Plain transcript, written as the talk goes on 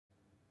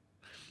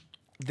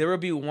There will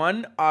be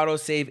one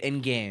autosave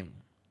in game.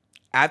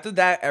 After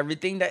that,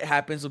 everything that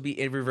happens will be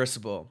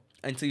irreversible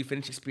until you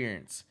finish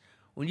experience.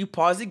 When you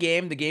pause the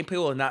game, the gameplay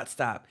will not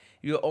stop.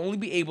 You will only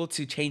be able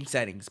to change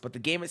settings, but the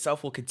game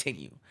itself will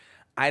continue.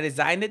 I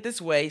designed it this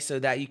way so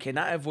that you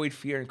cannot avoid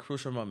fear in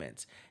crucial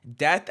moments.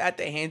 Death at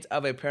the hands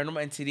of a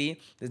paranormal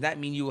entity does not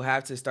mean you will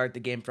have to start the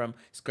game from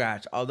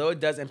scratch, although it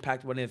does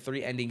impact one of the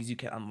 3 endings you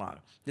can unlock.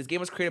 This game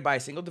was created by a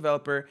single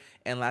developer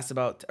and lasts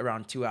about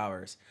around 2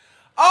 hours.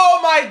 Oh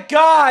my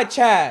god,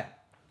 chat!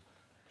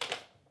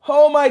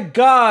 Oh my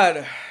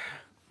god.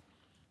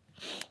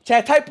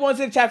 Chat, type ones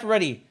in the chat for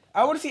ready.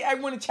 I want to see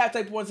everyone in the chat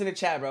type ones in the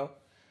chat, bro.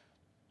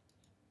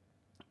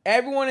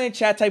 Everyone in the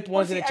chat type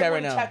ones in the chat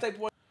right now. Oh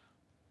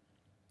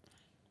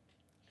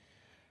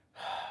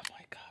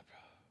my god, bro.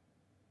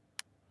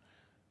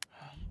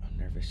 I'm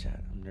nervous, chat.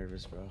 I'm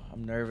nervous, bro.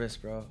 I'm nervous,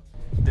 bro.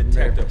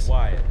 Detective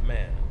Wyatt,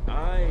 man,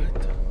 I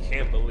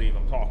can't believe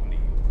I'm talking to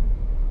you.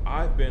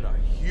 I've been a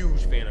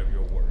huge fan of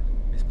your work,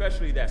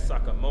 especially that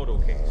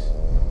Sakamoto case.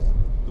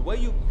 The way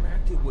you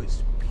cracked it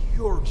was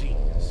pure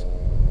genius.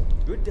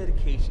 Your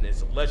dedication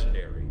is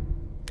legendary,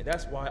 and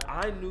that's why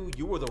I knew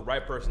you were the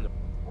right person to...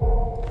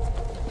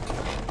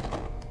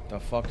 The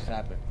fuck just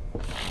happened?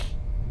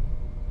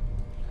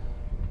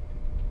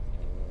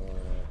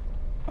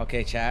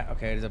 Okay, chat.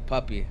 Okay, there's a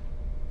puppy.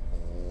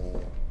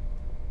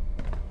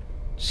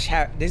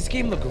 Chat, does this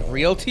game look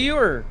real to you,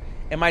 or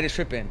am I just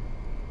tripping?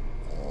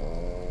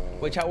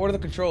 Wait, chat, what are the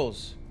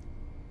controls?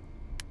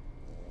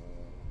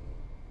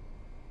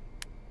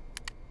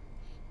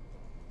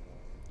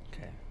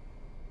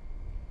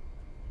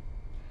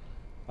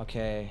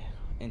 Okay,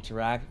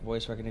 interact,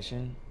 voice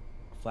recognition,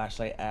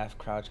 flashlight F,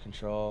 crouch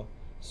control,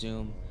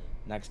 zoom,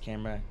 next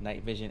camera,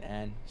 night vision,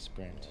 and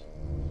sprint.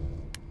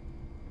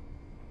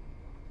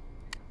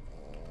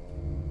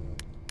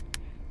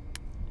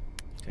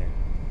 Okay.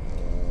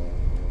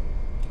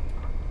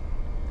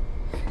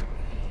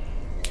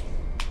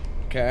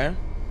 Okay.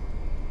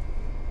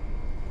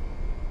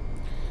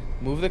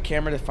 Move the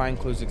camera to find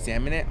clues,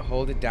 examine it,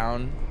 hold it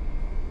down.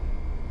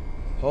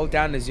 Hold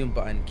down the zoom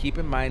button. Keep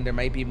in mind there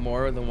might be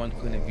more than one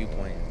clue in a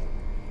viewpoint.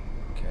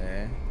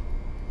 Okay.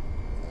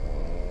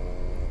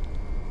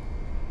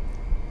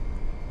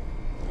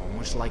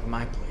 Almost like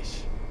my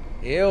place.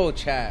 Ew,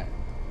 chat.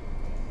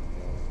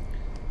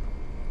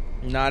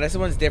 Nah, this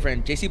one's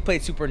different. JC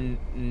played Super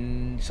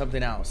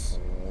something else.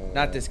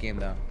 Not this game,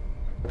 though.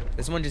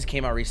 This one just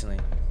came out recently.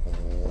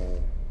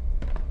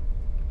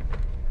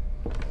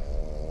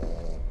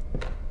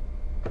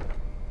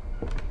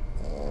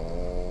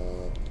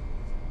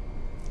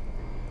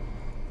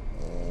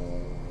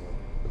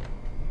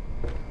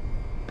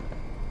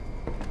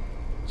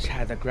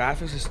 Chat, the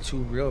graphics is too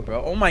real,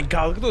 bro. Oh my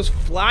god, look at those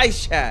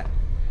flies, chat.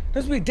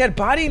 There's be a dead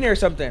body in there or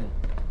something.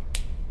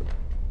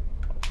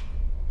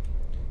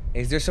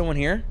 Is there someone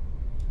here?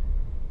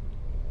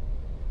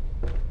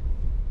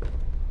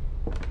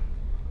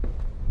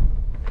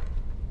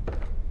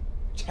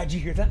 Chat, did you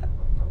hear that?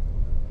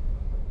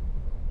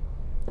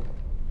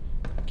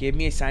 Give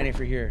me a sign if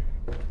you're here.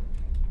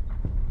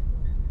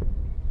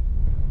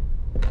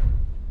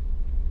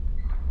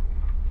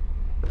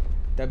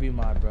 W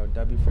mod, bro.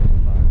 W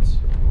freaking mods.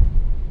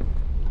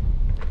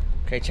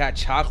 Okay, chat,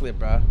 chocolate,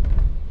 bro.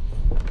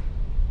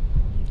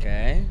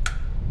 Okay.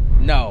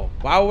 No.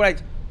 Why would I?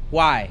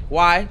 Why?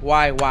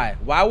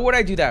 Why would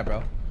I do that,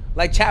 bro?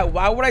 Like, chat,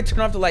 why would I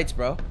turn off the lights,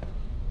 bro?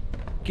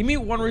 Give me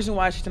one reason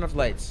why I should turn off the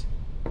lights.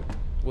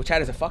 Well,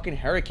 chat, is a fucking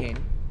hurricane.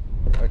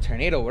 Or a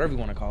tornado, whatever you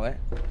want to call it.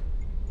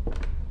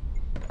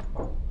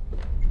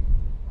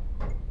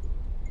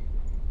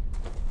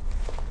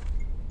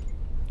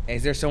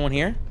 Is there someone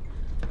here?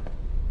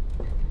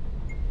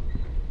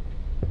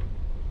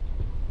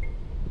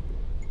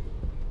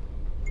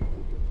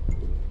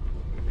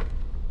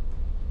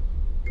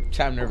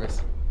 Chat, I'm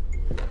nervous.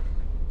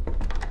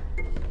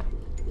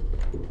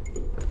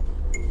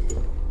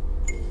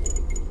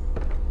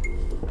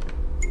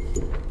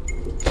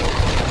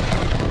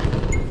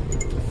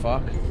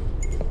 Fuck.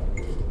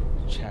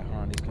 Chat, hold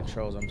on, these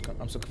controls.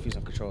 I'm so confused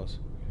on controls.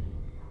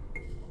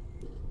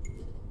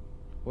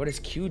 What does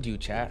Q do,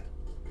 chat?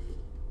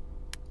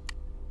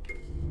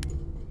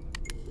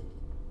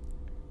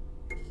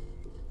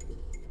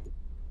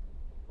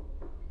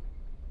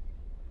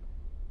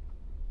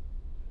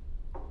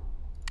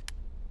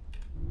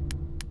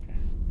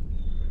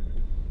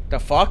 The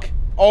fuck?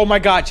 Oh my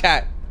god,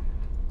 chat.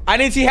 I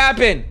didn't see it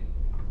happen.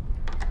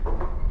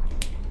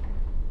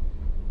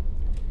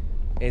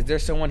 Is there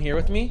someone here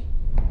with me?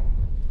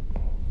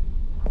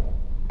 Oh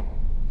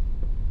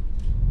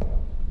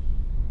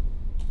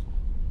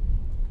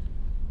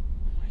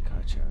my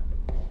god, chat.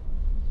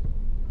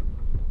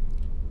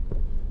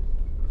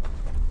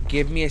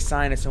 Give me a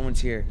sign if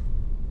someone's here.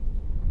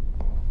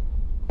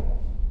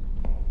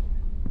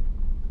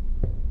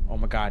 Oh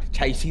my god.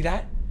 Chat, you see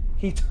that?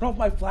 He turned off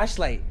my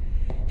flashlight.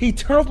 He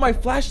turned off my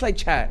flashlight,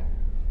 chat.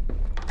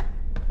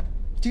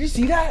 Did you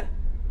see that?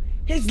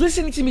 He's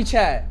listening to me,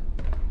 chat.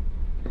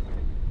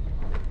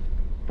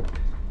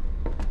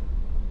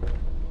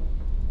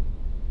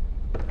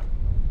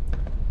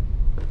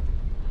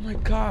 Oh my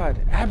god.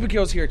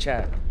 Abigail's here,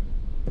 chat.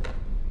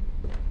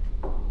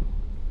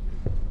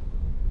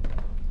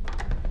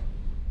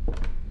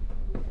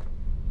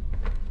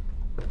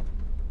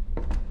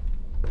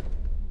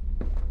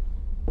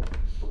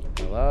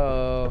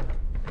 Hello?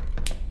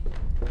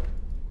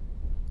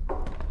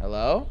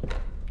 Hello?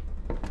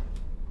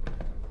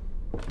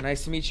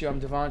 Nice to meet you.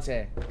 I'm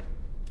Devontae.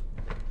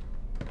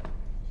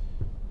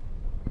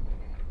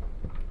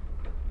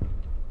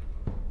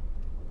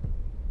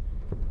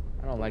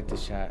 I don't like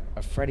this chat.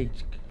 A Freddy.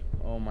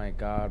 Oh my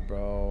god,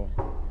 bro.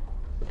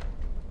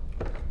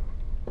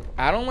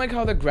 I don't like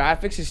how the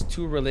graphics is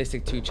too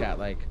realistic too, chat.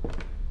 Like.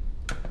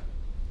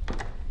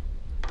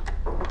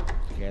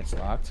 Okay, it's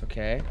locked.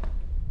 Okay.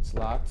 It's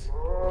locked.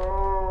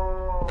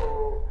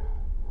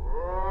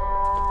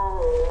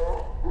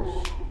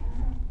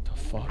 The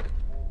fuck?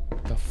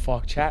 The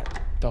fuck,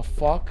 chat? The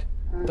fuck?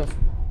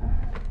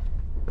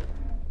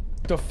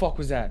 The fuck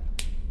was that?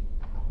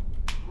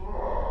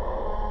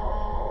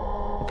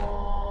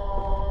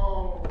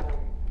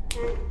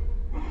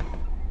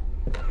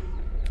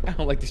 I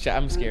don't like this chat.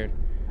 I'm scared.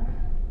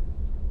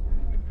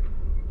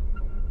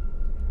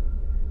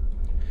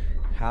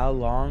 How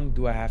long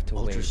do I have to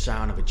wait?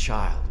 Ultrasound of a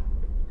child.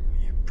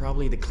 You're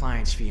probably the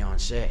client's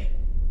fiancé.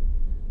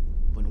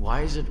 But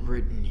why is it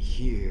written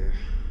here?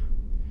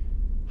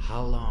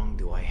 How long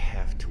do I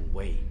have to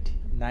wait?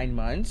 9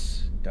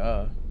 months?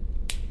 Duh.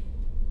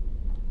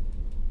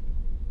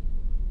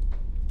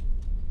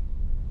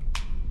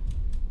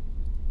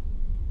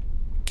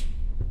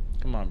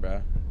 Come on,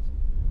 bro.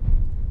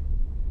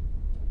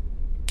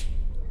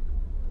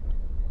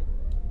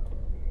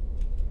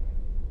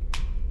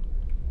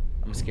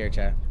 I'm scared,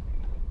 chat.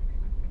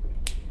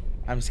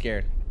 I'm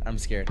scared. I'm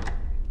scared.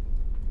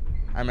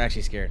 I'm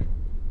actually scared.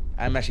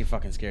 I'm actually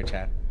fucking scared,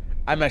 chat.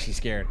 I'm actually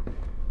scared.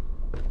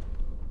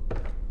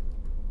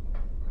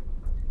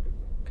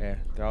 Okay,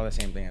 they're all the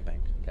same thing, I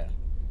think. Okay.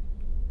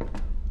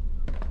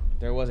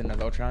 There was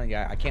another Ultron.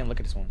 Yeah, I can't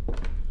look at this one.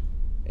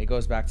 It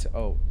goes back to,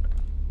 oh.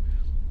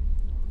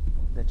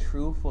 The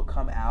truth will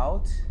come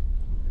out.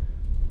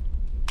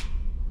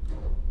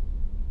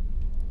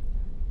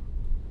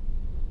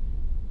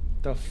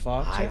 The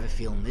fuck? I have a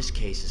feeling this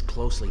case is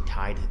closely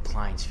tied to the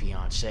client's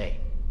fiancé.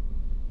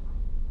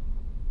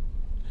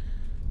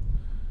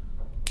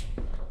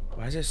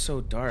 Why is it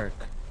so dark?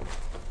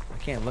 I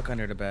can't look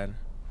under the bed.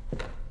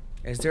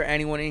 Is there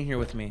anyone in here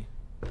with me?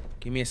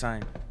 Give me a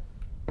sign.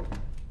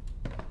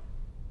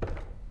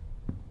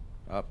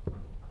 Up.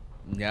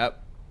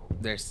 Yep.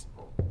 There's...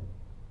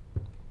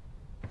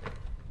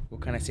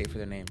 What can I say for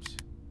their names?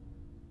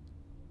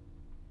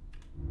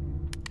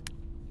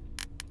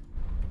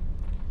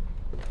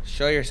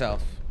 Show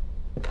yourself.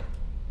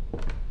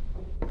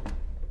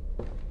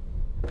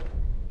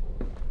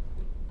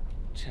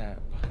 Chat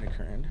behind the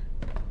curtain.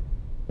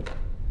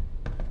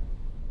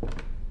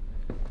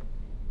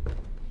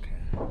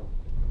 Okay.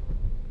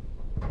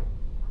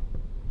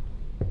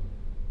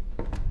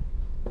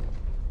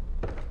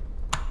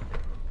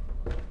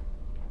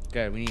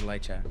 Good, we need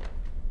light, chat.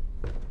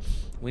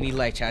 We need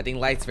light, chat. I think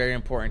light's very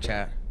important,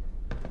 chat.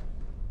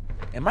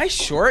 Am I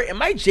short?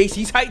 Am I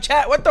JC's height,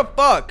 chat? What the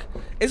fuck?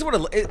 Is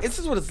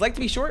this what it's like to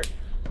be short?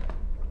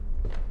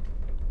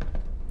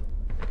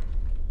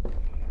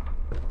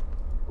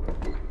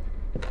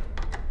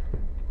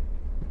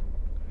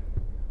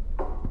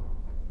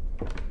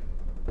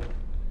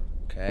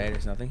 Okay,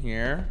 there's nothing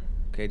here.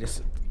 Okay,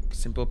 just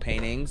simple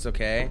paintings.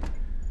 Okay.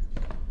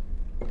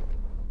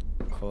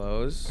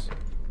 Close.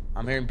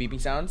 I'm hearing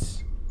beeping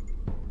sounds.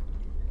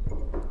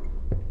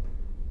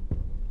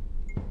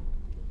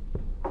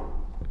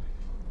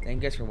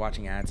 Thank you guys for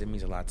watching ads. It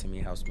means a lot to me.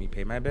 It helps me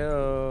pay my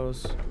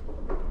bills.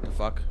 The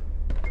fuck?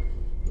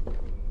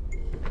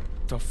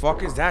 The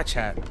fuck is that,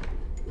 chat?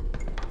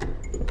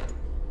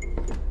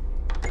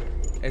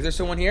 Is there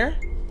someone here?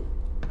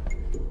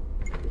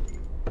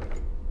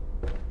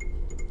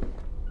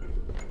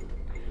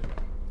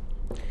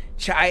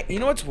 Chat, you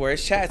know what's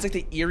worse, chat? It's like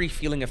the eerie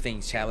feeling of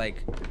things, chat.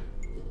 Like,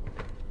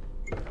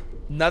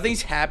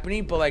 nothing's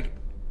happening, but like,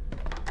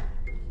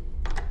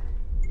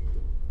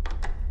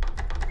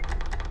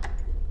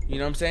 you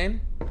know what I'm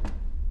saying?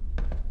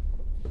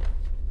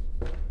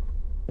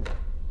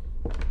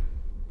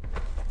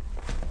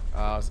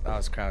 Oh, I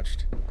was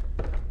crouched.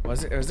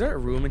 Was there a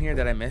room in here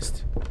that I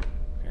missed?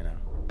 Okay, no.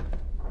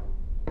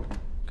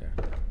 Okay.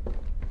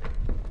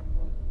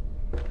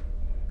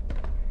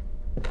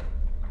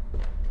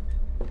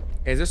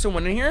 Is there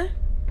someone in here?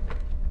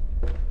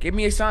 Give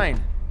me a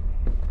sign.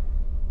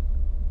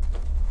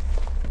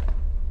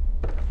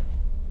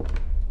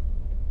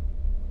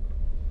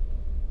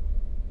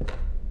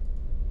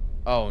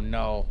 Oh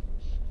no.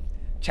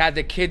 Chad,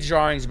 the kid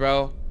drawings,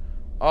 bro.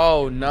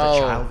 Oh no. The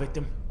child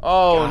victim?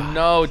 Oh God,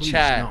 no, please,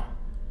 Chad. no.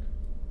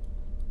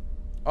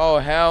 Oh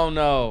hell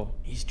no.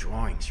 These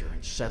drawings are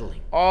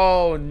unsettling.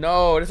 Oh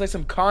no. It's like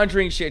some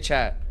Conjuring shit,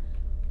 Chad.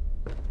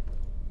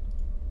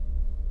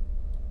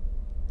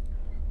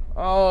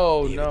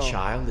 Oh You no. have a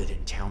child they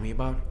didn't tell me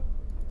about?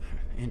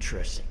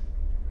 Interesting.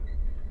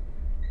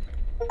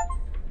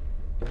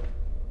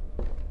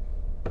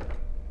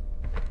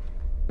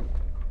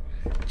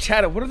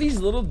 Chad, what are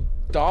these little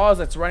dolls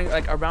that's running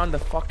like around the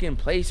fucking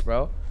place,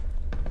 bro?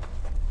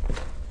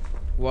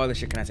 What other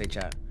shit can I say,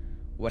 chat?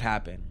 What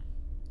happened?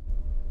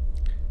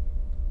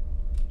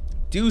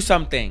 Do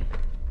something.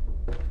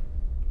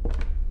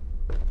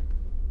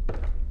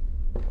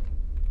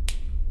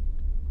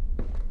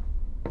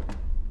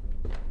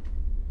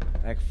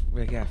 Like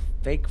yeah,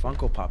 fake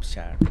Funko Pops,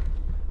 chat.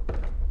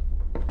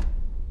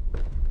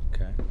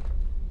 Okay.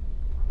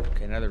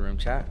 Okay, another room,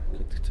 chat.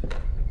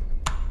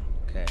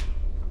 Okay.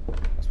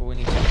 That's what we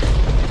need.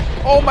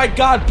 Oh my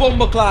god,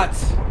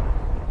 Bombaclots!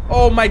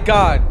 Oh my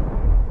god.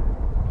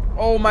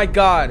 Oh my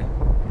god.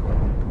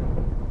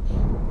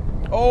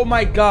 Oh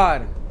my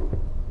god.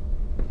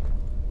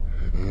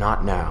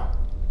 Not now.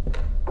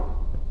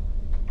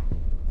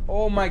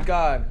 Oh my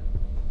god.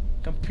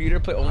 Computer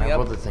play I only have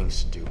up. other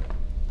things to do.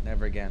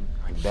 Never again.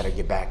 I'd better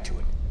get back to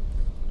it.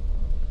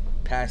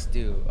 Past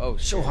due. Oh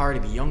shit. So hard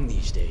to be young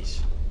these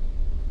days.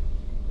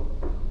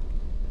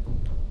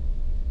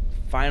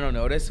 Final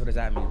notice? What does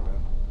that mean,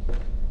 bro?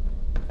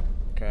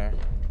 Okay.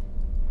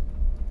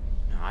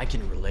 Now, I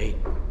can relate.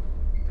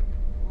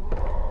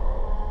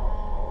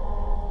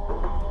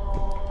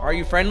 Are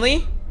you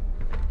friendly?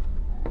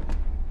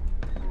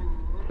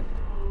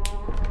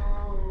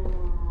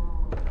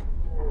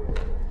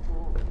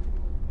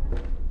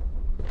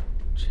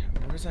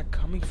 Where is that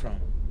coming from?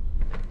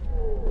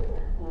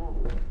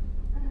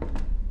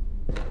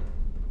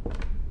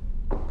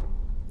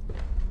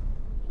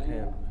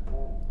 Okay.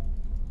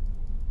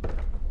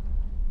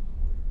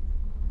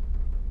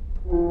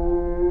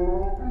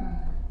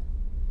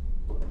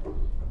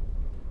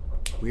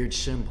 Weird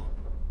symbol.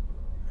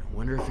 I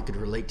wonder if it could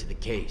relate to the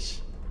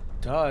case.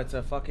 Duh, it's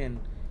a fucking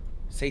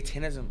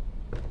Satanism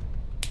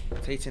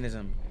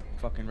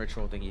fucking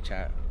ritual thingy,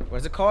 chat. What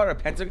is it called?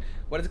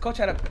 What is it called,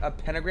 chat? A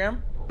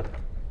pentagram?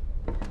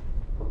 I'm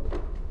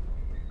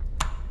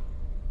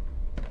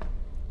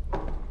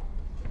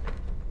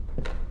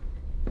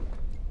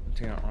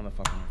taking it on the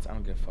fucking list. I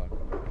don't give a fuck.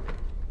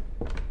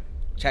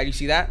 Chat, you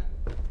see that?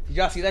 Did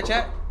y'all see that,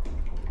 chat?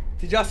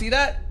 Did y'all see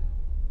that?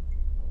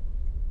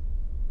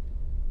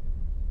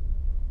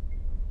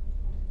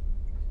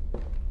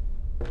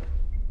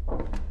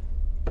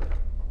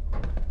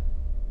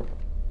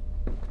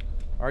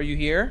 Are you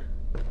here?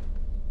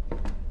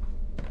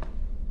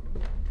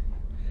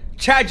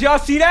 Chat, y'all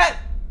see that?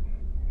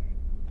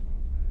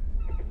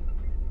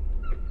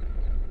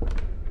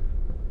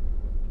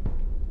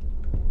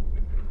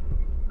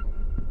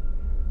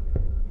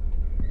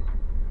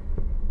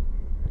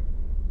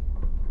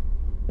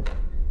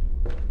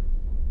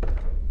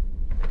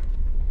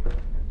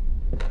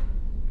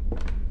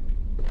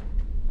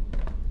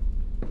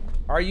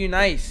 Are you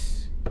nice?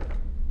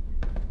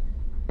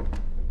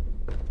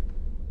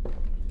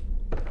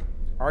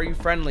 Are you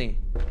friendly?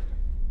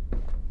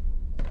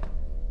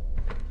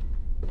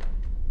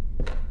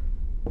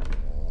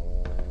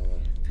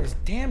 This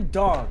damn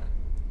dog.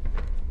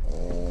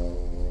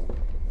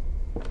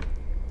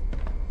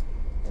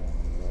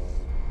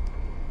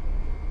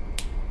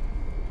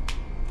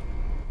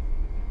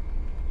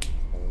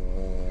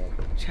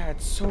 Chat,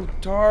 it's so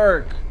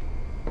dark.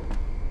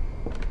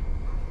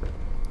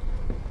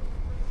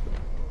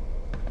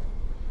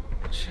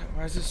 Chat,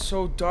 why is it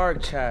so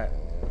dark, chat?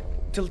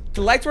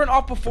 The lights weren't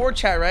off before,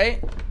 chat,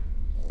 right?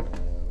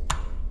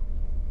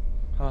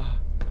 Oh,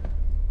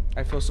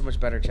 I feel so much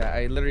better, chat.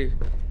 I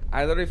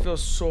literally feel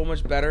so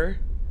much better.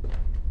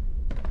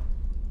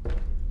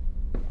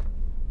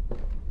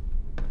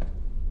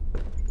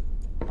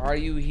 Are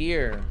you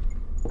here?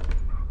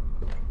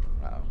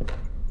 Uh-oh.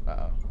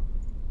 Uh-oh.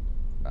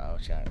 Uh-oh,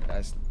 chat.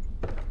 That's...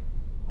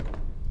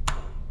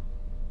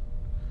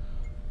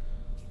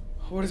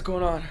 What is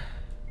going on?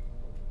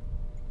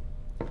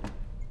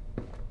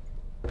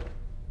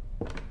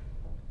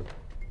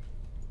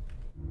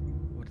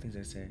 Things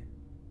I say.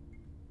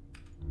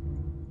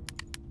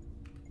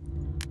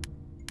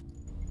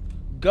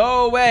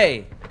 Go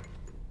away.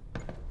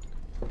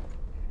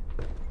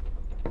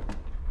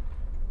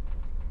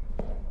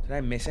 Did I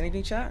miss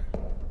anything, chat?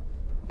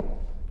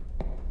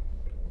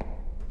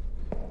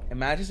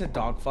 Imagine it's a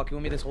dog fucking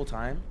with me this whole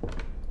time.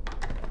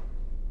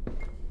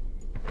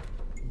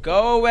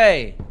 Go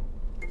away.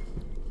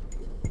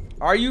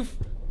 Are you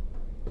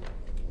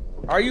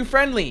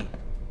friendly?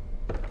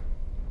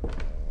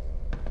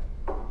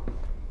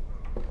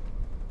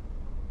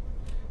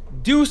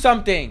 Do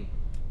something.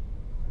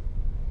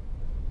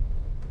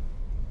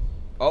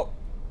 Oh.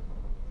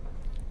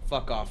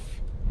 Fuck off.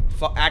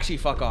 Actually,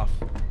 fuck off.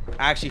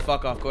 Actually,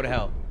 fuck off. Go to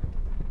hell.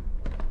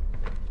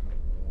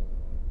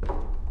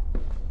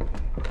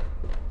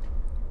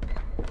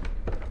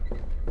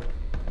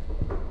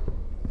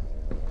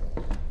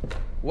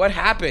 What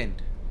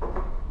happened?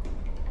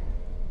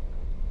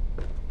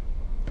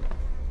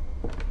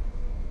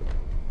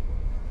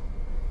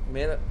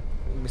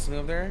 Missing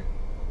over there?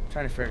 I'm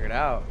trying to figure it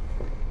out.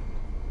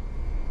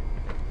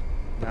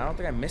 No, I don't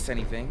think I missed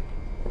anything.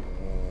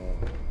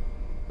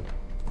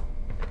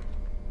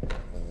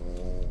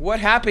 What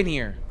happened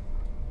here?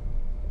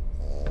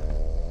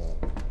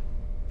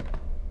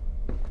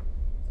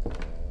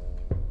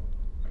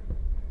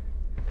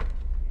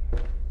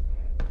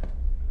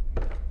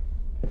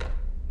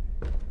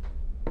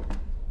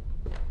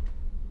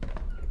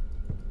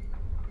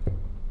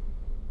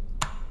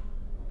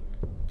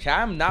 Chat,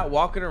 I'm not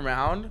walking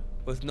around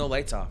with no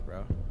lights off,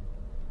 bro.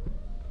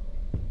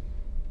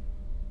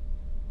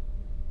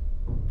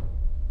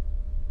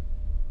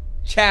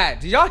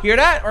 Chat, did y'all hear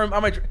that? Or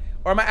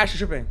am I actually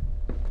tripping?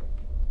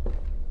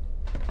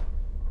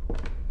 Do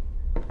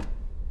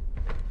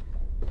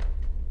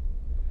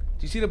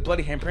you see the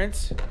bloody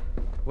handprints?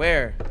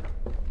 Where?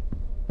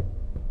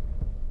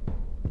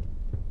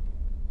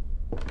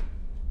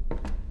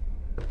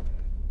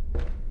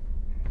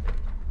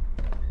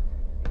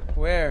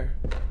 Where?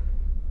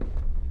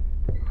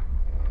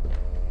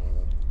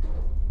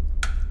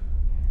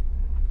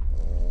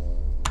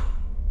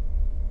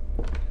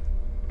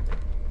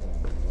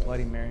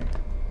 Bloody Mary.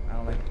 I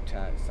don't like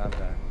chat. Stop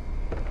that.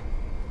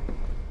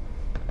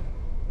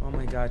 Oh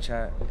my god,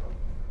 chat.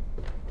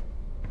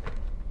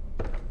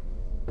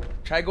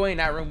 Try going in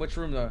that room. Which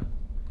room though?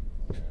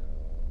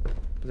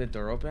 Put the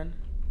door open.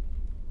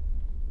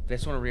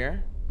 This one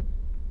rear.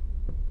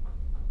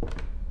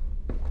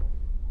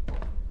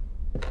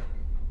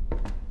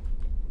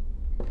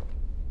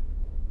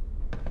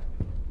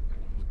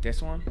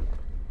 This one.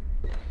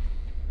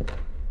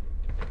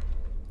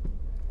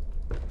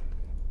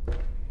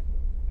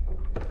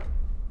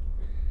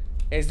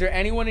 Is there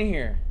anyone in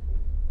here?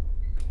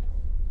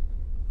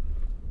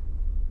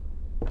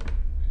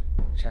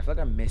 Chat, I feel like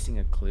I'm missing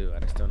a clue. I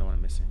just don't know what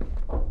I'm missing.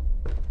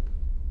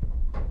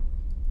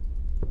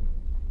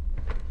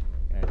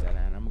 Yeah, dead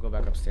end. I'm gonna go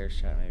back upstairs,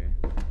 chat, maybe.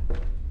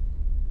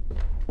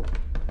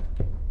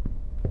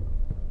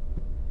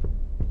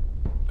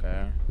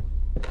 Okay.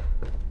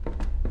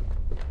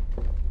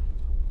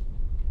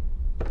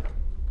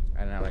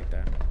 I did not like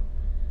that.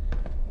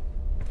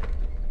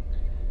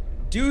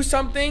 Do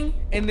something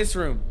in this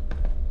room.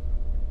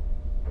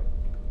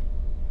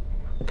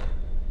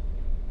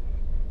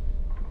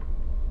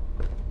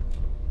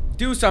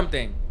 Do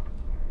something.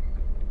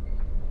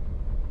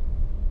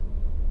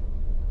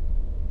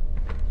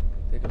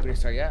 Did the computer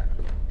start yet?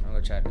 I'll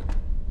go check.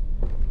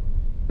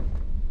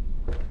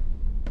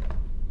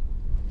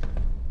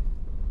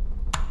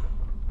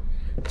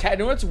 Chat, you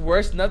know what's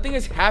worse? Nothing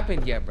has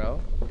happened yet,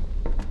 bro.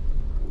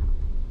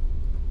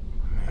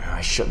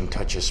 I shouldn't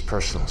touch his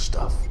personal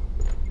stuff.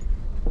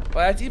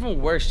 Well, that's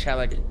even worse, chat.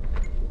 Like,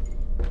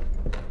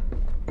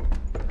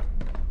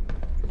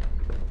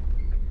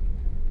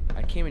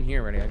 I came in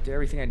here already. I did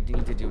everything I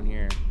need to do in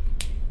here.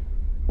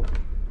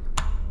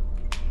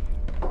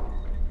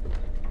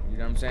 You know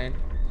what I'm saying?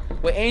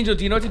 Wait, Angel,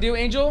 do you know what to do,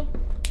 Angel?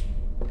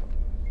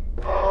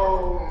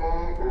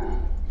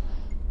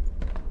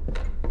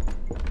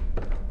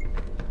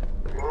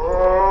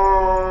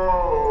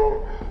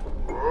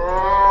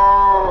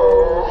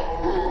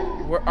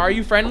 Are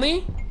you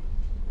friendly?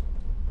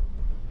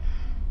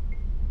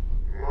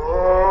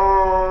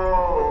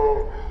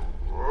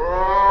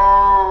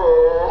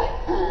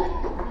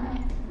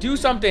 Do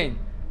something.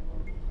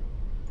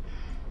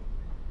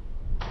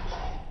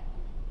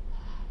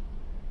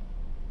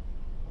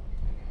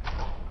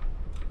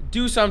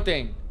 Do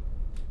something.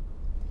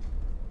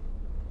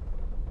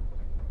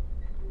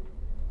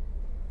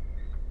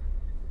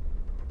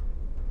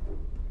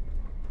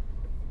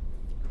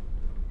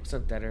 What's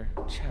up, Deader?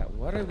 Chat,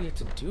 what do we have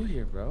to do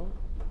here, bro?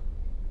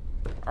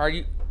 Are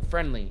you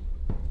friendly?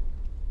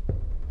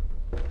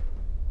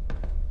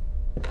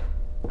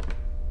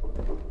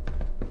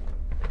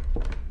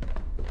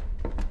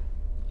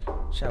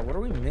 Chat, what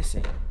are we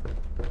missing?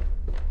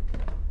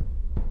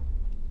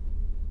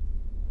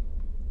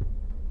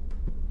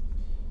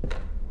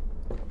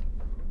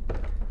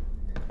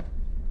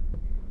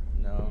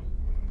 No.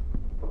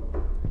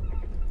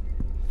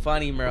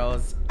 Funny,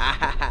 Merles.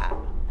 Ah,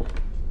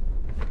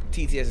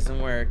 TTS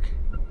doesn't work.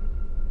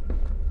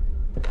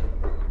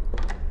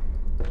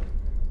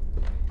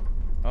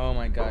 Oh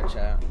my god,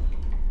 chat.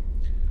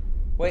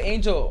 Wait,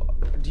 Angel,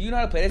 do you know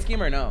how to play this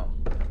game or no?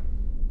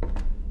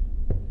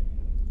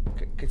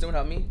 Can someone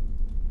help me?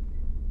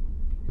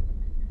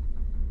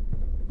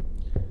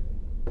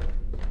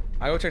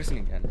 I'll go try to sing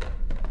again.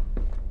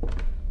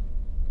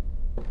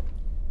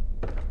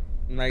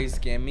 Now you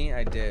scammed me?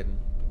 I did.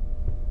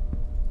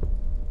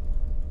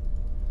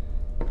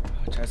 Oh,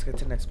 try to get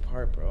to the next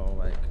part, bro.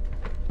 Like,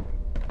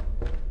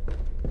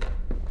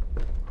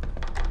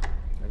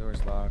 the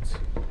door's locked.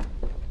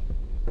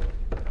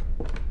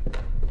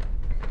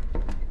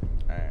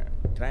 Alright.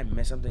 Did I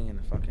miss something in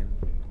the fucking...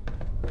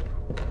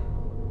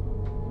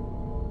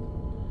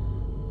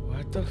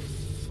 What the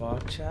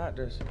fuck, chat?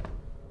 There's...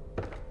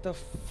 What the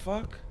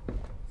fuck?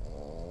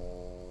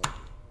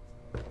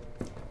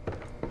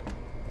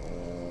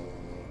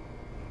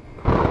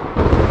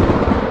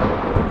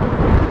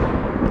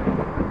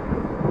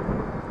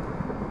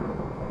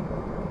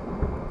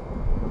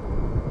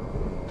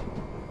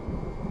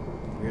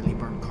 Weirdly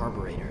burnt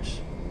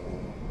carburetors.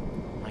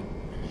 Like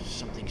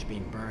something's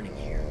been burning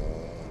here.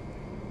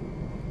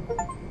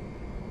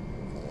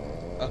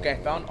 Okay, I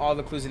found all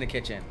the clues in the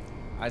kitchen.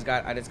 I just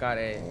got the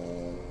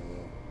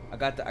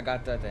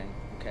thing.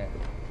 Okay.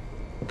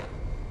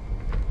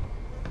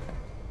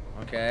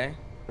 Okay.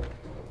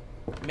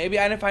 Maybe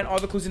I didn't find all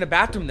the clues in the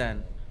bathroom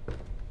then.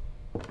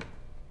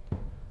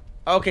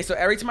 Okay, so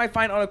every time I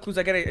find all the clues,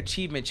 I get an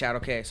achievement, chat.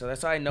 Okay, so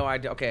that's how I know I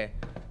did. Okay,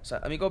 so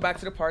let me go back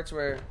to the parts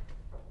where...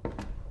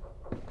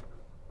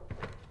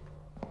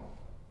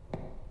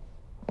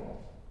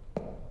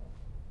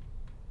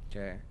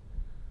 Okay.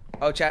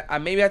 Oh, chat, I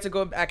maybe have to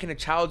go back in the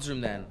child's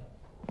room then.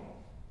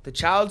 The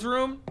child's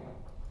room?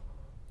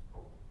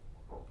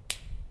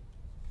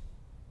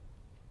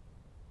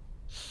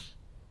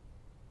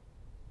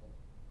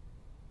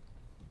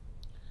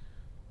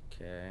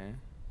 Okay.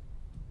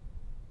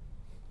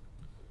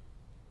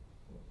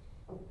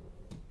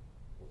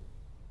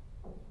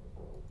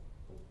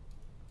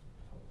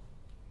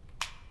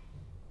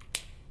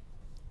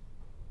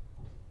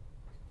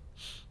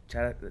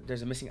 Chat,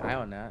 there's a missing eye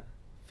on that.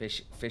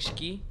 Fish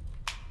key.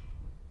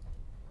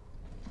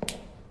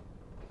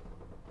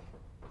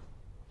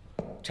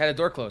 Chat, the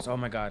door closed. Oh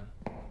my god.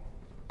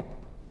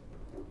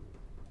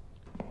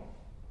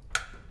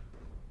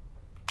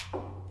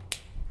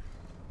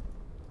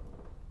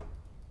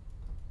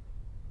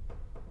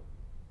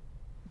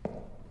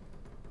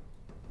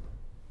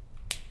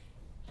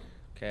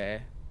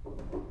 Okay.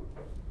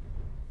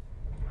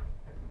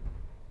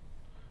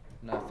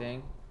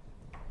 Nothing.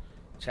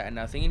 Chat,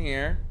 nothing in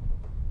here.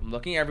 I'm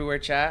looking everywhere,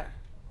 chat.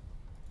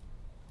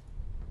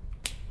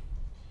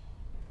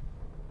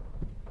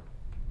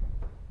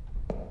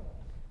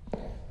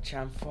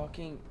 Chat, I'm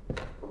fucking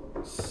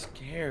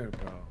scared,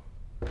 bro.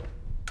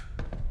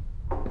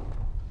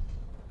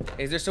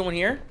 Is there someone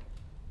here?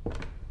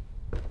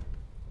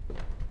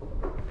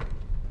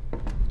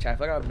 Chat, I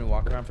feel like I've been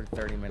walking around for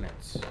 30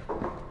 minutes.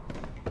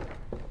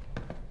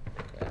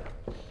 Okay.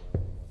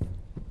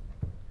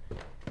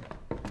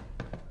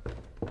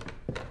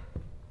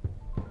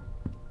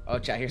 Oh,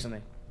 chat, here's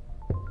something.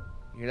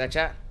 You hear that,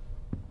 chat?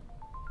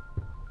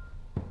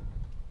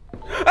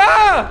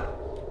 Ah!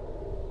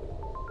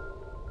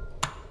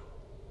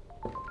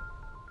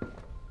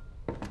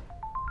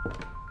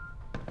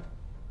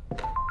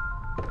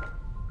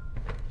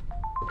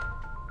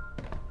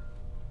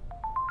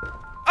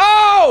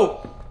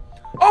 Oh!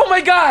 Oh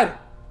my god!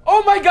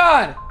 Oh my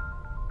god!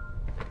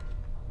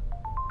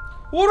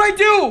 What do I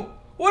do?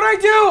 What do I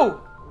do?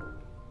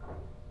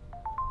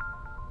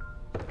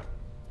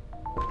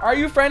 Are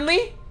you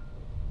friendly?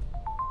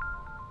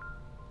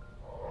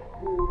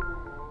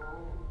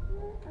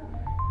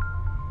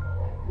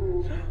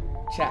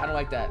 Chat, I don't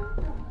like that.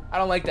 I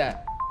don't like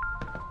that.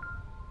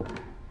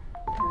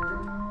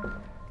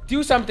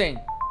 Do something.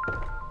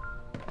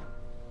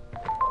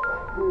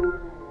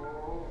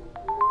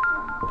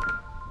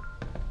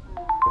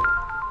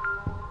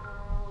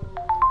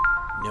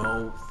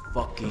 No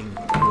fucking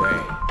way.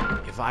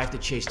 If I have to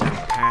chase down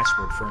the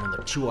password for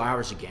another 2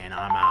 hours again,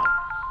 I'm out.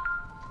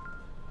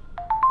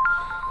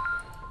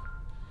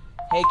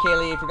 Hey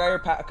Kaylee, forgot your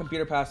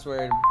computer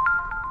password.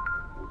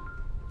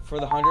 For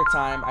the 100th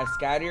time, I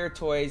scatter your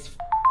toys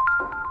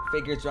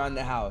figures around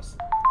the house,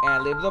 and I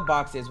label the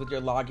boxes with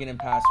your login and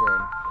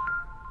password.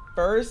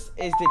 First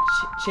is the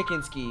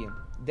chicken ski,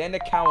 then the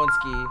cow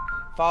ski,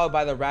 followed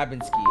by the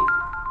rabbit ski.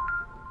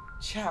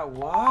 Chat,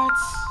 what?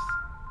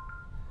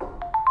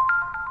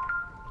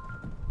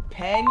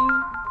 Pen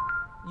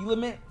you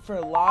limit for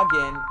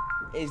login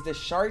is the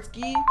shark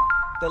ski,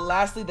 then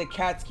lastly the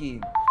cat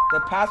ski. The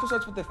password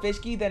starts with the fish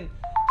ski, then...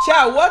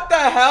 Chat, what the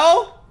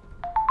hell?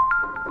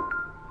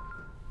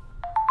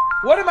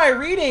 What am I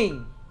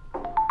reading?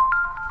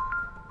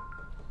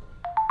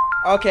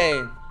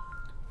 Okay.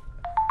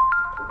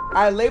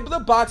 I label the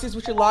boxes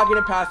with your login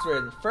and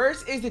password.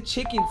 First is the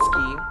chicken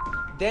ski,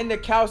 then the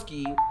cow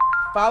ski,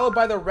 followed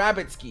by the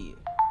rabbit ski.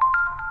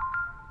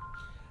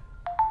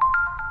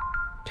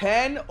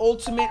 Pen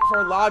ultimate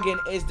for login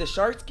is the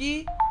shark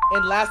ski,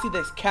 and lastly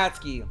the cat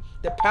ski.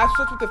 The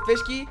password starts with the fish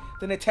ski,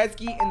 then the Ted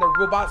ski, and the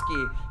robot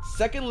ski.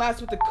 Second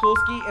last with the cool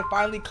ski, and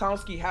finally clown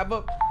ski. Have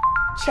a...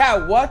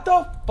 Chat, what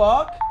the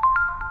fuck?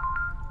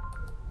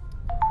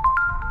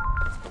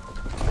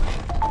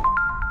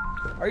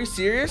 Are you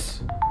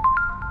serious?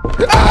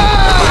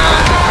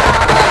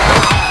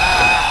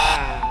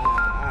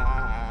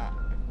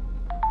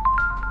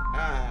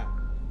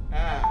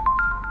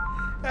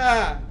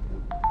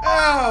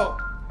 Ow!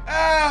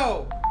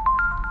 Ow!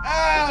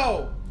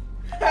 Ow!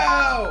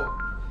 Ow!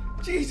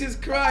 Jesus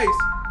Christ!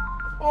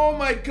 Oh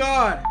my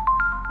god!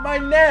 My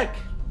neck!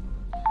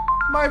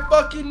 My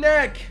fucking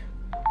neck!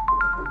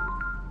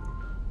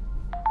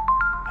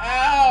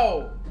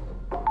 Ow!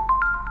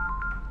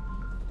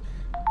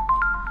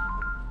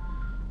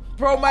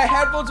 Bro, my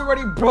headphones are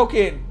already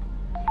broken.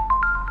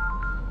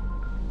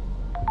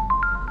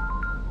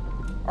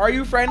 Are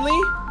you friendly?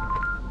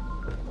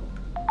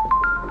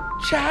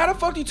 Chat, how the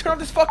fuck do you turn off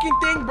this fucking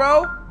thing,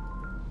 bro?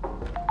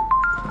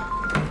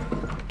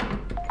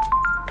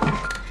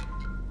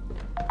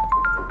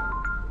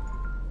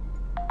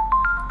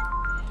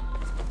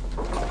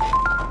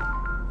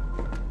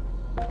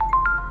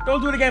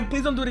 Don't do it again.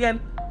 Please don't do it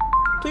again.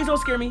 Please don't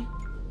scare me.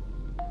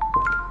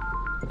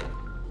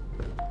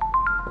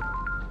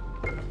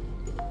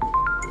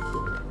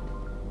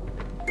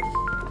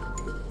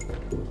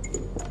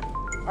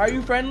 Are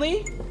you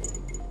friendly?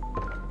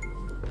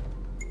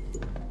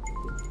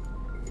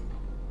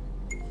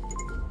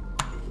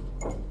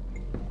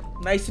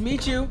 Nice to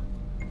meet you.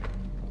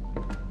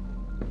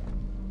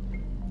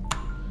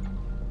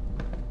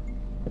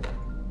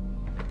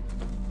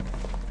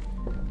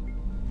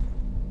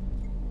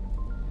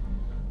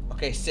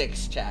 Okay,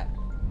 6, chat.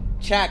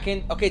 Chat,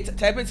 can... Okay,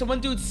 type in someone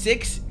dude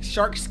 6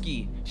 shark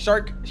ski.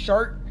 Shark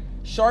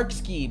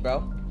ski,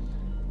 bro.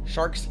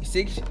 Shark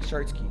 6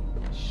 shark ski.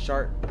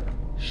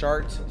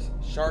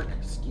 Shark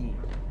ski.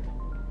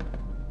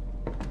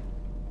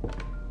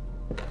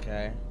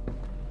 Okay.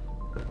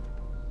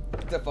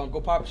 It's a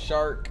Funko Pop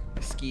shark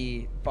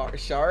ski.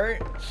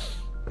 Shark?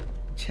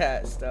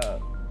 Chat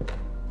stuff.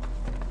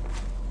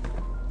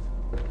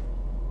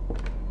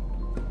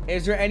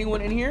 Is there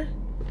anyone in here?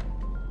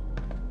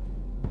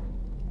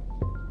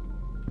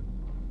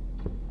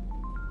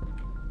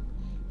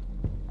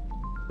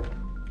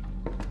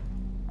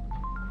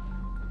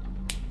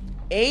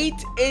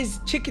 Eight is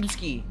chicken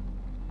ski.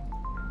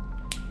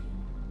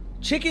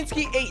 Chicken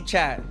ski 8,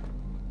 chat.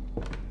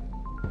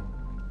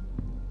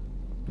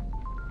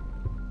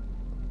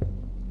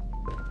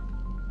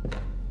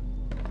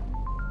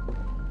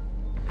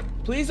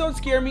 Please don't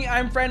scare me.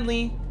 I'm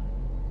friendly.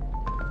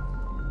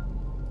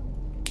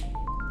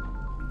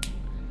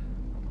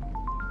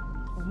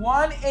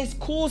 One is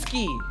cool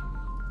ski.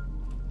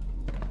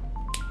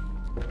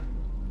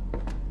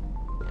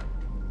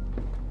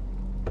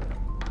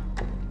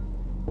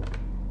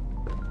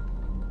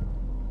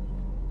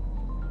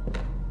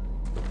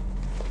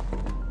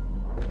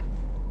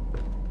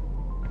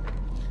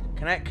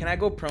 Can I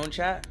go prone,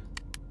 chat?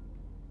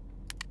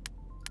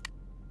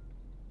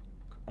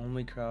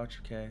 Only crouch,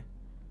 okay.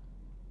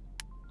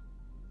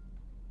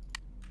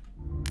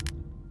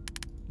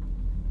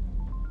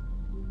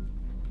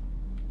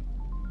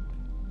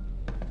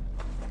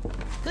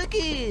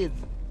 Cookies!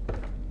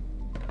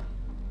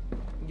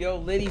 Yo,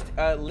 Liddy,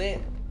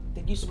 Lit,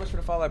 thank you so much for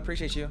the follow. I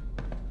appreciate you.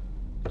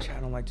 Chat, I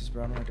don't like this,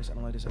 bro. I don't like this. I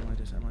don't like this. I don't like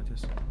this. I don't like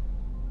this.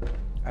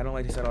 I don't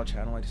like this at all,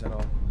 chat. I don't like this at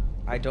all.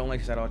 I don't like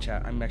this at all,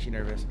 chat. I'm actually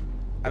nervous.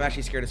 I'm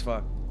actually scared as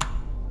fuck.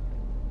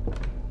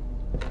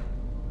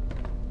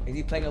 Is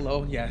he playing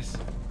alone? Yes.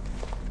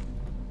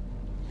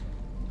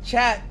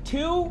 Chat,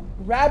 2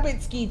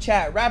 rabbit ski,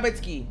 chat. Rabbit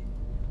ski.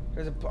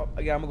 There's a...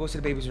 Yeah, I'm gonna go to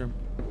the baby's room.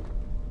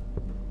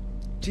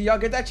 Do y'all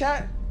get that,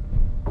 chat?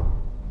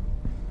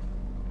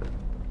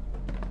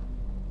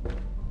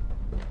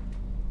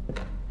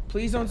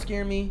 Please don't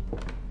scare me.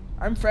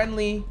 I'm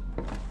friendly.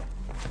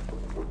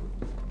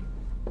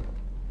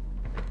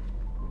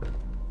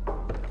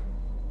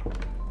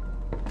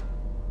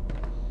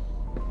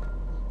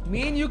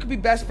 Me and you could be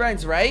best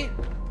friends, right?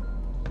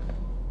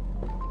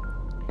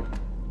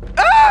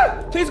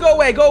 Ah! Please go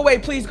away. Go away.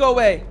 Please go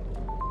away.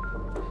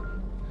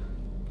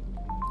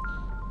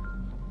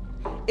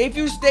 If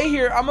you stay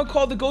here, I'm gonna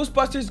call the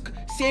Ghostbusters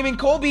Sam and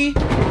Colby. They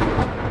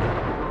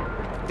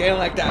didn't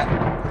like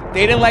that.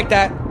 They didn't like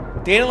that.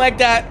 They didn't like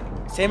that.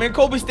 Sam and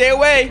Colby, stay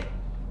away.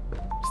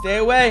 Stay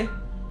away.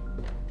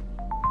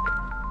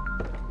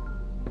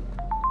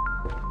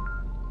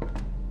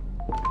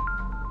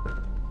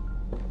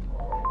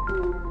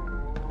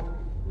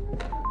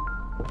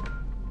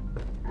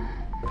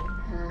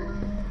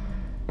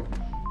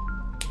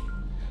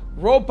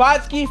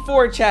 Robotsky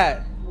 4,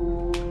 chat.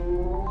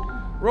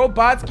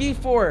 Robotsky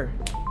 4.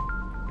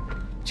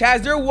 Chat,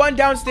 is there one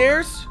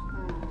downstairs?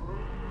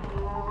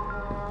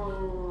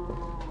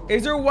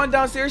 Is there one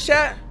downstairs,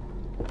 chat?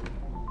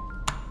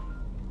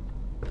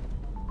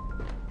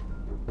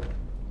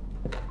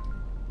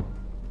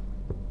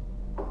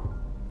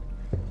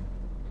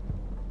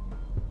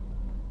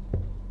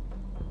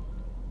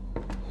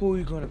 Who are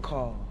you gonna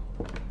call?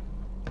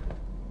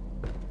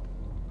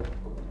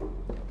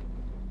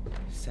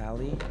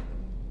 Sally?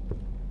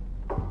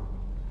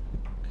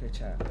 Okay,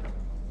 chat.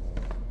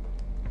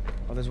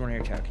 Oh, there's one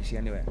here, chat. Okay, see,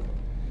 I knew it.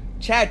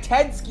 Chat,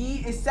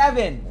 Tedski is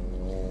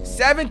 7.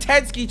 7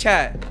 Tedski,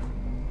 chat.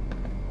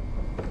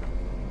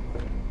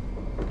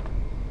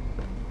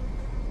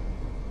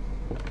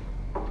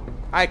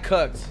 I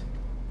cooked.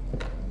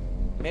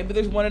 Maybe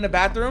there's one in the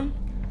bathroom.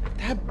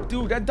 That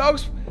dude, that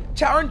dog's...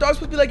 Chat, aren't dogs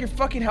supposed to be like your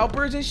fucking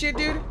helpers and shit,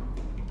 dude?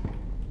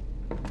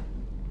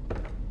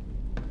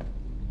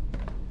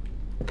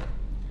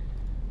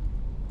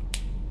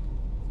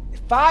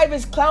 Five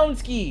is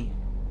Clownski.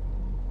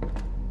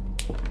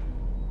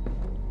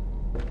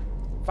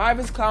 5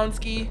 is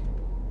Clownski.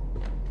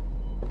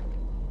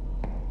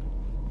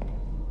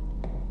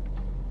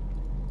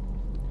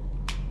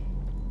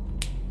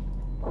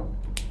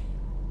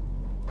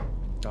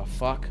 The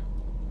fuck?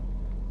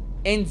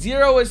 And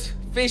 0 is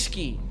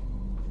Fishki.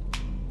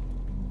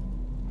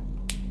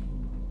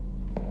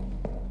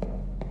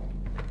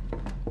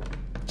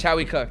 Chat,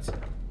 we cooked.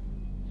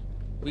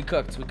 We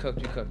cooked.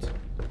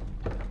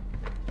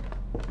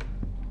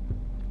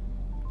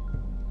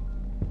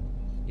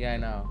 Yeah, I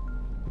know.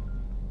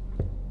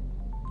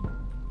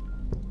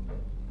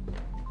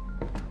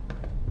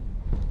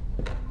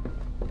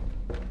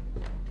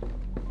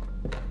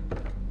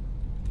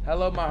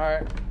 Hello, my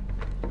heart.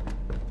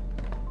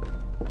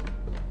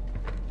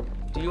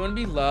 Do you want to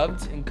be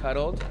loved and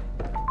cuddled?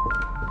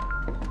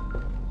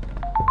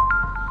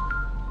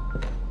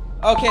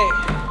 Okay.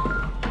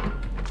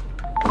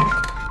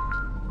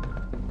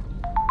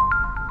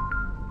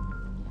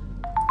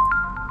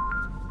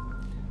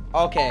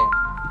 Okay.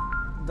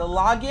 The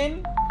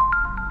login,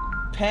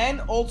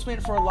 pen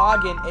ultimate for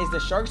login is the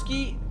shark's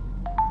key.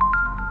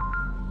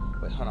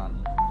 Wait, hold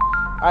on.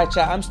 Alright,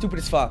 chat, I'm stupid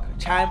as fuck.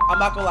 Chat, I'm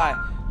not gonna lie.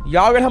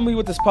 Y'all gonna help me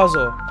with this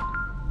puzzle.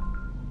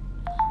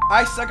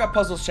 I suck at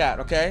puzzles,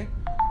 chat, okay?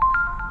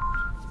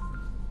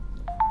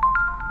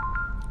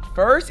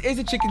 First is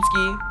the chicken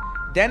ski,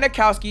 then the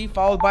cow ski,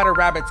 followed by the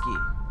rabbit ski.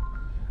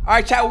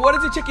 Alright, chat, what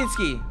is the chicken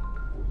ski?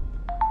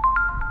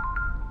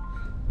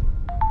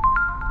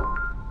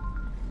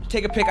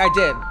 Take a pick.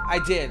 I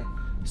did.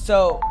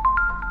 So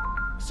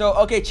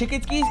okay,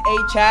 chicken ski's 8,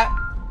 chat.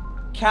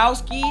 Cow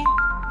ski.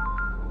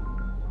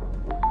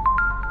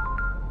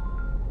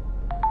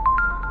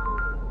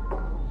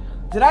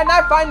 Did I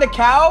not find the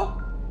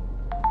cow?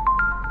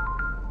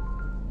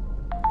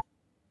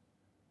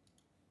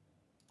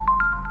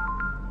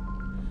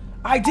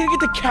 I didn't get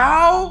the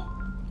cow?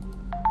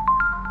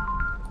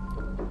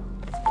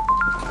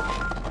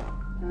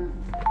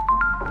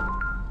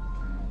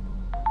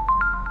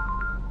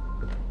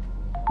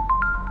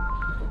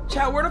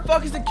 Chat, where the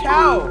fuck is the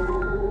cow?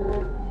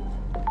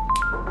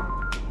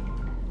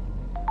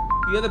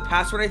 You have the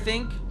password, I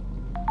think?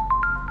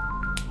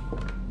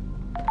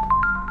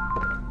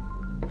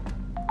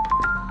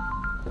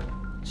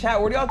 Chat,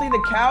 where do y'all think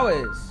the cow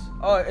is?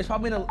 Oh, it's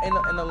probably in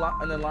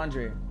the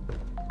laundry.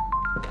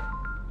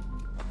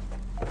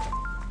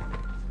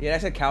 Yeah,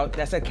 that's a cow.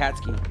 That's a cat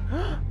ski.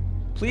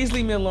 Please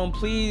leave me alone.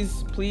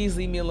 Please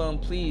leave me alone.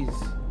 Please.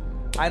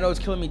 I know it's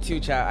killing me too,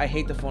 chat. I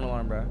hate the phone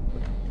alarm, bro.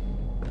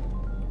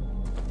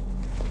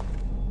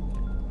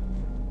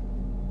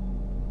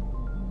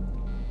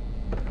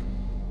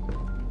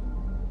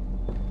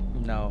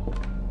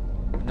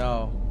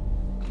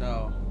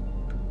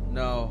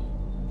 No.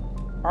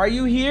 Are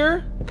you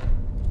here?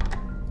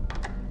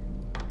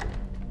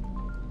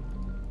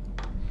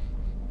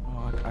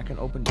 Oh, I can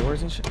open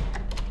doors and shit.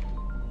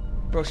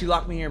 Bro, she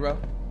locked me here, bro.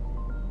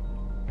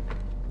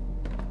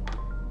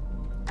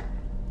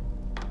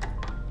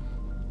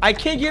 I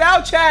can't get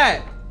out,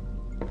 chat.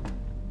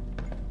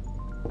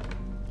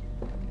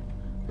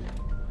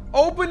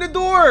 Open the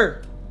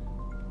door.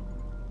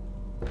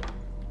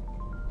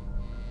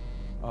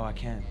 Oh, I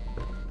can.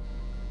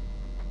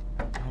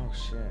 Oh,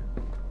 shit.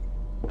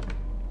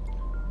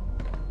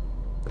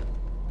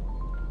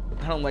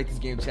 I don't like this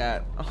game,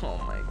 chat. Oh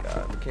my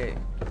god. Okay.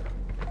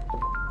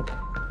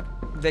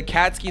 The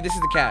cat ski. This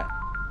is the cat.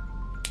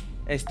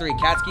 It's 3.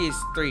 Cat ski is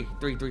 3.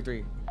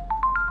 3.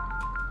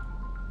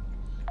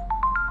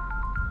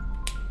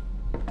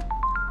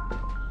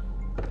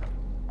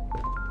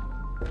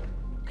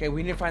 Okay,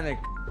 we need to find the.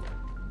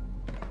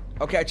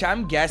 Okay, chat.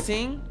 I'm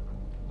guessing.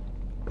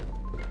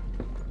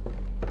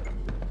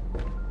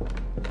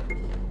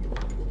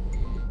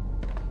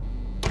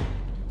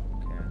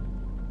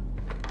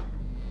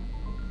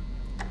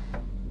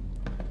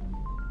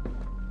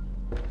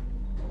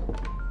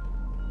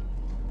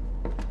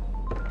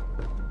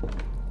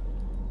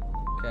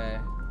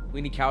 We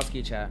need cow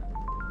ski, chat.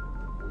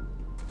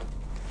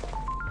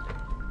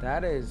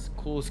 That is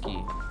cool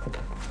ski.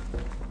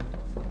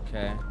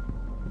 Okay.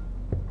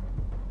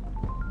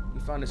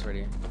 We found this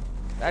already.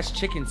 That's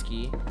chicken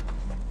ski.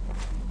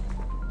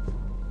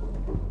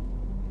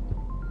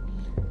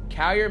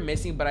 Cow you're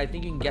missing, but I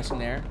think you can guess from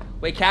there.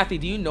 Wait, Kathy,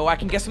 do you know I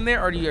can guess from there,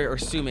 or are you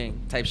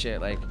assuming type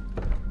shit? Like.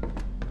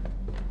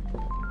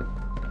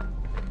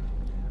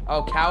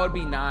 Oh, cow would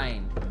be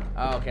 9.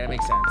 Oh, okay, that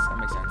makes sense. That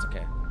makes sense.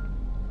 Okay.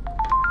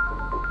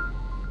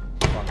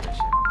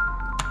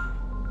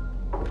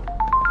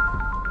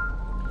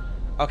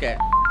 Okay.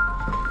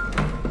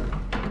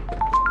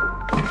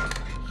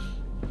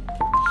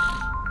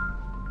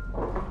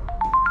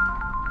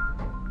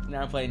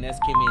 Now I'm playing this.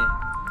 Give me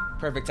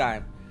perfect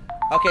time.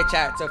 Okay,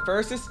 chat. So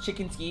first is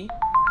chicken ski.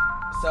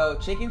 So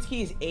chicken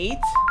ski is 8.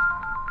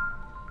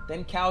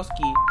 Then cow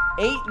ski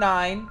 8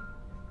 9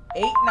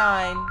 8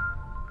 9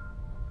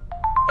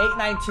 8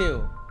 9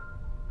 2.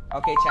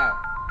 Okay, chat.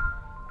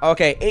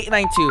 Okay, 8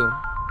 9 2.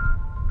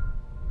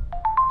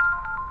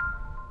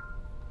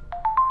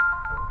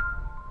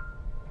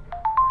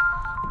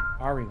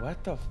 Ari,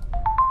 what the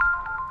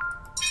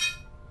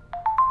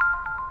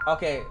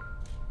okay.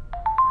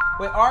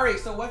 Wait, Ari,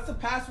 so what's the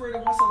password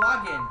and what's the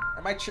login?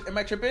 Am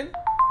I tripping?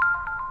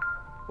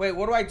 Wait,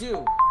 what do I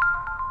do?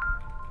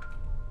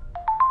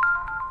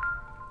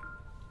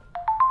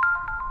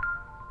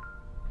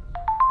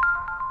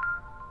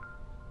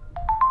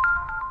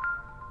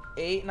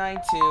 Eight 9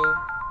 2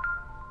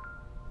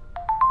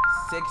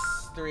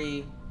 6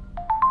 3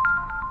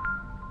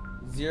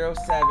 0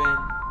 7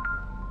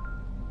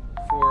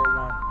 4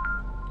 1.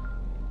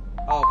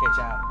 Oh, okay,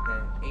 chat. Okay.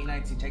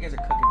 892. Check, you guys are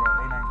cooking, bro.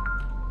 89.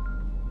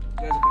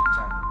 You guys are cooking,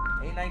 chat.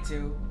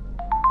 892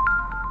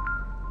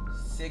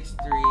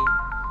 63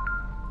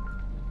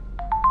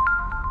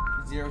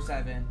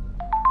 07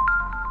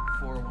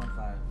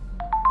 415.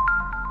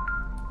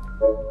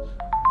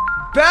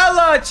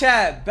 Bella,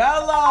 chat.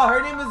 Bella.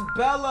 Her name is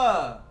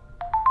Bella.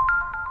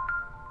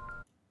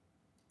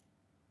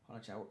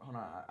 on, chat. Hold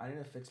on. I need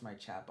to fix my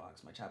chat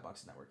box. My chat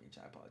box is not working.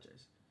 Chat, I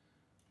apologize.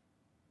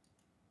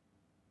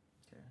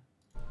 Okay.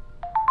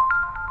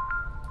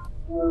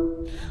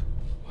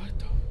 What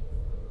the?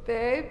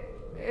 Babe,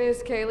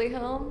 is Kaylee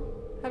home?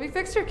 Have you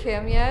fixed her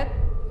cam yet?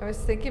 I was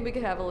thinking we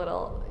could have a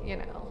little,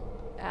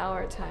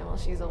 hour time while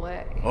she's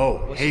away.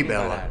 Oh, What's hey she mean by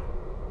Bella. that?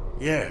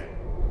 Yeah.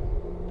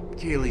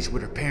 Kaylee's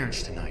with her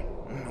parents tonight.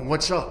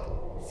 What's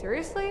up?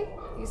 Seriously?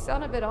 You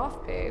sound a bit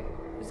off, babe.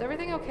 Is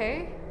everything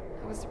okay?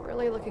 I was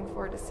really looking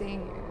forward to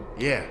seeing you.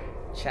 Yeah.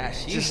 Chat,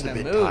 she's Just in a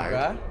the bit mood, tired.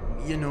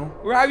 bruh. You know,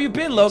 Where have you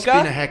been, it's been a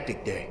Loca?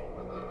 hectic day.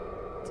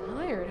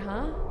 Tired,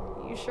 huh?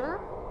 You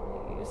sure?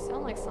 You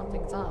sound like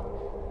something's up.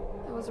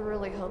 I was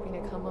really hoping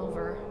to come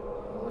over.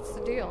 What's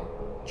the deal?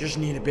 Just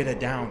need a bit of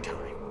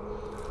downtime.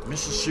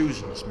 Mrs.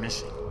 Susan is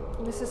missing.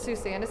 Mrs.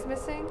 Suzanne is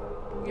missing?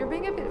 You're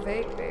being a bit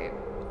vague, babe.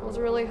 I was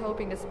really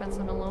hoping to spend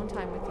some alone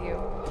time with you.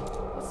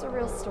 What's the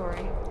real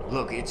story?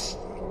 Look, it's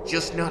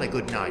just not a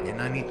good night,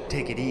 and I need to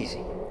take it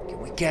easy. Can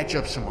we catch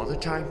up some other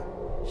time?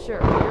 Sure,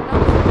 but you're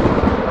not.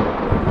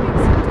 You're being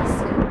so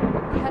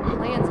distant. We had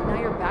plans and now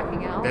you're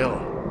backing out?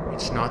 Bella,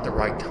 it's not the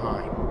right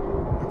time.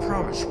 I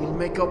promise we'll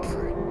make up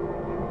for it.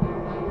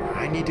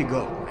 I need to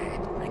go.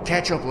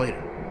 Catch up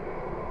later.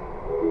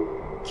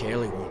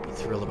 Kaylee won't be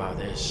thrilled about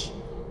this.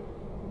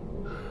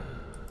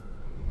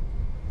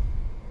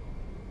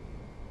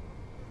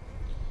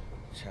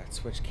 Chat,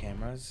 switch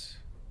cameras.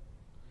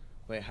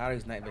 Wait, how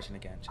does night vision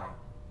again, chat?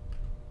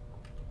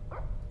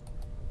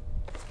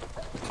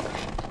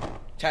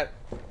 Chat,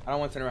 I don't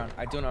want to turn around.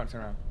 I do not want to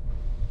turn around.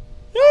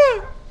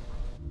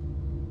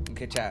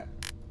 Okay, chat.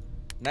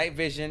 Night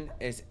vision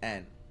is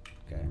N.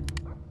 Okay.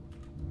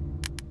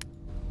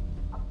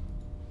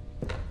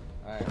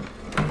 Alright.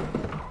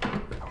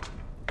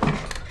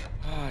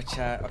 Ah,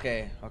 chat.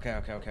 Okay.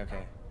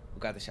 We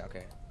got this shot.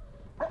 Okay.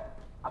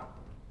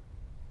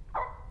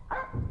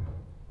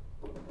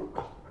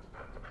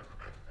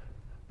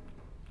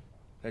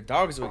 The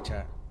dog is awake,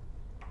 chat.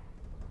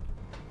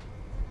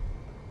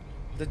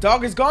 The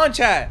dog is gone,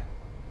 chat.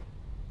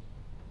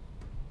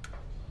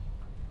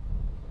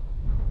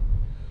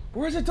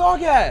 Where's the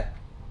dog at?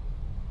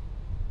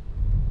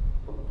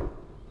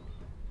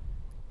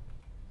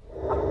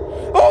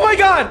 Oh my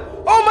god!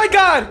 Oh my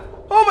god!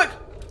 Oh my...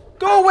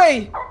 Go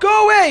away!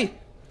 Go away!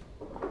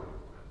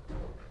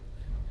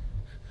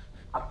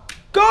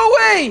 Go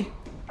away!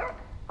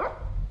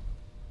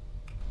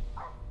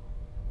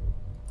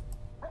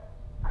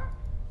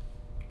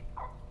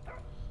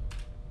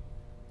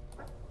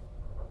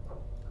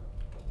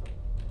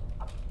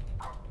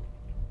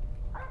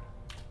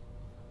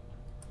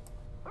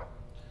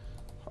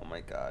 Oh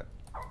my god.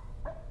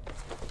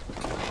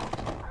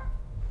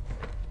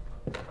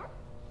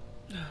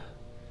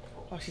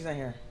 Oh, she's not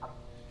here.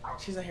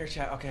 She's not here,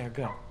 chat. Okay, we're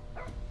good.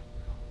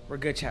 We're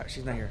good, chat.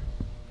 She's not here.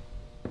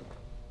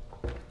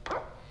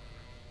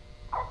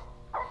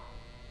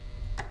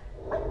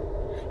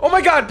 Oh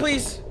my god,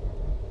 please!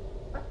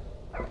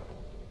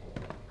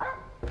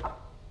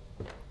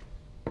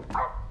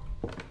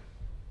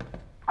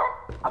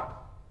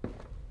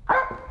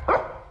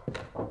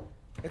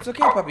 It's okay,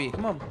 puppy.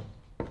 Come on.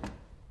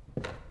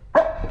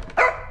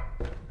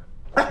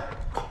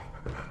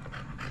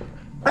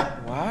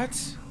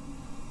 What?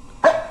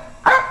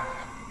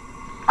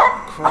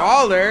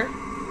 Crawler?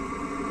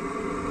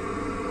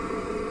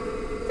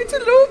 It's a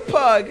little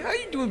pug. How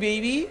you doing,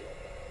 baby?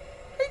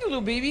 How you doing,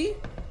 little baby?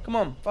 Come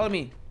on, follow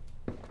me.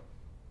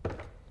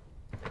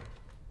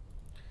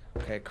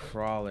 Okay,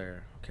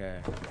 crawler. Okay.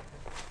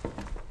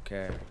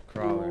 Okay,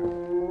 crawler.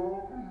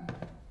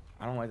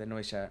 I don't like that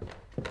noise, chat.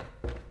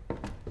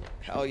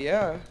 Hell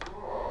yeah.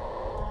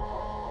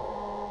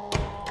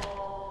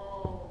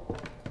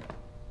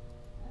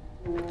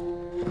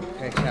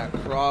 Okay, chat,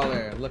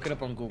 crawler. Look it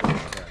up on Google.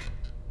 Okay.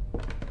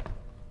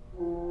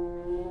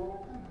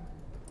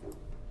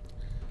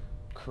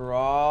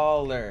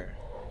 Crawler.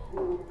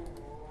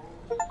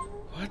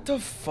 What the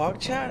fuck,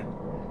 chat?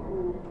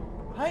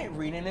 I ain't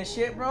reading this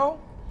shit, bro.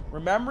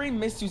 Remembering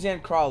Miss Suzanne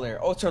Crawler.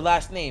 Oh, it's her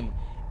last name.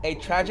 A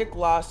tragic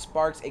loss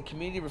sparks a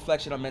community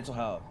reflection on mental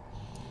health.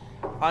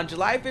 On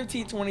July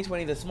 15,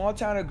 2020, the small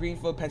town of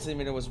Greenfield,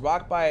 Pennsylvania was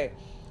rocked by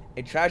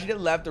a tragedy that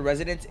left the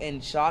residents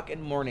in shock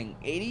and mourning.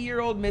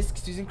 80-year-old Miss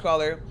Susan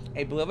Crawler,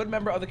 a beloved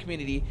member of the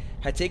community,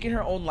 had taken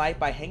her own life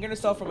by hanging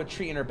herself from a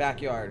tree in her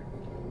backyard.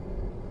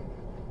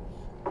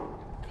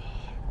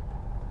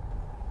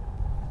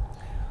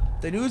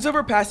 The news of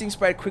her passing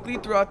spread quickly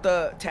throughout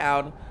the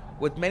town,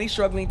 with many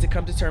struggling to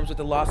come to terms with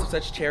the loss of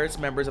such cherished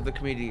members of the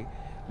community.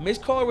 Miss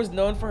Crawler was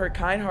known for her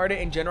kind-hearted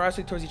and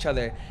generosity towards each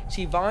other.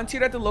 She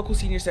volunteered at the local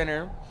senior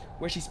center,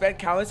 where she spent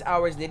countless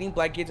hours knitting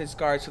blankets and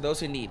scarves for those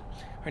who need.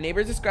 Her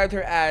neighbors described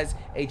her as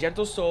a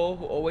gentle soul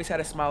who always had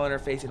a smile on her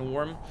face and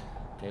warm...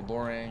 Okay,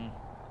 boring.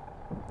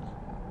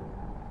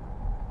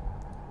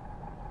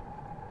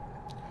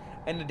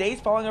 In the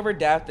days following of her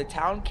death, the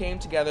town came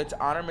together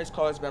to honor Miss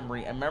Crawler's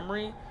memory.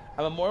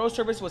 A memorial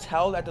service was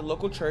held at the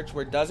local church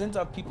where dozens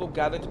of people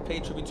gathered to pay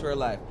tribute to her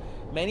life.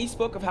 Many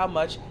spoke of how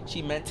much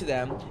she meant to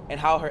them and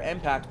how her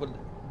impact would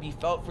be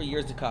felt for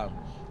years to come.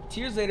 Yet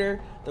years later,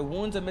 the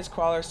wounds of Miss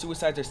Crawler's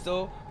suicides are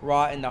still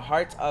raw in the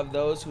hearts of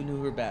those who knew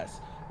her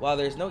best. While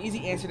there is no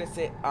easy answer to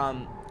say,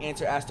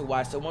 answer as to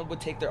why someone would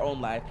take their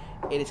own life,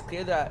 it is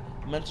clear that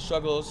mental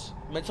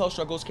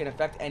struggles can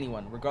affect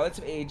anyone, regardless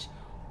of age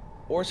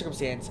or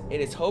circumstance.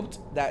 It is hoped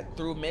that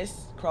through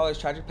Miss Crawler's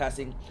tragic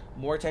passing,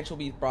 more attention will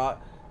be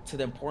brought to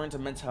the importance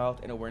of mental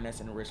health and awareness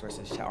and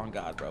resources. Shout on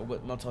God, bro.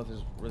 What mental health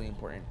is really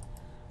important.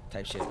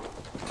 Type shit. You know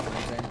what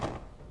I'm saying?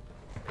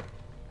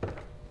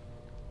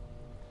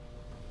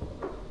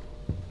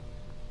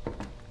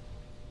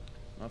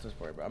 Mental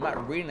support, bro. I'm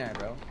not reading that,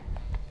 bro.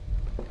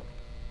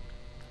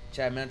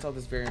 Chat, mental health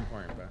is very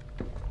important, bro.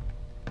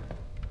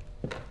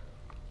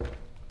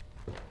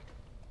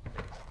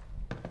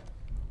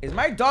 Is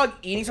my dog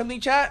eating something,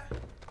 chat?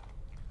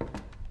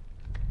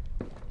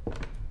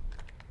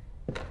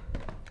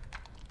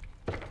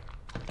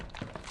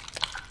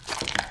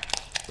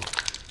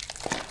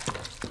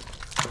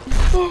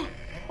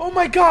 Oh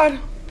my God!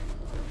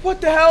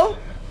 What the hell?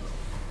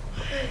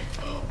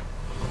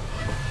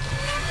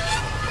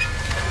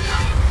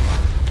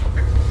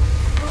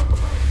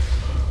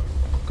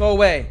 Go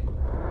away.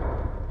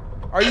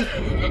 Are you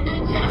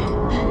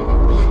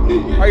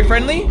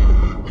friendly?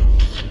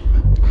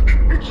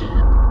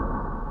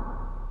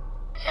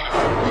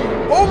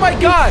 Oh my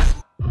God!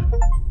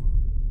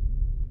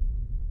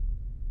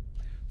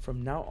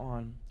 From now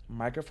on,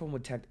 microphone will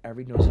detect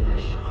every noise you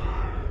make.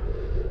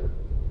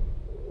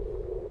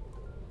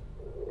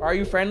 Are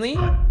you friendly?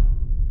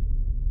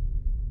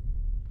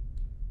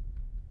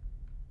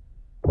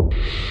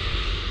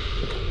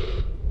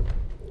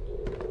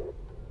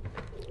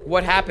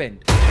 What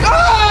happened?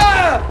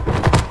 Ah!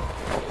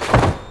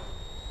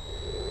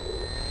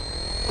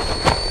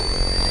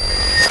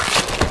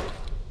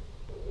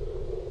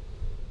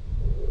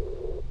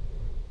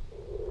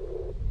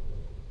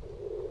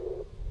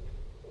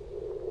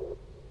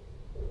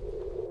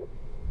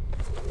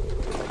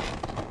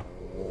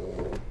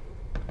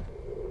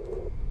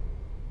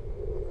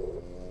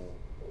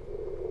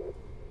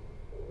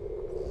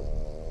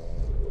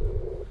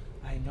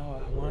 I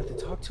know, I wanted to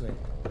talk to it.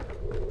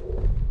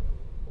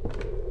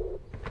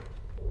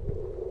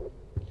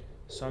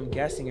 So I'm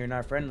guessing you're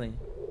not friendly.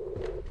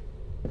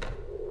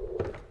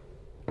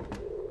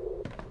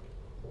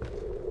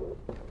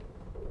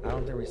 I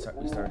don't think we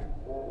started.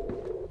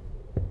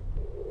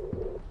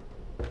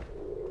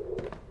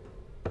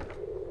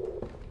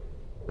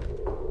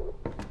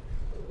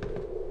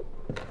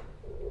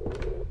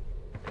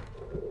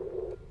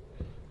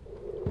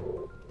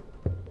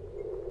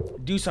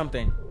 Do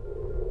something.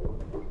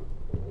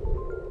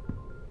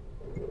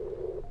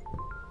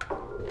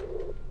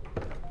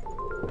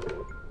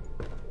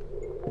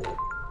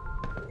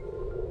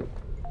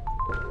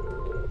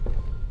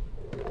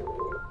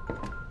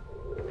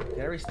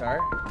 Can I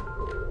restart?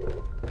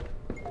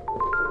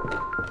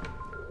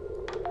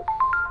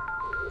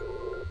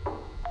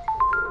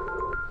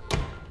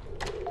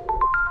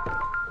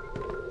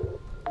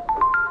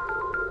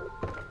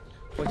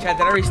 Wait, chat,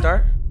 did I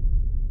restart?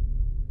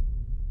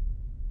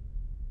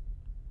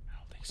 I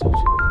don't think so.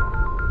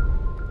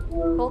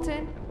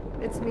 Colton,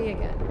 it's me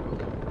again.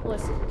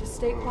 Listen, just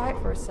stay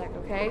quiet for a sec,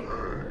 okay?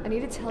 I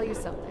need to tell you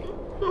something.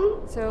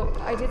 So,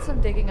 I did some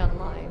digging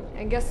online,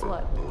 and guess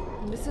what?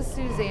 Mrs.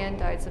 Suzanne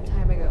died some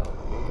time ago.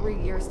 3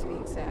 years to be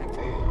exact.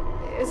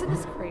 Isn't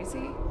this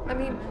crazy? I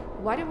mean,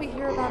 why didn't we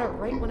hear about it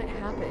right when it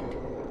happened?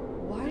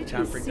 Why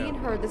did we see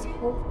her this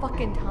whole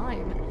fucking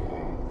time?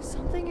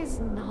 Something is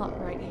not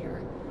right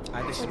here.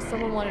 It's like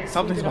someone wanted to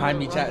Something's behind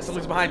me, chat.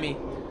 Something's behind me.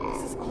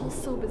 This is all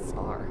so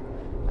bizarre.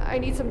 I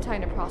need some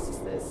time to process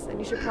this, and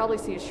you should probably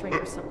see a shrink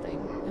or something,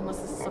 unless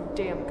this is some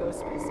damn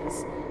ghost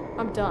business.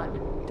 I'm done.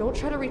 Don't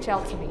try to reach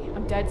out to me.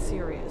 I'm dead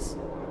serious.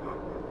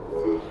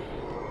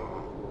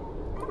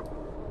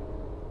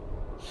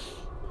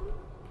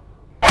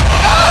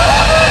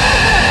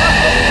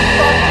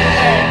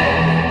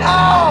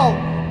 Oh!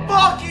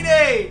 Fucking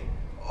A!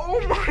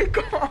 Oh my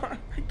God!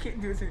 I can't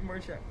do this anymore,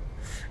 chat.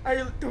 I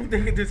don't think I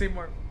can do this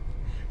anymore.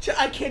 Chat,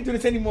 I can't do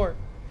this anymore.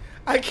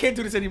 I can't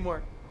do this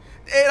anymore.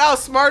 It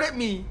outsmarted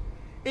me.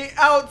 It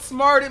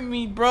outsmarted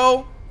me,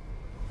 bro.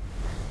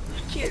 I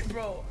can't,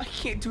 bro. I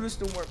can't do this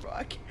no more, bro.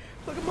 I can't.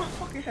 Look at my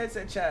fucking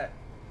headset, chat.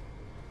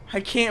 I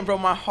can't, bro.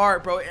 My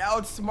heart, bro. It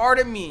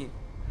outsmarted me.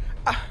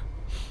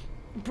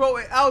 Bro,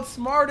 it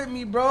outsmarted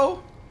me,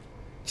 bro.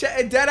 Chat,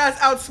 it deadass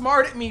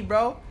outsmarted me,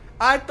 bro.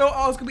 I thought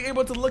I was gonna be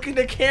able to look in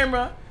the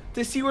camera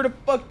to see where the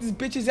fuck this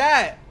bitch is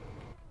at.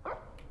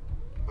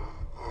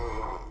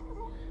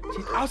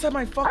 She's outside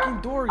my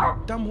fucking door, you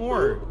dumb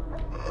whore.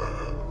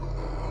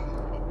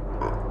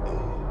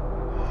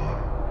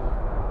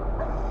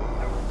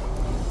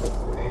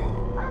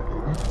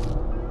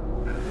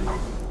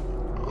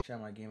 Chat,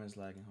 my game is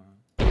lagging, huh?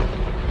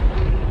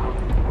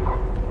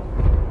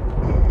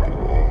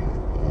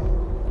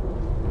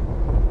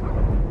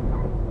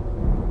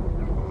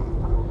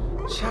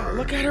 Chat,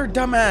 look at her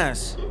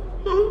dumbass.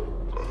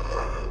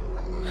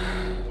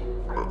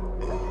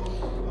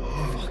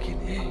 Fucking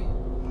A.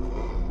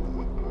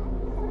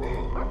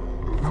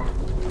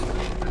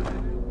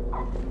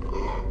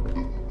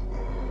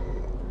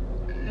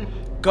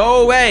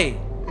 Go away.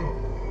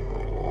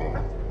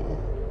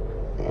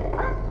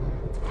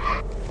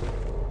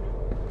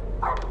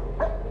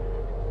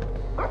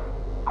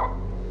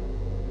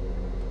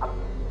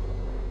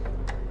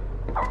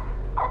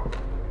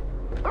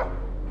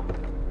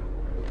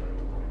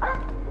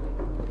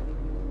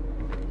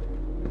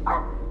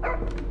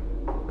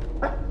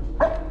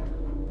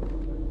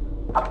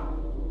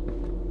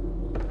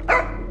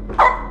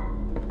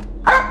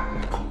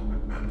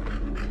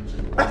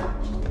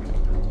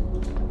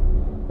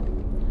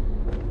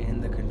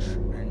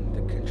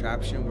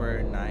 Contraption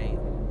where night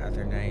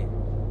after night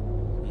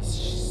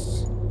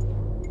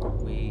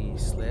we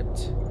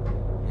slipped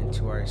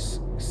into our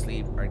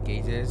sleep, our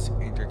gazes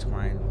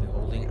intertwined,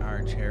 beholding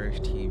our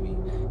cherished TV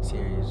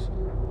series.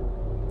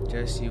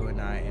 Just you and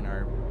I in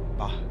our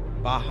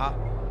Bajka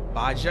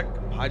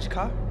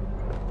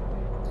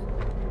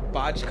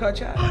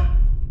chat.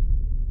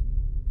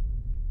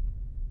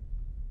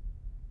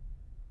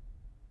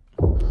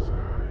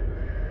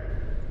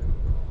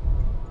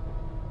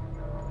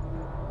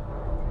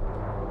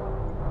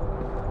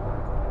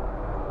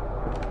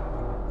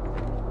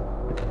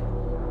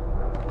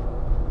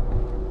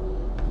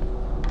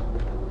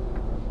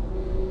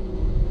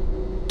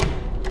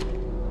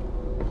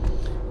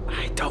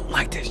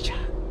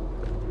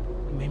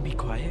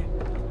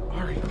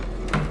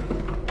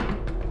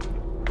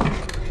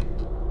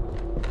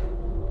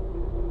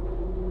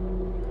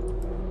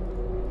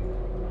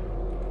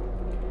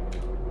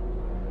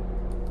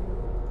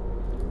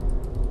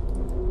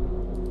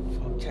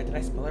 Did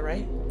I spell it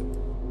right?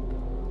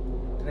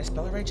 Did I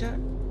spell it right, chat?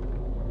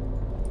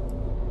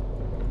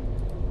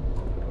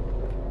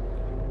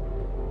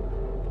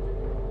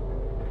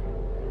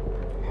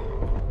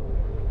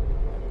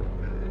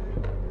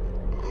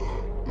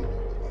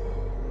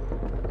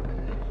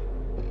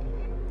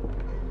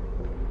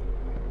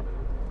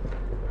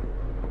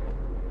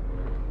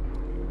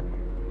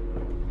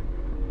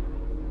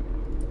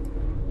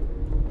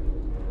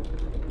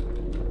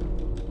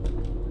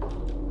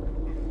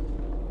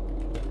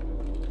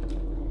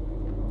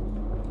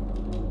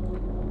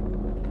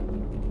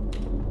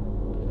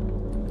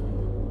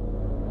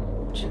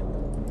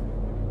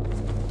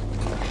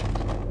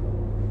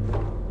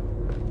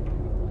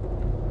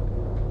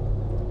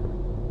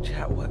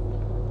 What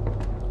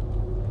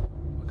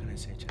can I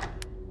say, chat?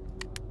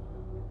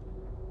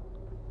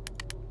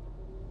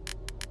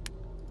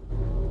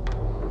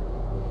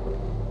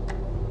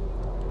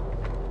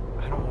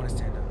 I don't want to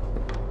stand up.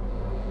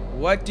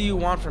 What do you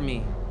want from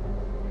me?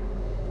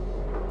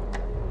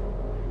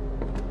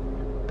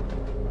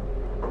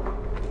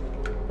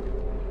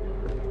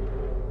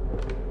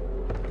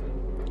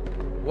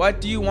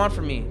 What do you want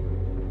from me?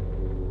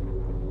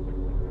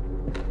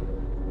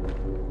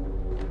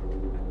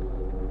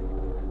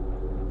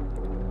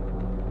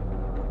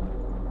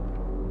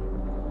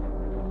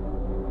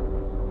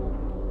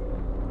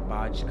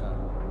 Bajka.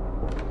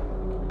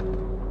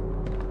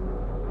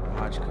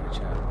 Bajka,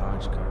 chat.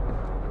 Bajka.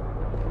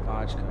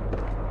 Bajka.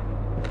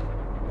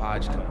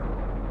 Bajka.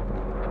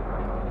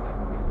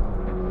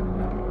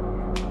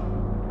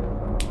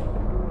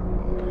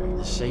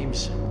 The same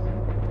symbol.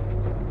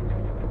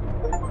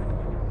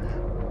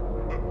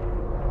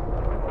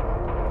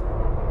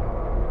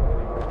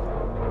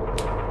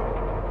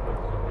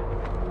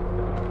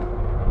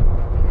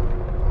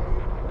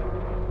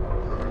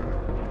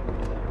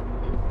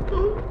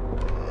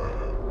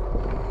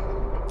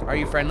 Are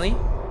you friendly? I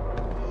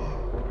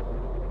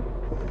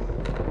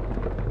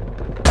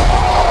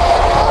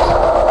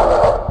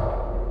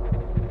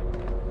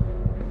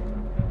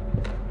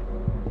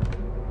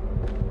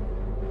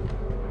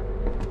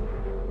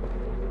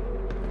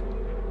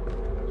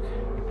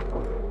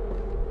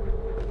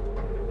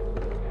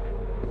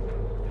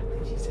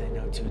think she said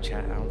no too,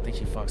 chat. I don't think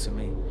she fucks with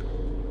me.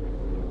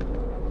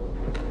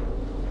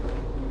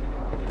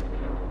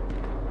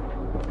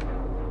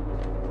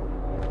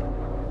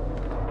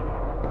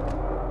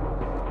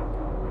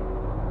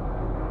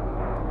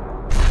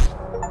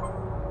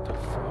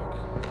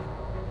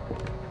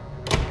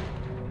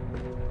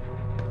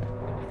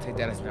 Take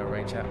that as no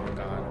right, chat. Oh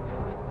god.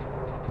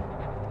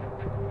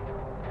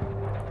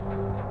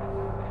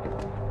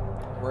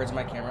 Where's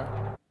my camera?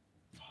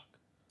 Fuck.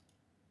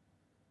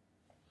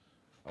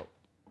 Oh.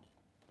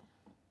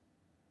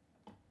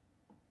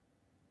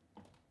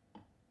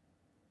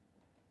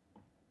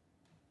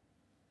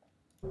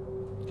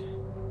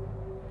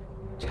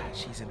 Chat,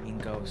 she's a mean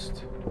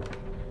ghost.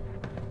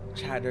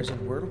 Chat, there's a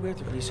word we have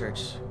to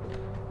research.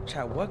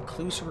 Chat, what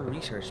clues should we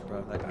research,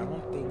 bro? Like, I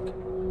don't think...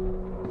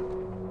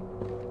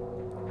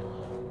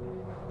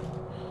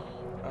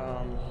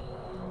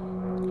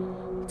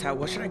 Chat,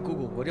 what should I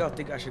Google? What do y'all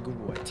think I should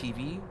Google? A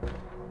TV?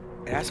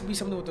 It has to be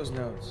something with those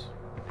notes.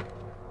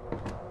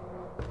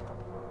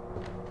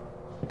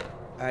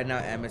 No,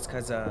 M, it's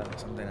because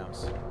something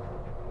else.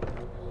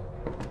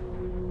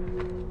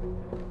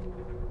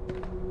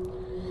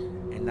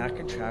 And that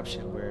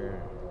contraption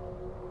where...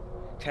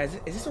 Chat,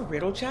 is this a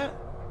riddle, chat?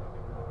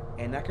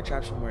 And that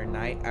contraption where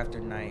night after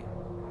night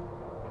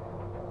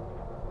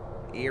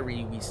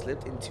eerie, we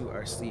slipped into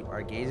our sleep,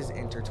 our gazes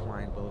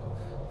intertwined,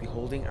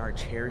 beholding our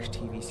cherished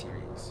TV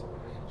series.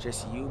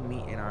 Just you,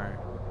 me, and our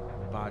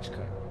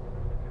vodka.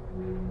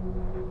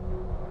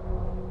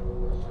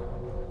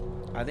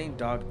 I think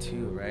dog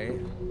 2, right?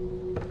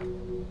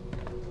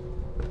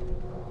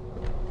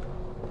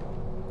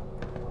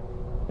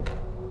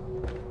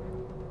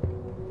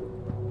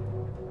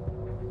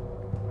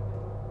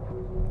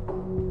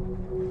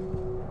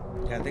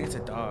 Yeah, I think it's a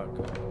dog.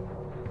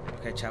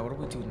 Okay, chat, what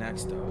do we do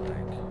next, though?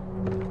 Like,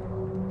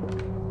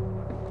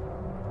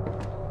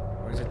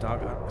 where's the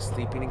dog?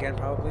 Sleeping again,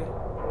 probably?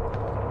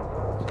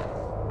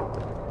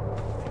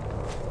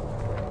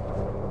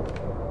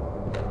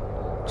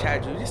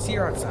 Chad, did you just see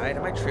her outside?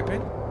 Am I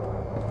tripping?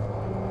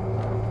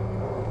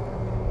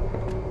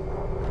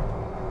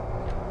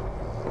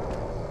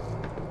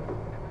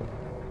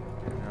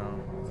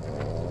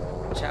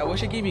 No. Chad, I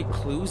wish it gave me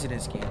clues in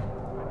this game.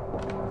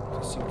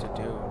 To see what to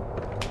do.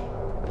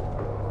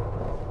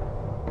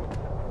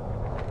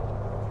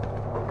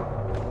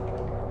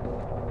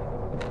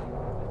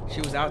 She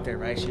was out there,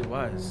 right? She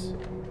was.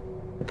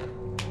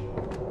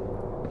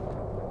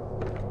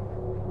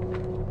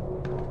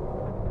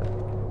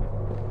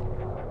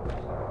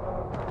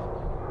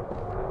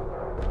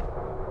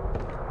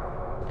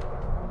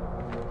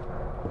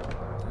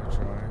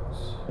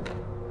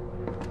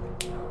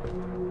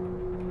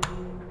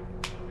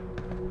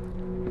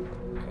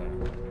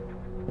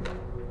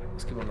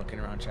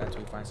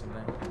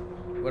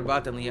 What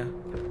about them, Leah?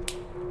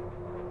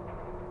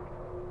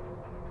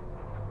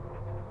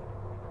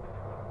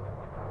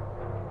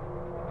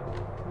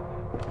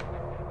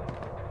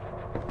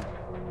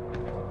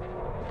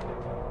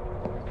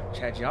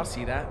 Chad, y'all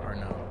see that or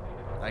no?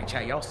 Like,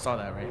 chat, y'all saw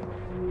that, right?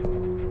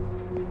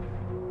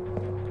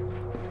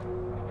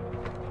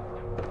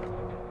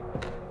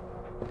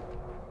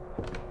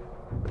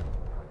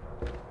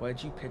 What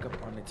did you pick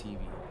up on the TV?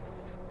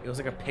 It was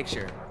like a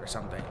picture or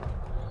something.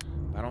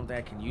 I don't think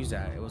I can use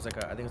that. It was like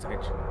a, I think it's like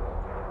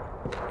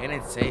a, and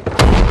it's safe.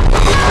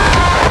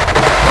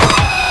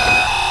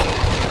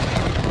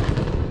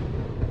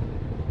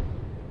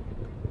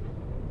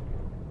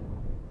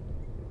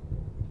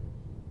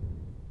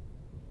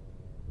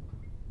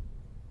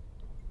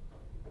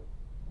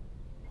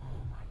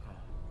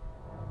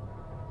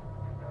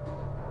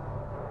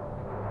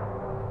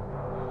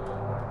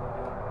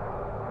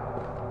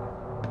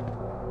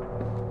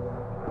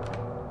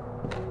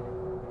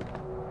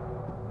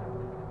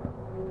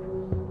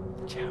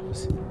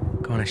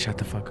 Shut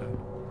the fuck up.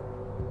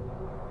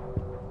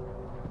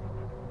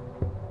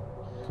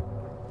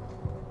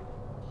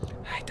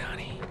 Hi,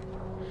 Donnie.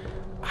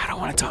 I don't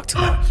want to talk too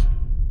much.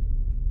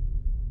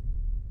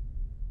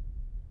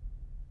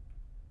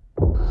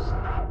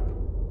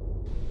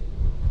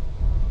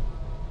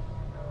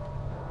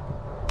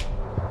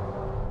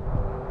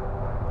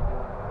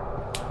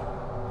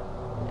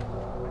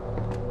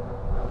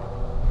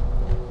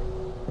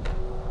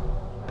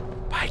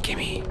 Bye,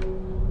 Kimmy.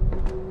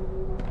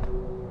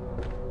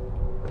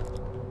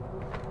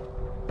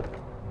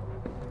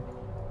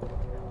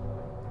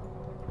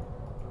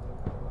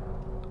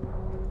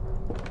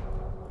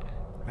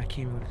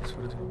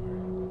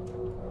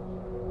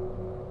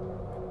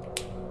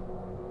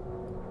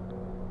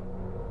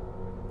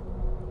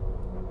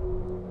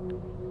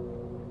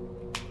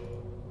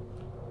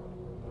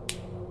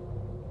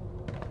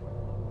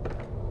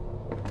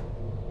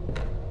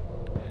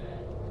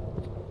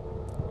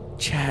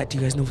 Chat, do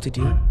you guys know what to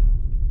do?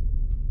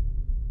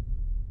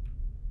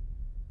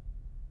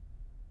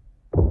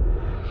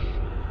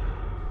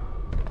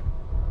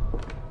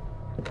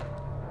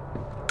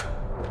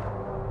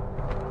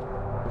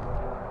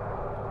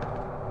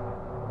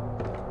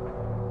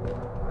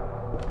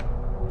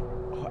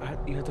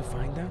 You have to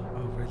find them?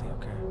 Oh, really?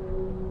 Okay.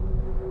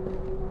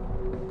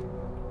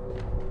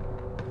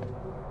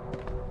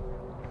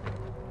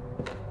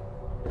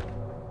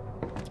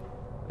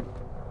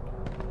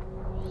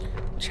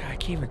 Chat, I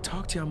can't even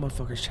talk to y'all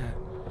motherfuckers, chat.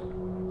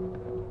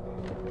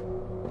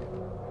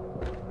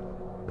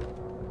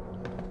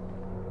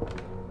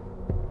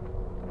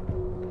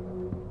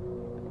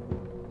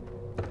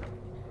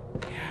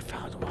 Yeah, I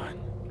found one.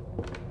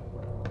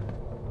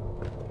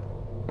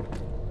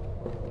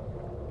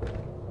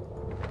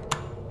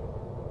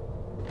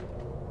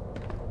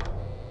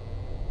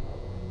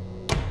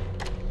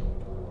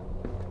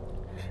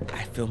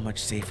 I feel much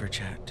safer,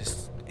 chat,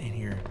 just in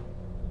here.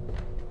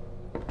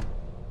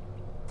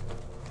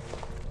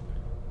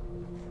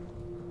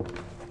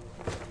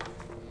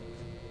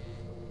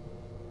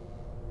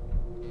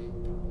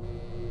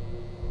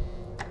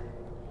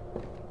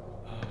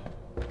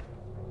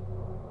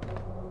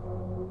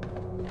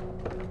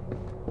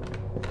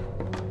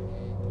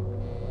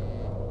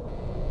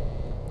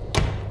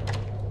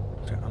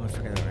 I'm gonna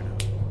forget that right now.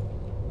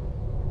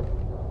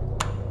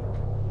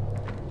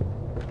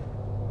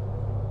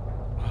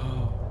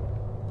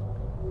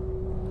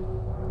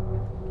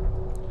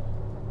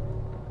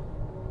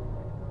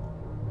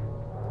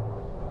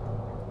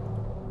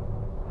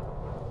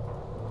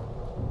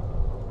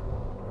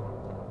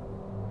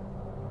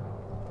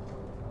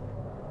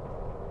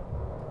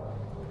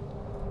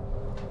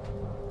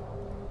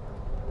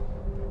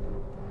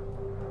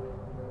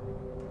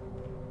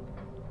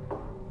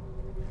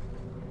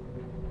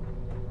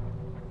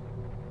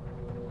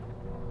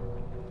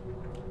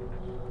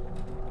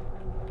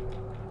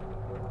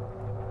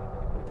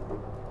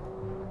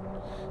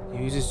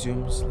 Use the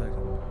zoom select.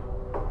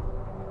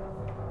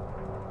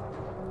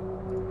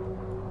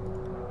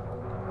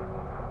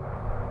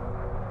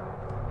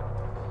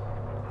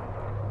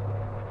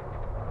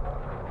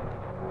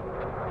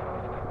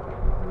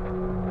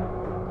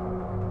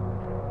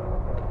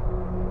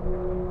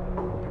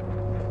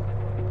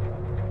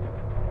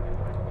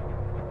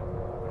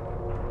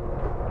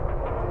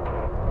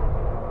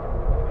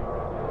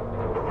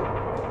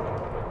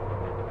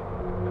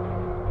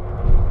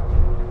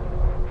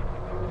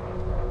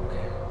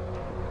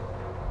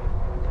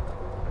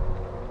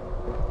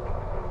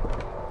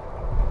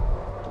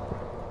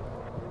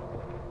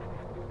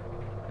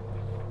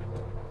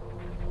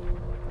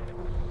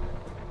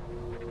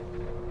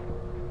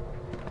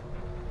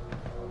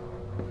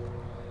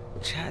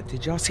 Chat,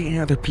 did y'all see any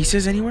other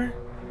pieces anywhere?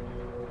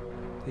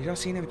 Did y'all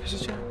see any other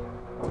pieces, chat?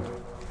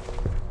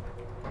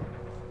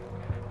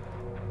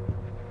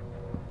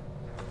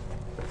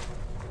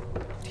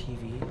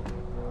 TV.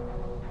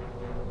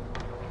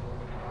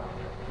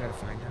 Gotta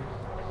find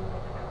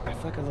out. I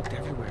feel like I looked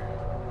everywhere.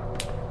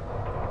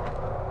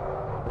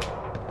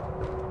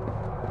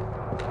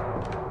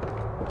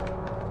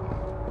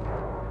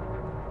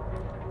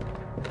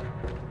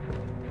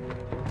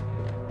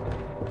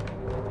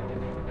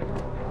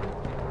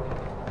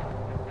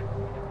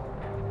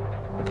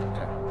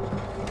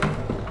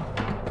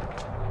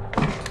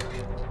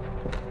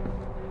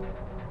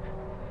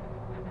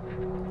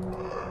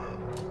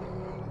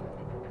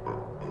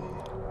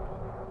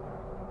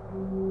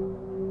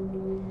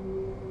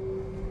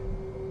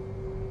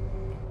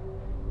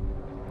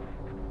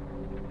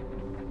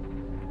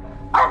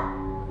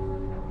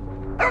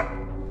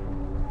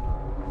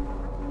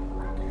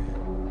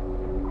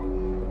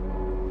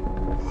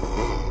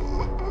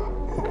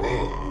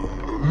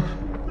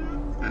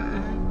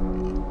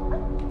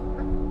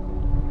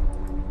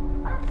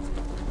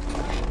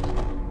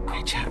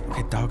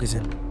 Dog is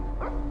in.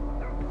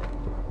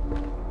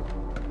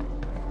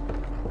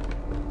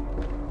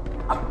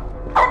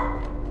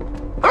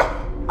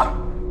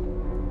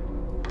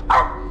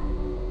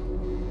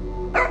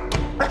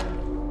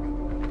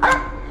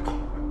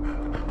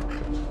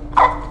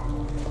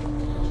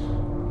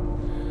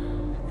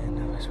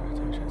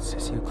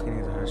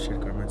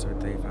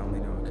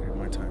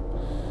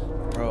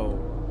 Bro,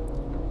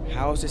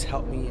 how has this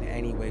helped me in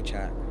any way,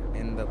 chat?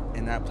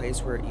 In that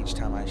place where each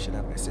time I should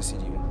have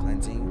assisted you in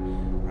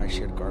cleansing, I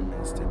shared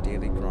garments, the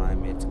daily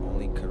grime, it's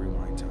only could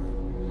rewind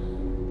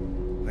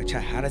time. Like,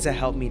 chat, how does that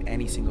help me in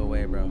any single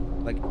way, bro?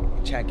 Like,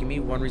 chat, give me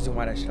one reason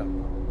why that should help.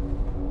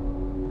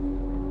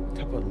 What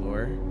type of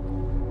lore?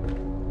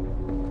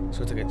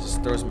 So it's like it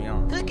just throws me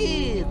off.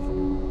 Cookies!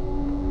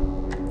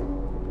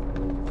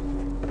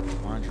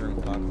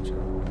 Wandering clock and chat.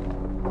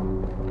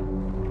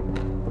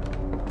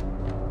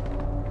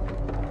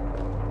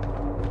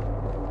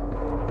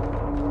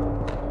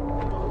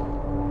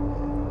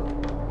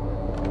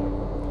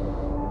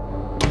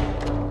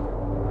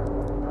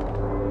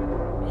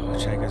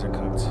 You guys are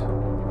cooked.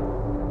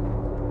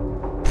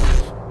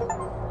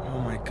 Oh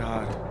my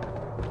god.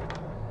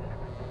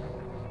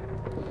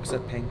 What's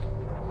that pink?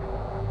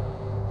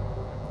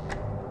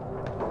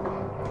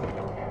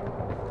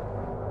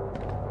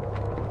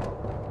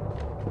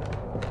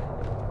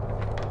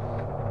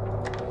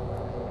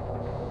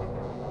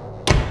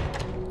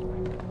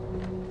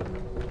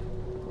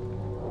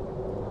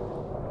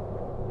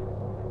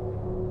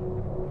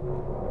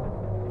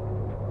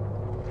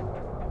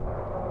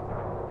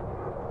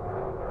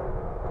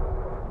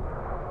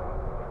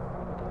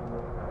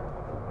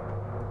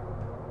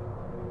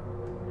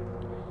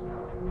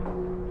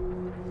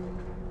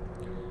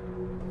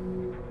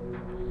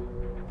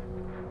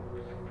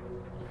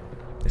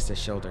 It's the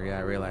shoulder, yeah,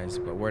 I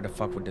realized. But where the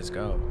fuck would this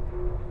go?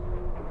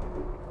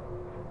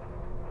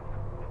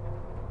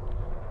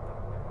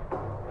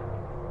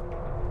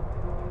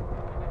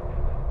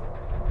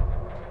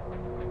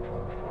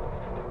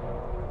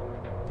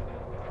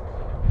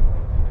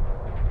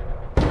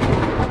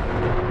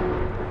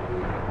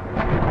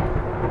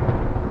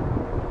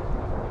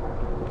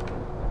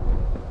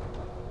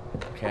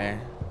 Okay.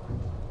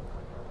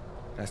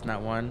 That's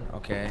not one?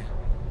 Okay.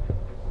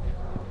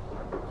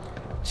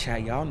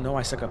 Chat, y'all know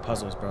I suck at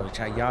puzzles, bro.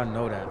 Chat, y'all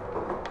know that.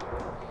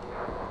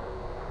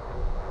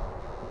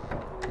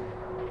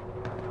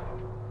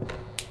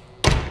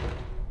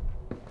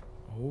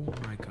 Oh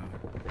my god.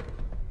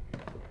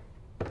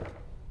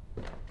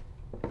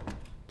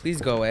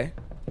 Please go away.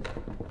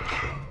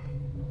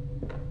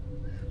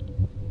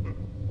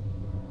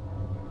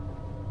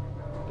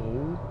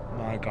 Oh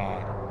my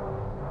god.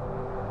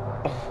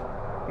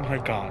 Oh my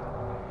god.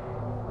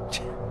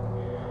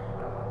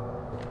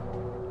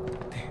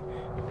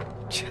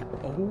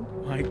 Oh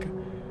my god.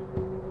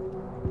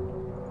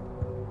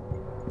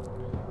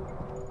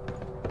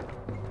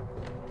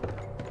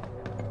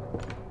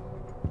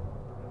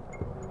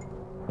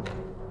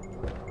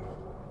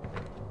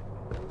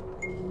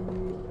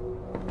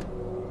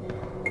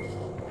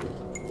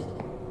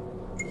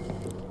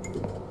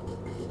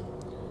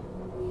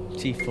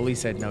 She fully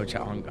said no,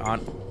 chat.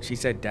 She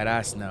said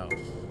deadass no.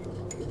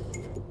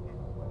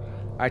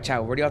 Alright,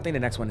 chat. Where do y'all think the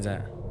next one is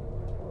at?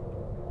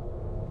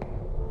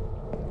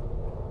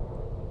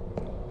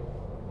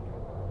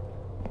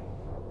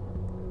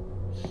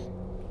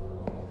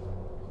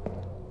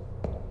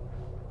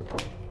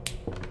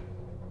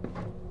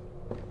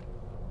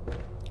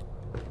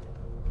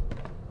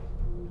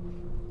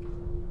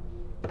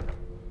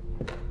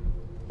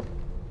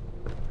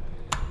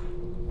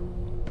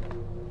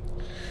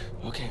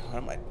 Okay,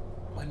 what am I?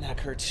 My neck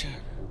hurts, shit.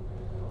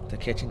 The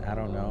kitchen? I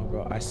don't know,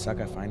 bro. I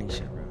suck at finding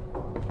shit, bro.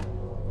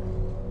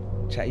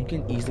 Chat, you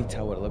can easily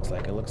tell what it looks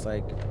like. It looks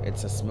like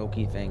it's a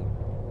smoky thing.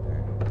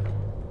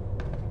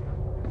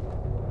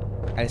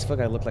 I just feel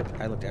like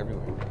I looked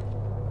everywhere.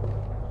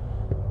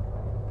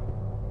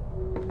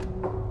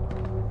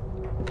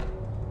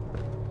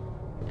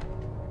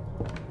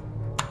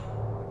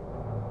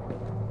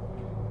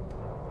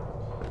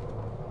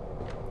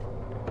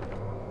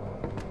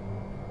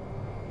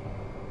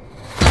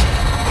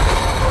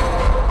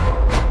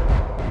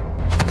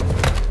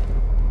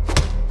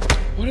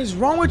 What is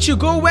wrong with you?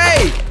 Go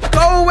away!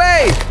 Go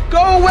away!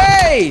 Go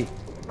away!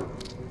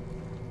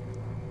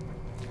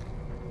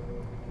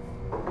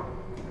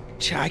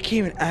 I can't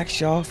even ask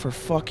y'all for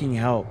fucking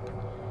help.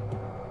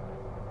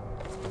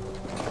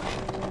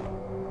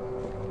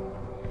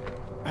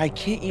 I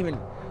can't even.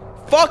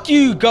 Fuck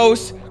you,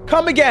 ghost!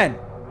 Come again!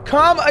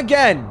 Come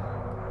again!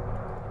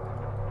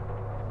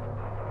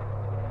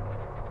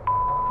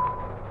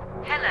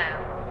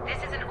 Hello,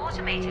 this is an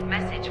automated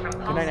message from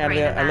Pulse Good night,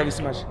 Natalie. I love you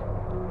so much.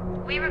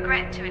 We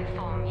regret to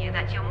inform you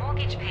that your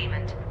mortgage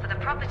payment for the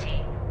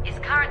property is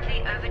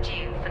currently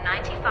overdue for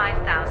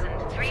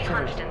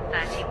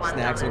 $95,331.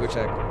 Snacks, let me go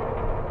check.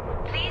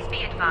 Please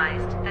be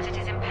advised that it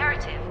is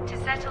imperative to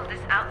settle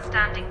this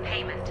outstanding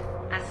payment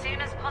as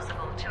soon as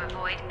possible to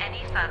avoid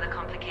any further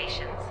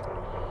complications.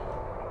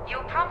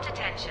 Your prompt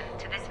attention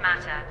to this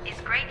matter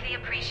is greatly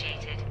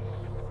appreciated.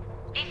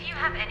 If you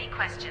have any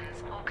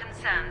questions or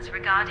concerns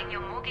regarding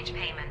your mortgage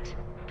payment,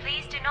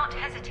 please do not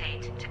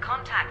hesitate to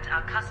contact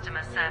our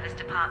customer service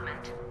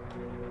department.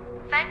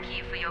 Thank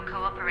you for your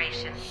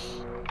cooperation.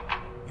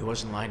 He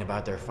wasn't lying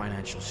about their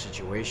financial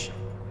situation.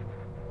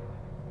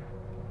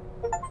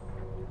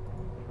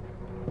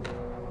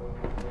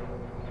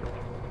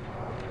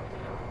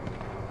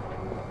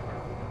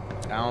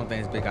 I don't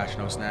think this bitch got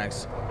no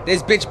snacks.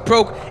 This bitch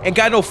broke and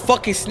got no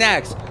fucking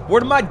snacks.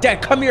 Where's my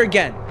dad? Come here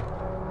again.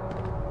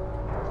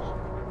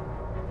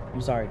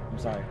 I'm sorry. I'm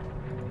sorry.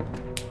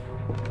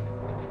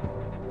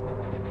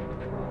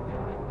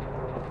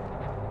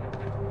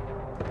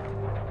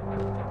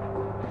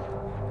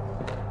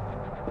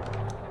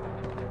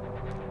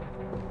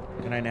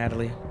 Good night,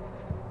 Natalie.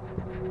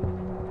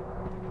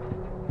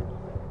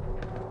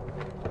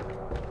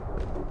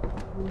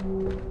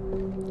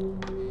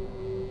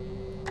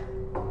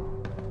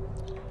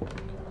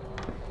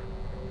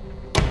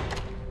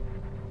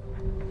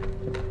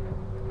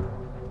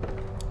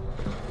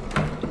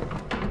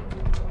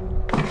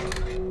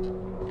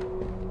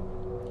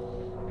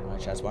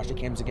 Let's watch the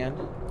cams again.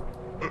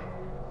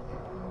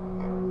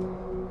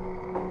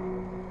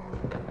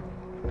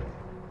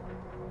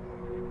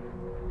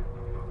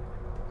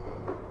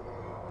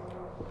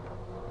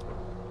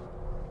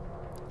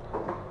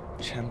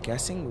 I'm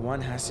guessing one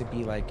has to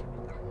be like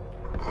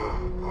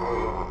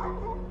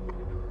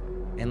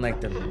in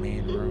like the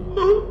main room.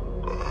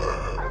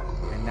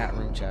 In that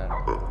room, chat.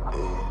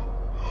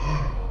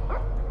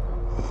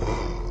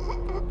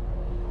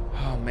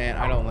 Oh man,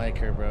 I don't like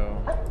her, bro.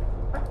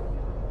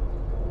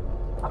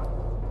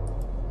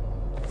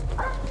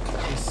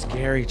 She's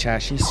scary,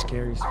 chat. She's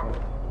scary as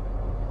fuck.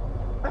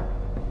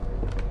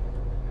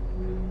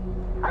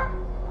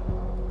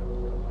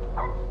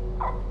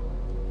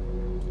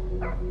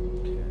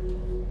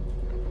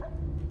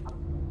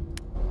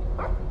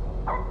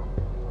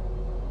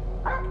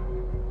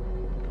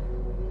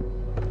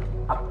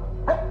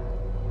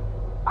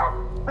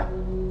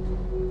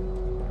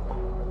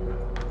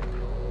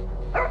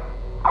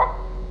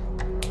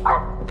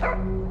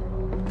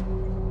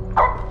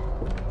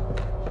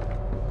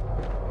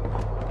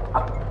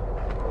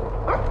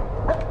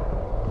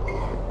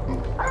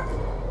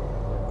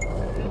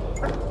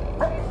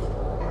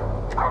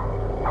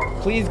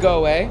 Please go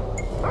away.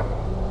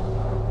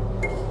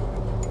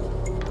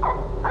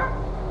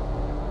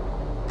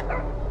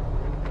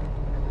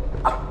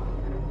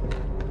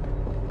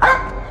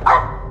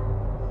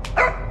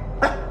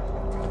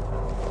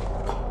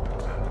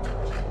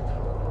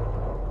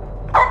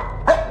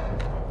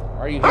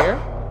 Are you here?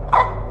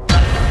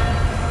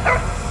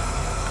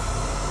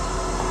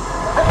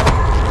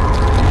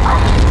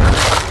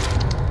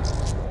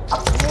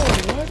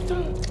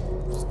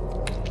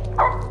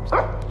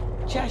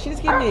 She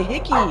just gave me a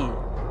hickey.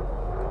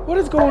 What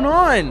is going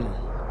on?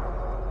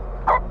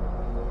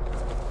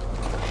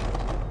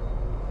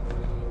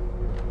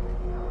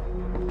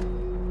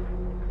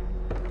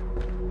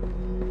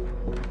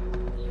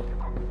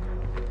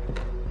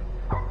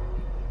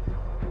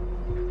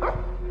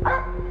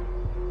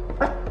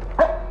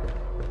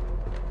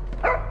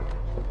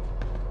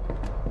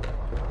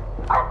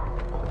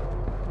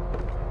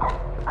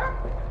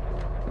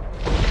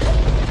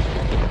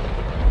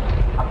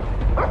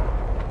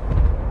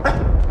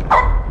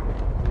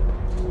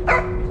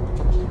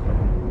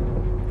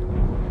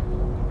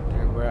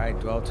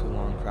 dwell too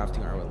long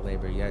crafting art with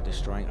labor, yet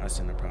destroying us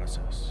in the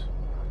process.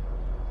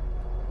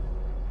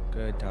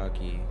 Good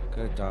doggy.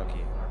 Good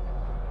doggy.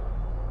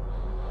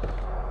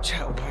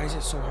 Chat, why is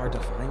it so hard to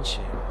find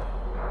shit?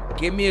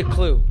 Give me a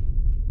clue.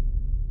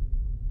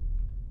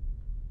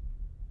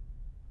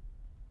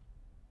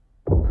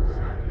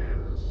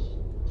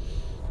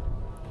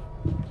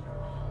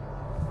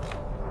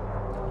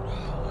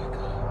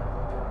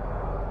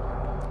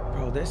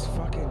 This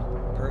fucking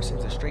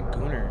person's a straight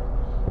gooner.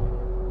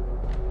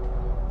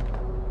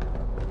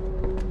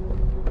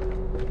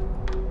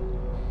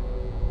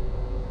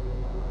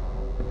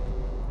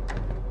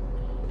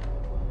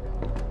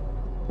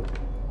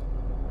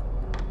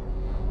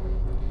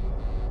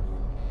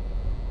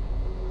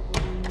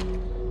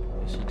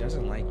 She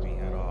doesn't like me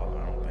at all,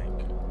 I don't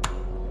think.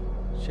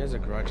 She has a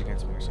grudge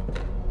against me or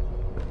something.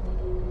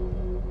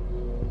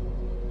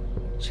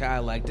 Chat, I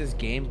like this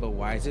game, but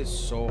why is it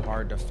so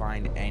hard to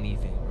find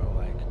anything, bro?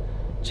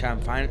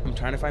 Chat, I'm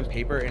trying to find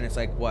paper and it's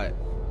like, what?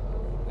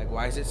 Like,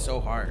 why is it so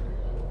hard?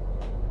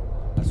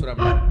 That's what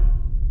I'm...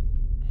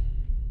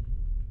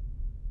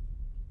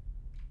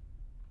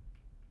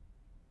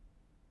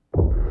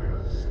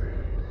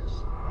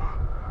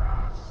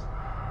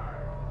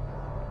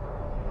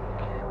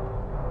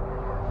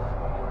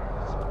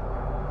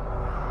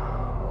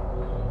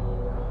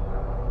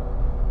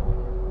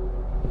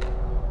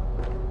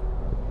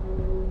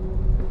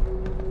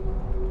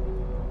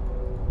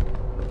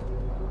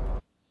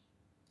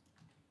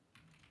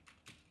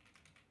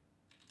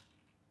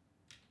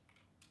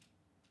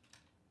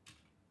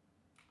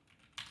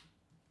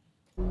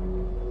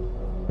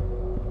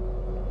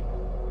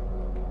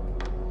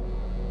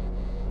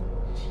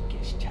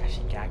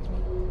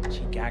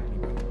 She gagged me,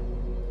 bro.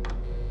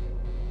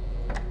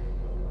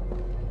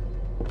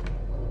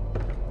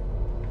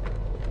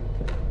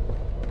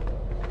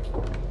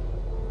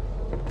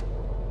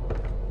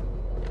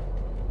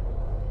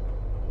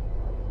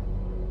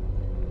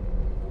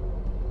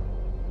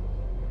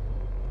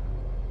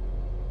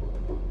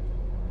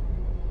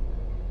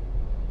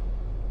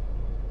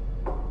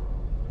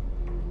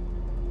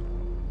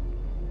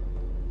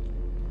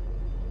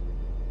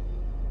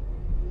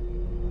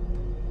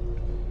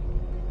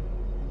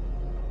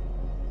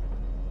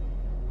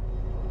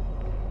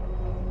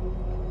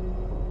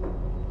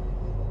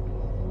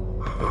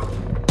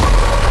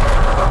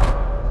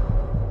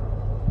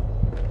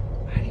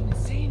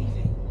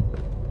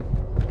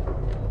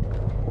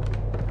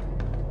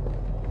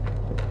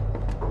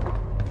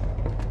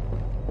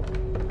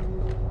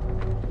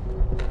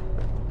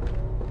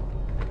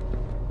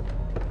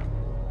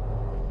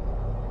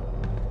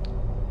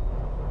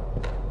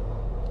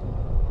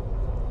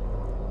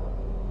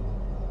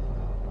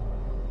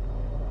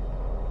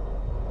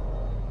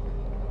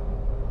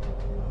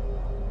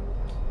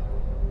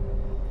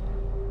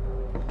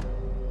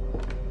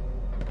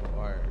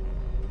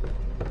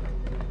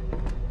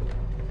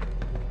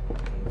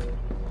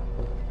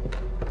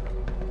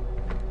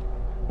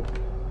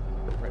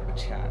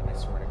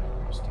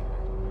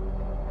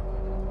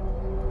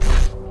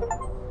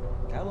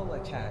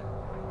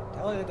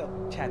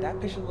 Chat,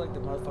 that picture look like the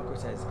motherfucker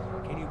says,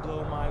 "Can you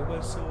blow my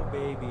whistle,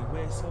 baby,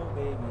 whistle,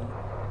 baby?"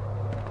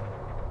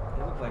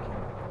 It looked like him.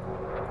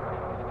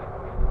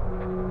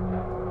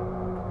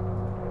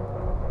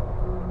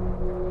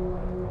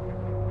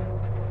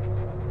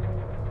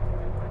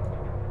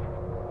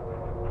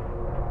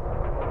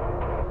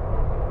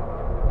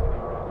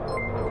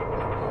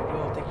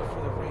 Will, thank you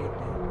for the raid,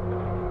 man.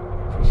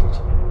 I appreciate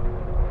you.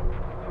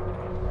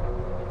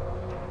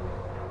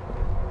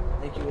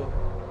 Thank you, Will.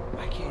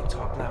 I can't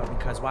talk loud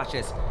because watch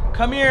this.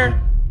 Come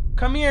here.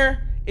 Come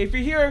here. If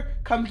you're here,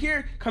 come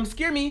here. Come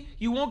scare me.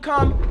 You won't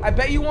come. I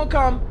bet you won't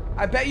come.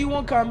 I bet you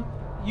won't come.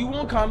 You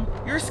won't come.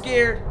 You're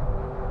scared.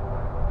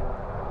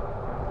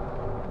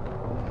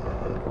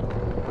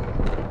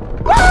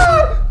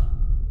 Ah!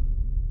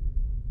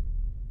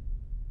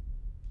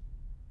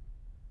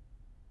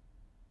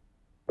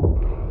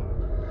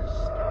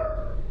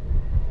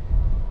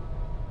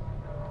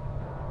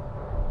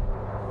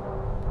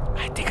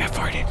 I think I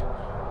farted.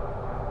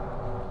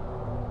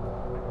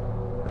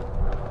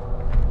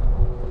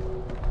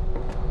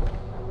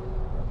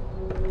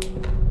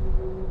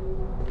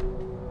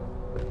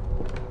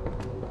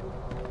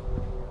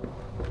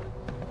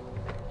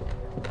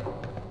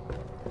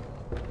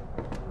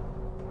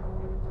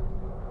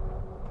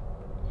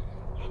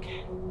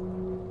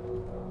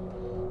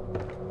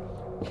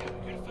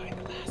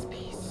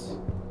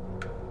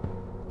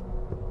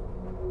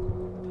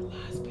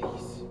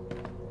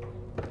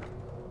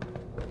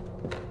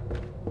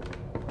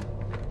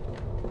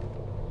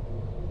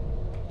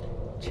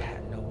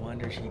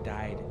 She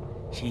died.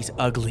 She's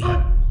ugly.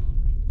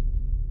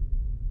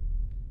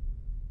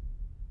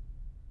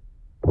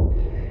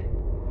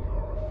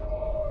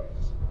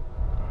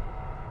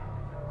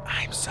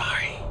 I'm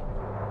sorry.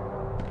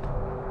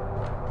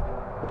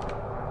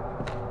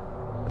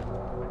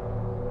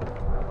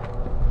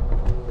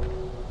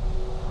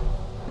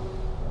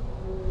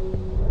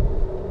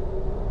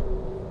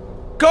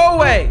 Go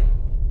away!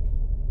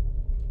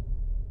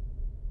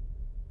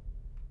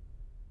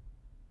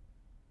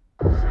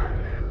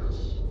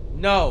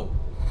 No.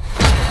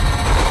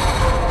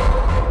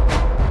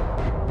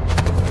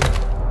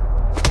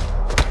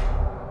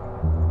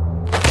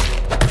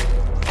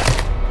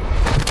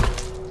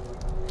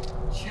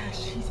 Yeah,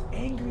 she's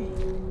angry.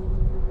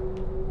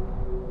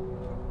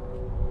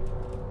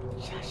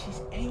 Yeah,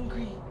 she's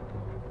angry.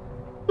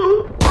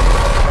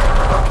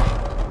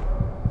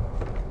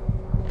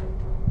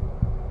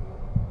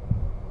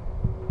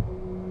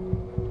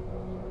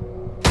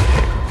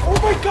 Oh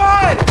my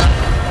god!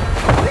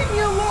 Leave me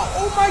alone!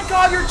 Oh my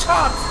god, you're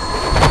chopped!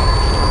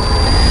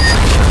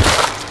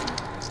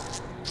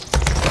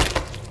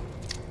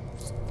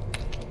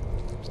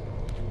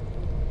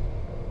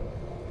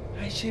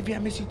 Hi, Shivy, I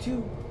miss you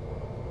too.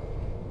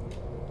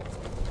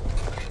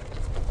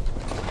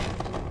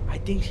 I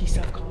think she's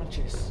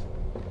self-conscious.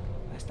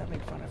 Let's not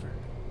make fun of her.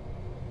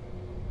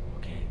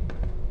 Okay.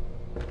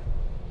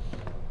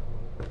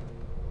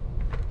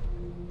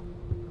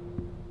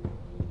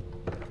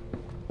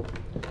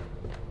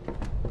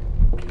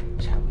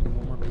 Chat, we need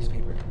one more piece of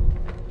paper.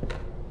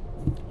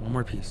 One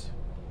more piece.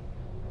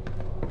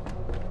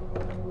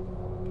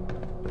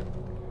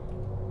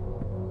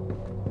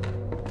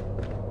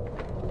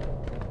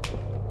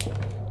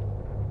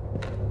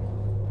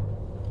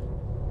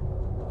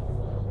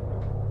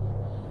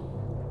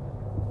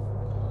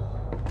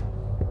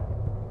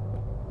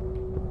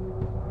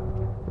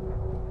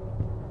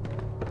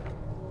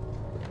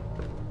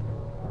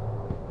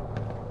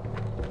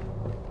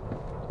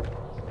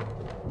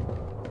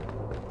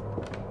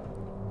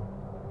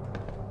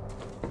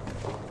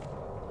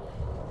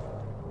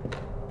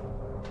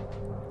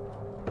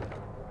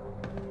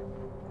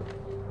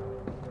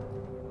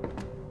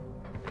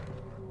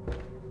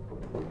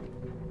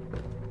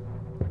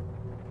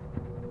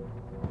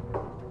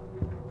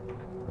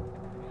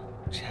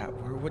 Chat,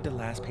 where would the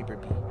last paper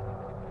be?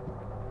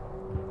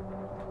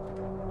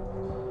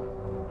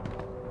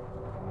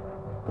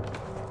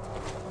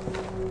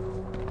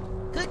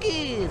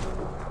 Cookies!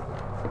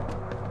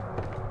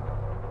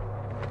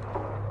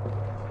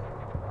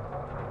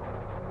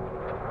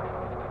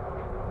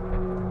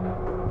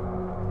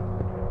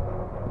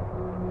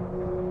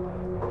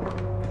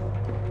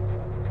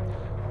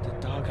 The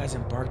dog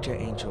hasn't barked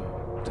yet, Angel.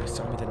 Just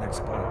tell me the next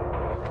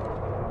spot.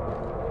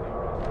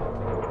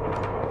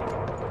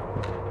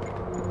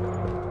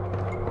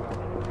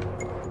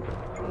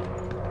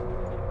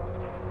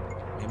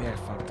 Maybe I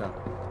fucked up.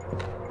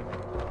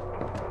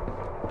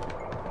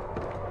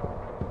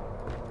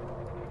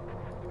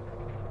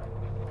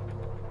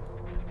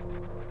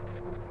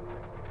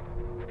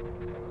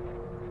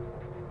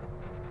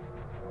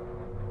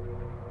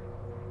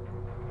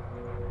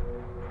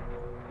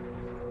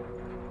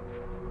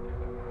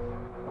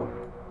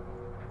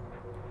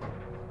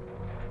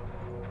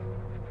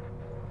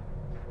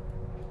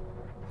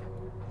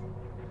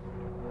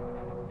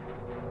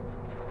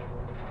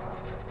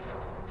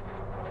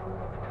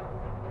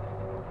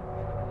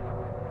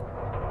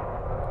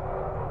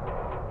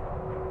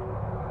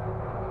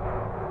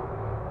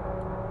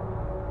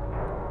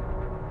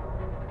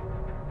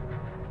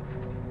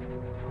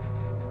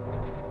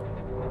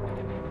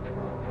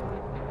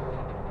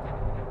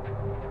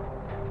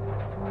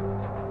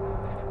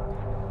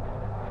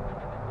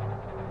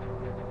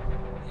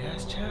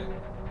 Yes, chat.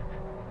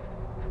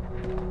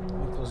 Let me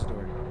close the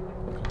door.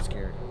 I'm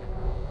scared.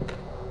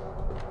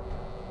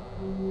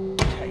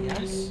 Chat,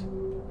 yes?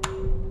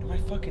 Am I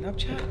fucking up,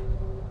 chat?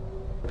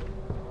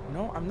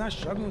 No, I'm not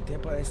struggling with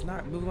it, but it's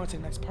not moving on to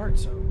the next part,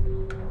 so.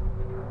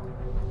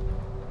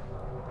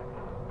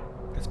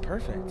 That's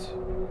perfect.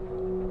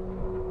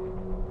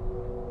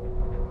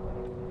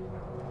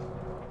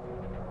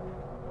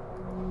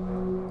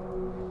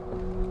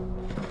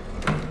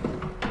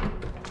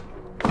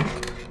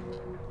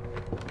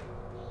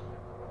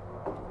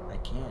 I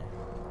can't.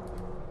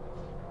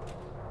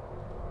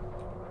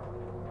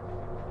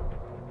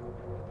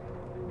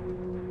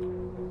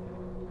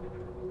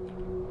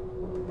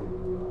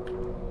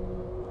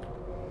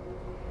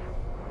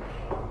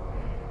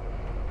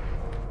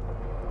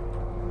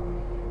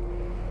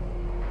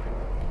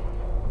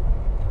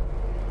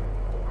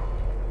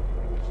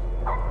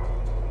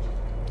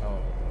 Oh,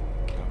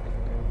 okay.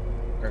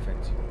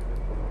 Perfect.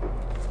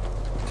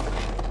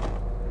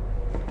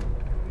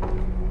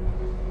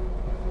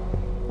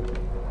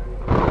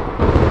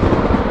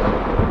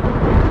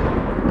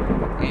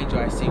 Angel,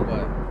 I see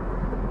what.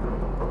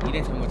 You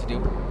didn't tell me what to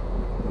do.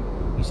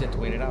 You said to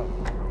wait it out.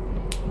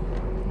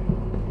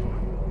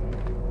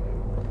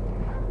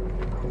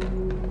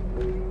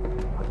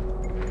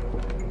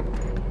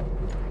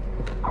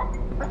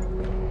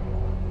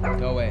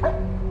 Go away. Oh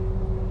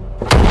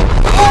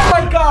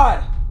my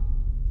god!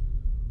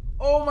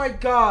 Oh my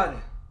god!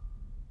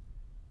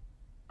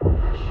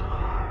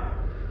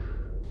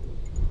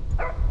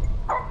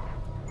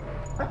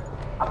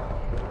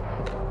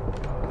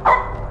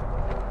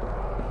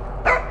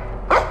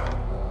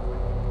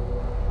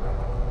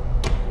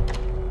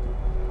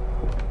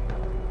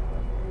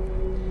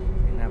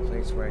 In that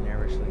place where I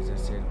never actually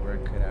existed, where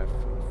it could have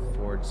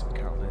forged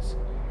countless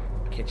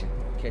kitchen.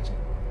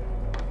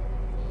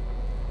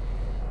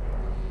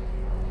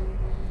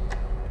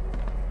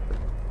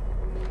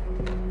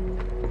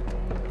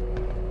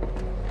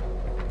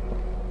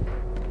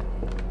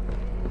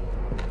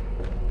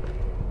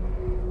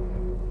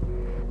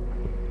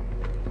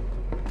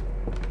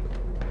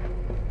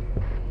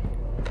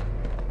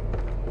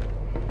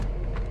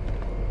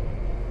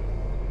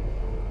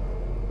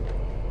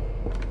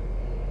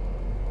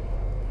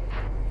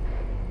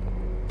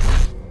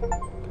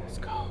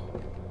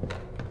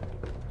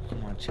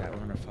 Chat,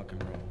 we're on a fucking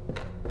roll.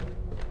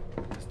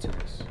 Let's do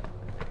this.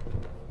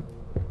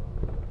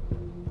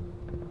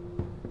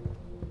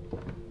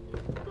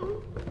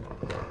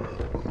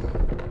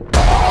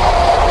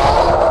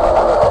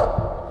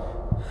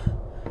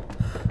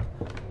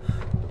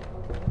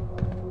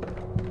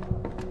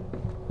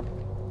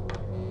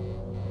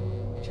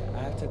 Chat, I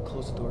have to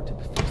close the door to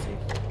feel safe.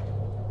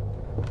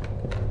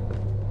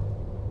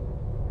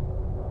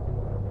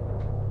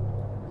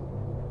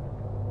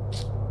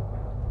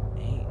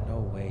 Ain't no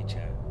way,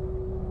 chat.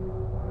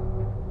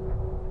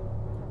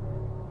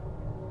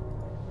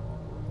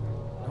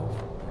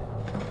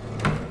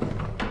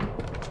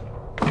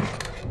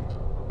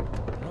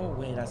 No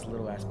way, that's a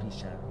little ass piece,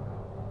 chat.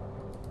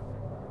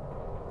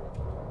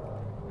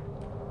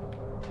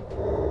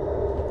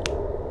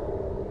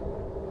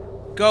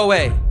 Go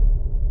away.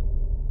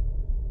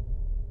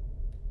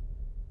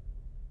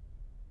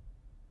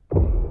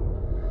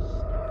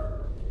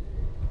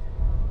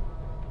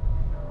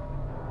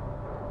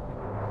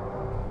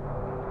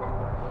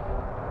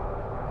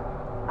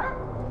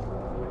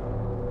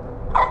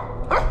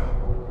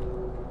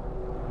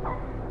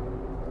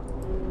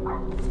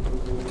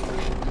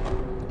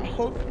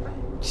 Oh,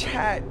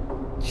 chat,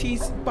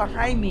 she's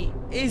behind me,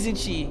 isn't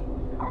she?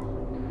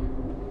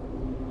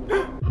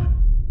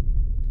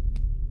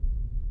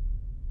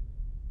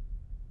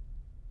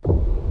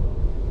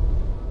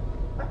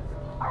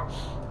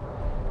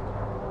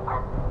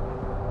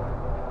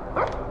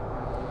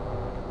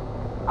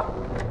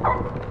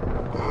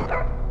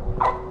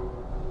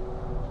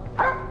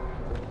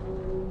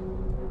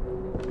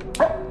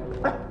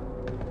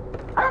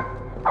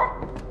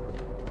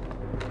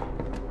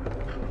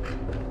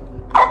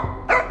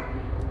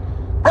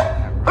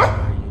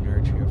 You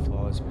nurture your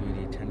flawless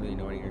beauty, tenderly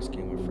anointing your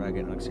skin with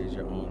fragrant elixirs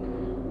your own.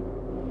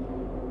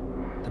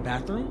 The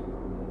bathroom?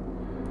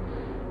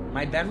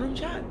 My bedroom,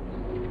 chat?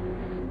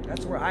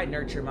 That's where I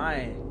nurture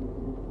my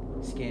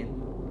skin.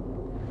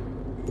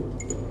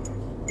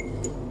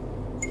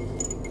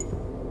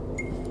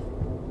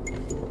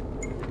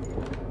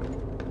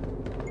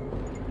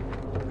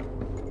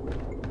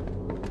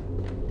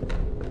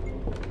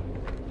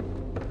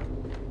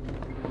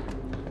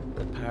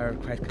 The power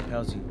of Christ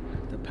compels you.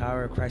 The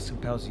power of Christ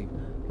compels you.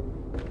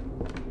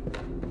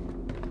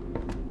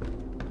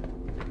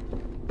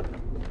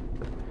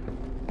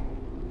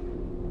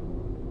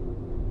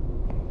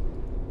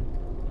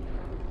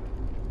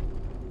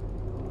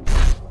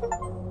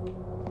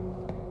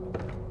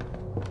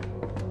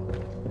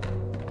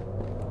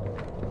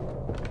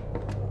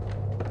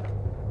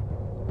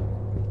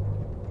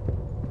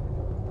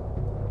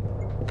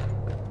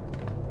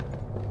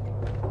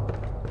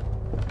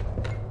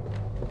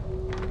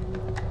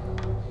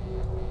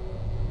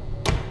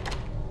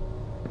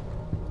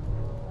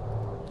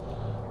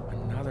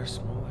 Another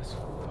small as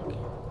fucking.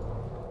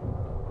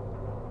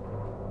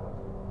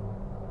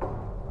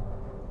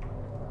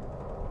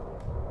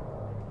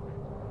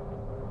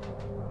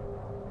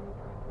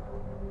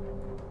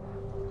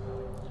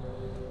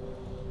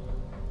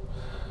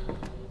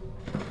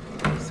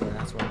 So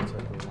that's why I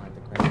took the one at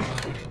the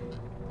credit.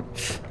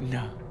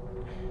 No.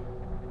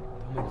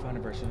 Don't make fun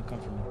of her. She didn't come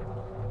for me.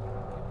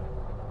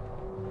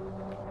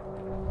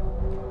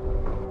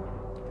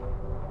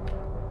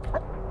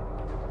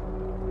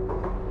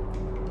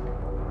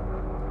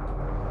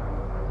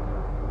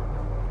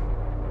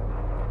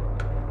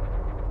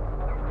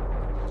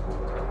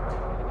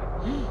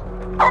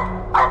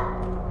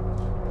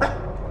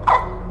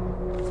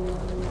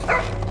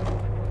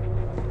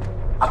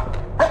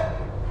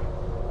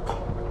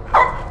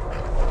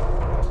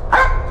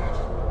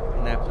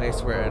 In that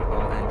place where it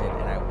all ended,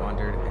 and I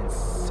wandered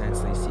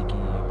insensely seeking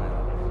you, my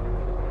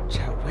love.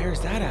 Chat, where is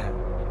that at?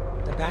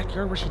 The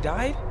backyard where she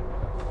died?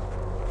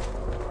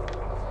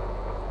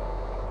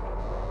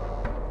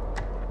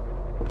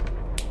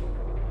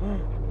 Oh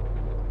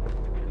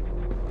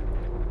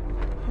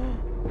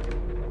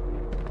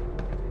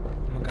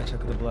my god, check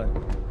the blood.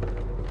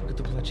 Look at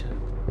the blood, chat.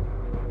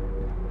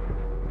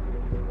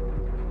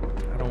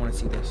 I don't want to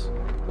see this.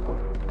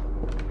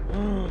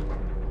 Oh,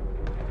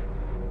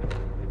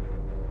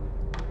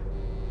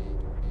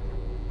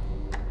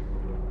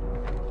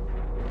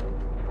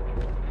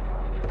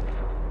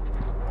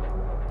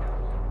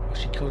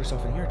 she killed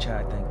herself in here,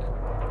 chat, I think.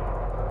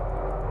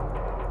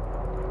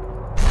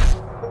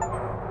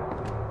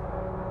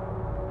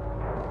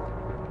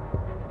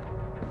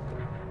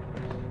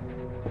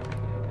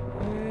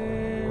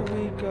 Here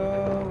we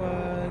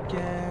go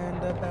again,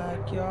 the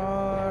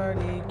backyard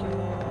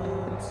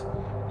begins.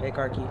 Hey,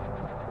 Karki.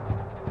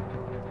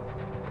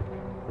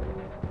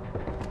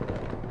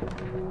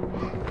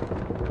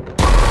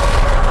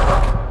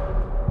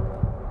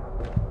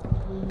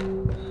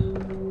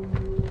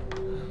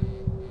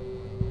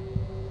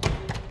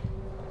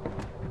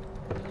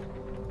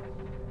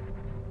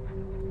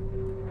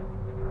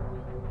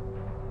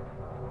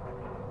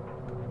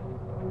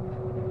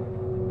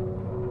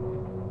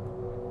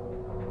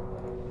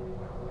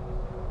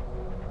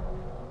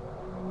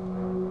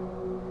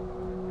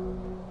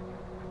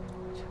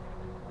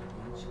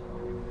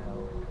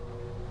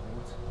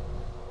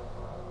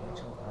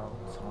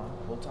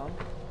 Tom.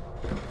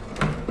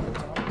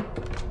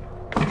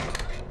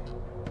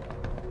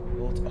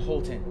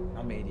 Holton.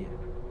 I'm an idiot.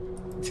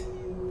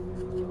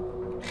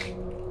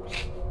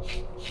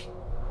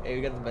 Hey,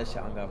 we got the best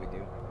shot on God, we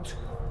do.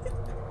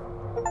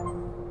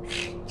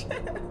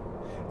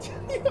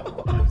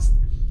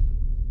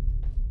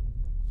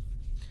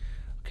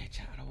 Okay,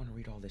 chat, I don't want to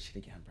read all this shit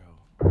again, bro.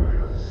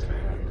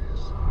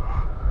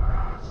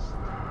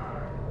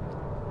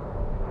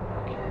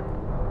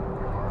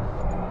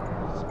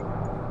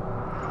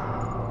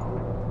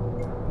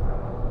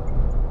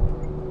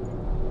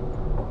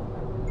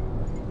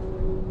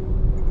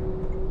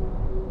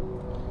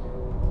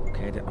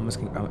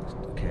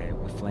 Okay,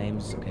 with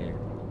flames. Okay,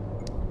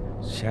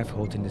 Chef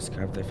Holton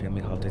discovered their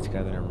family halted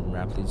together and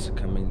rapidly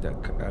succumbing to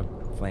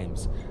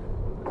flames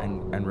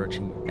and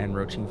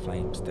enroaching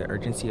flames. The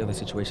urgency of the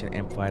situation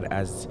amplified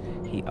as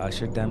he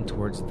ushered them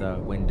towards the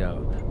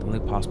window, the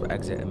only possible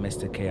exit amidst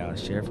the chaos.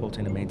 Sheriff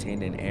Holton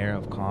maintained an air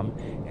of calm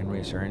and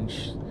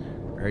reassurance,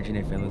 urging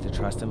their family to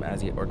trust him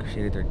as he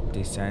orchestrated their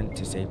descent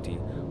to safety.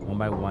 One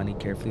by one, he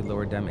carefully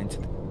lowered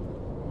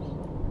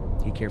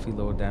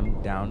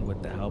them down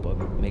with the help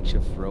of a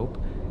makeshift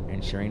rope,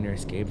 ensuring their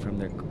escape from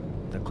the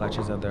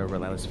clutches of the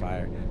relentless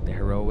fire. The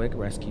heroic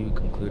rescue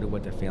concluded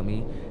with the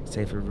family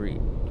safely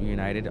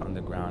reunited on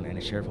the ground,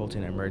 and Sheriff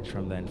Holton emerged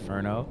from the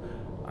inferno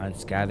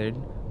unscathed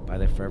by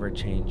the forever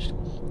changed.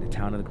 The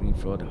town of the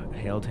Greenfield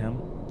hailed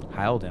him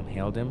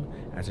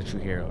as a true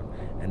hero,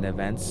 and the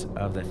events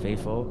of the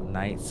fateful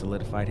night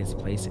solidified his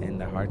place in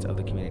the hearts of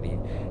the community.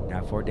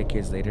 Now, 4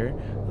 decades later,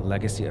 the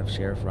legacy of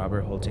Sheriff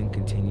Robert Holton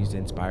continues to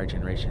inspire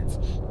generations.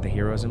 The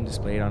heroism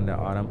displayed on the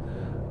autumn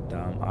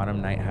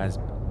night has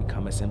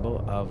become a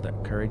symbol of the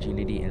courage,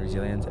 unity, and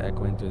resilience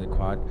echoing through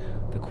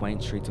the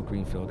quaint streets of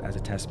Greenfield as a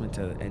testament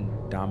to the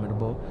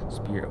indomitable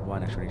spirit of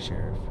one extraordinary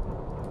sheriff.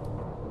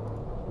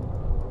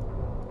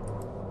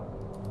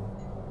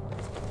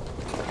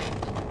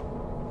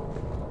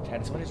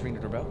 Chad, someone just ring the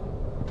doorbell?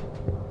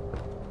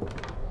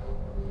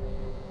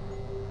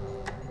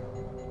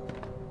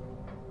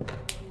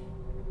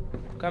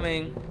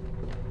 Coming.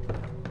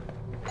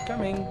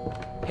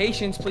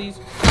 Patience, please.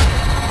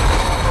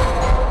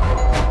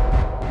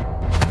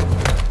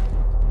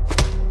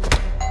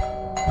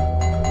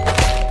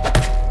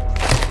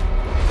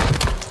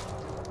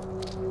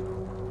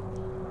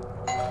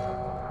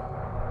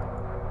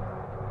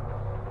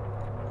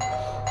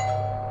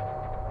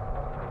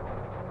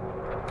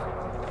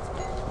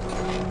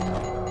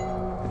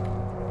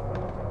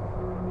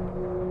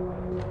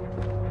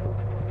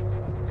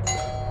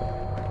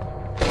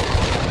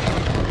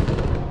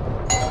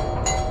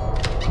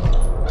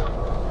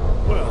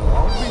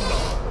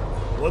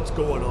 What's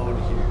going on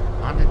here?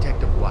 I'm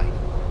Detective White.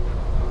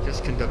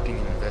 Just conducting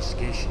an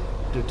investigation.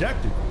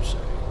 Detective, you say?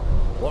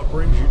 What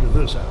brings you to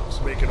this house,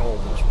 making all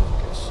this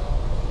ruckus?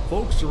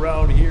 Folks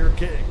around here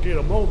can't get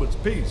a moment's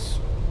peace.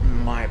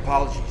 My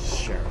apologies,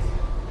 Sheriff.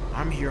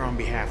 I'm here on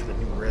behalf of the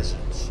new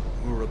residents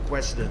who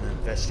requested an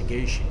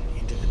investigation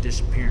into the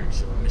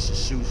disappearance of Mrs.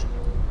 Susan,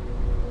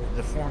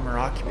 the former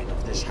occupant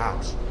of this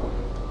house.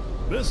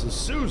 Mrs.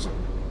 Susan?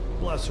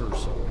 Bless her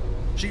soul.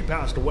 She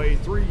passed away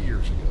 3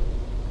 years ago.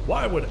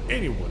 Why would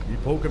anyone be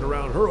poking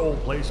around her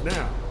old place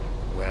now?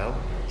 Well,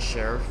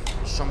 Sheriff,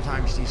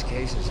 sometimes these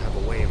cases have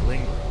a way of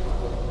lingering.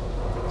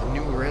 The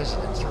new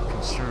residents are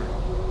concerned,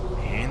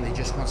 and they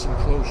just want some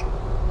closure.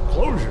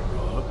 Closure,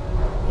 huh?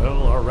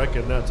 Well, I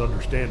reckon that's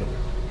understandable.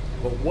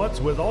 But what's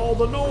with all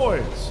the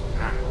noise?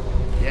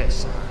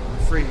 Yes, I'm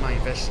afraid my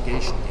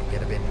investigation can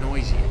get a bit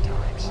noisy at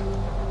times.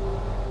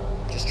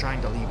 Just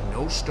trying to leave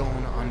no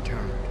stone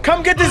unturned.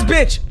 Come get this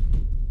bitch!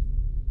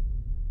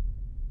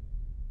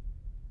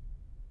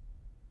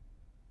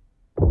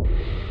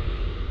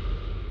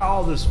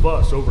 All this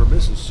fuss over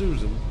Mrs.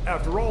 Susan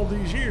after all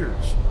these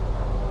years.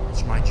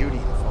 It's my duty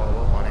to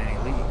follow up on any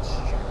leads,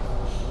 Sheriff.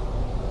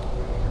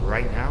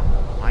 Right now,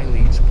 my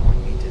leads point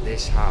me to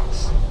this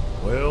house.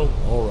 Well,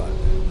 all right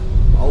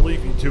then. I'll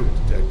leave you to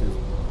it, Detective.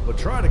 But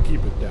try to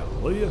keep it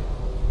down, will you?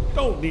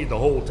 Don't need the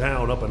whole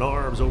town up in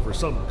arms over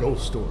some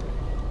ghost story.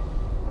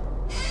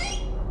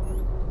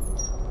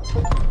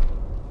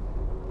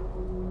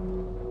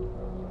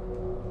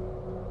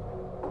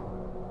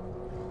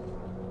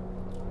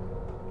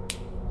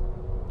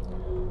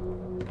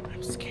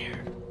 I'm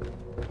scared.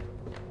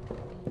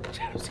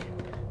 Chad, I'm scared.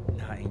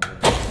 Not Angel.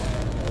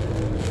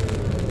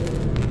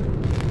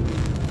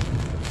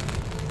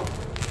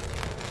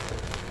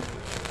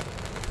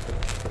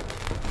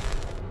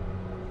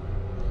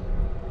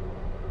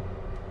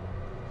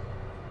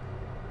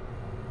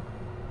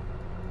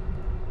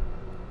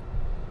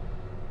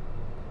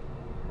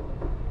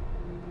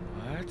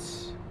 What?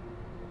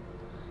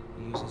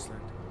 Use this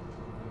like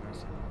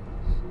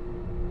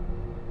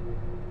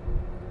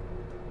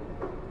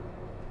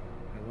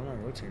what am I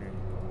rotating?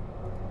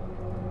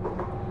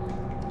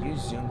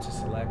 Use zoom to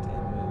select and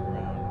move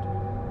around.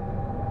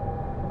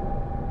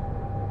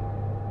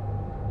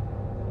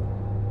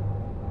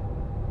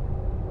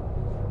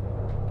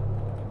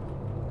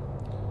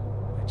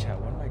 Wait, chat,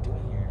 what am I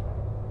doing here?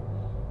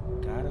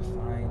 Gotta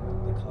find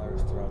the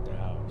colors throughout the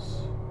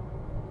house.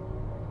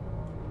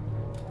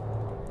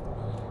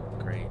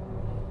 Great.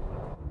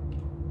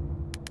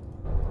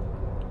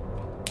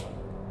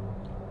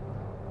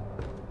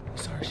 You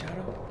saw her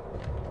shadow?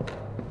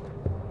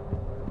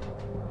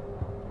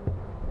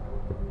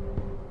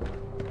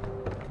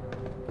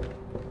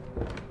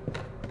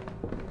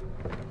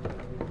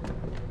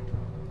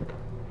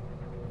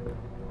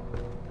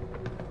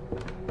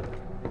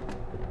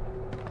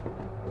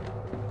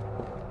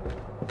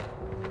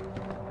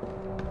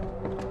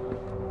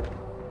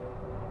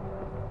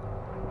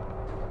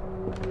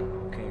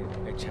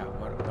 Chat,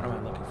 what am I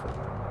looking for?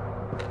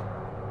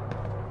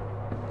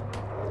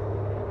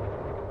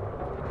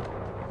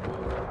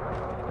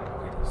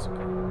 Okay, this is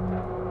okay.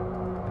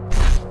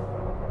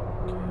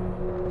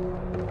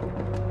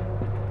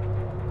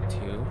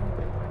 Two.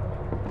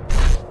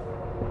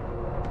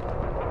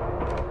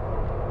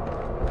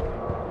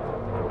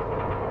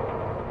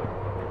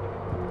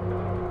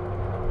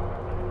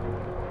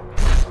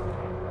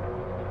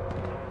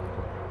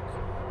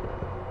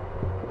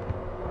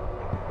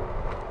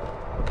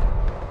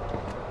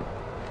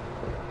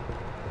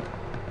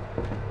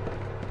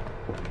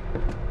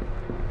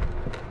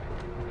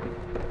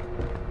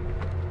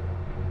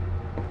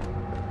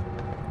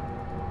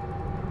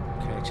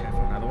 Check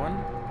for another one.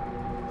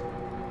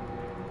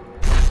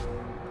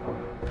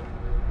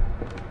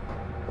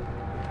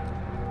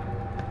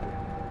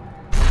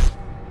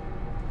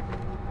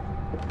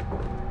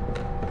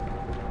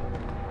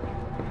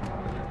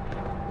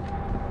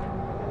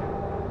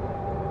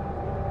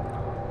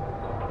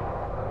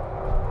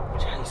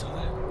 Chat, you saw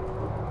that?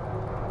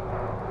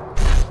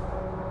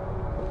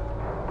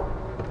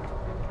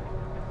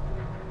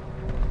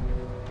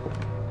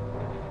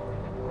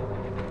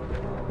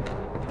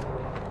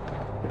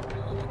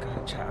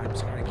 Chat, I'm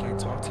sorry I can't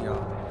talk to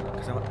y'all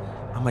because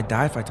I'm gonna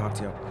die if I talk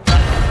to y'all.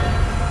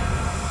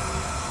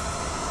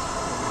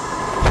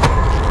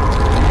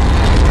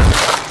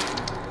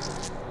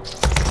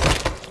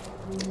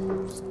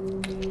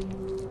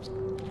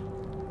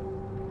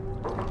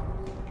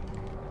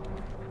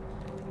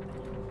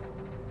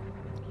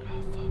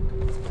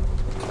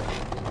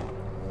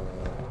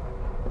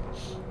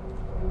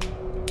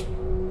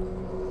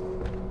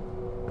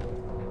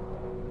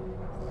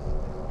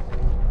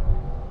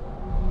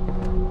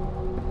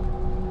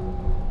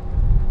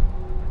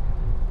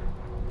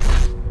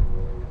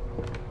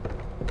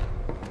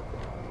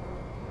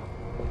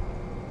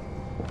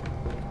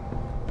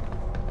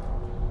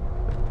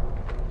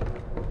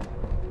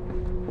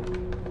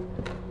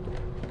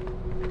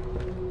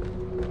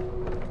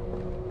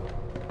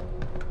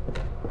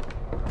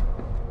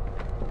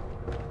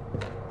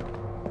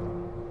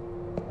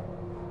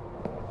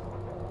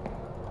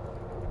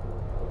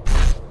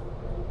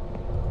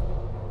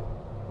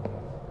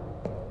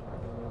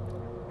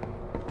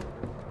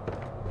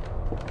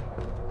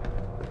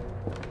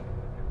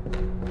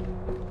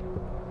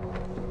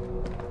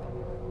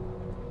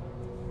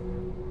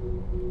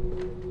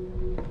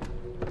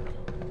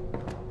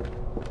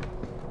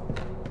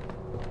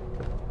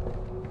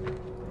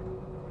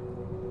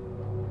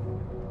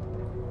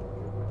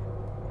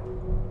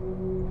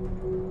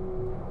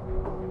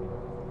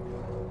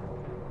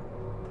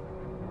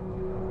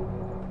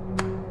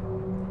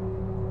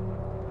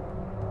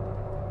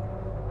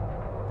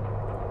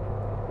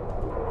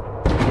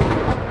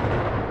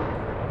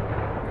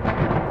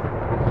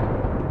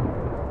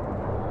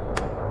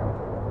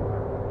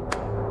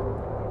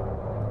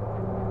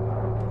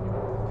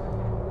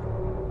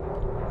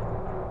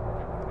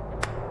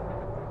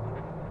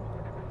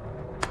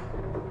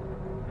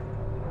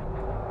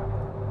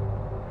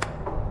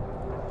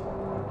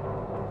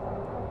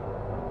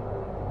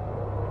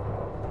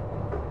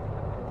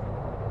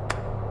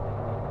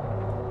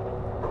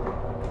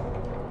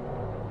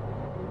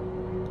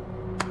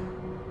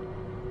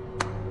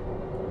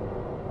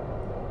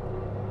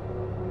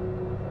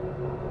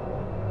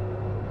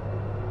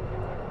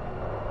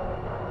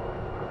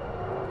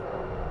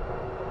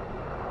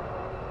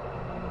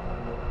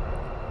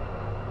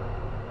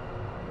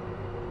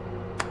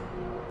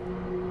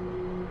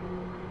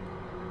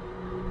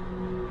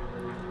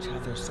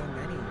 Chad, there's so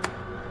many.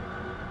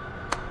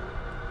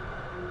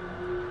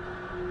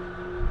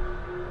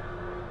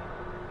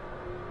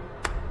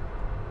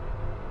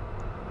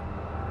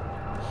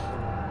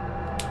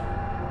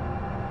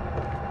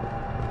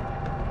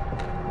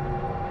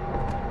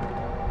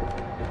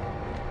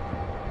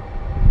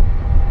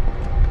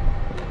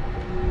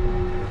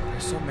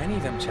 There's so many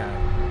of them, Chad.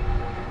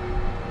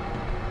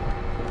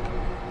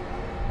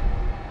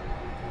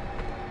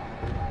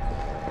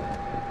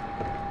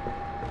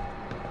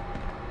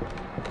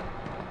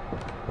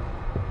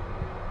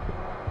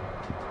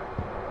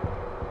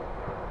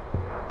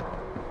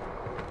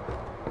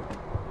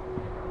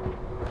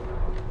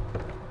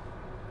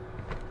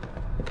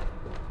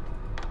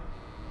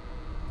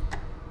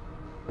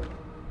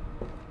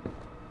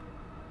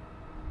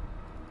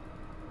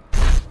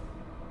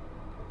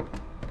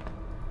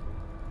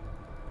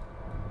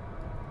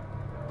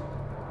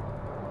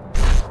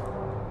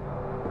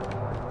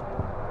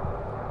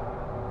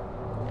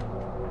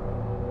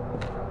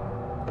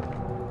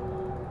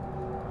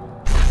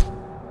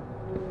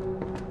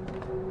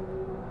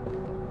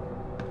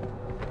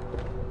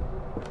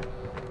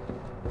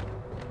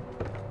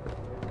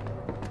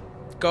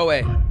 Go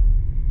away. Not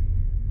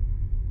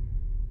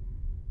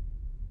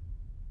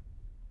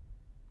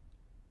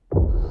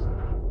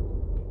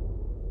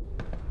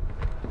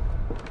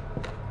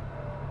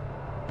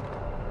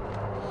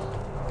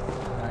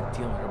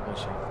dealing with her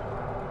bullshit.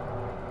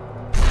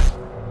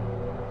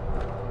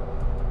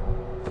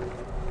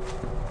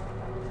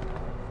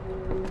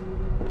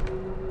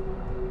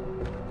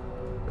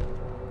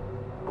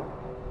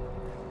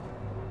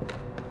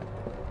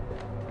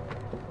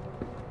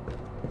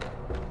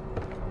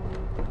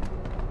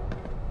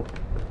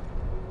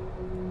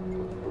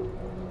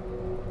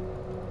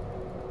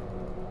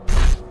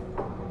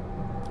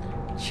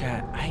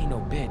 Chat, I ain't no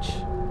bitch.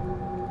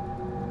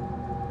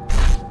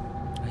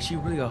 Is she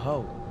really a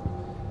hoe?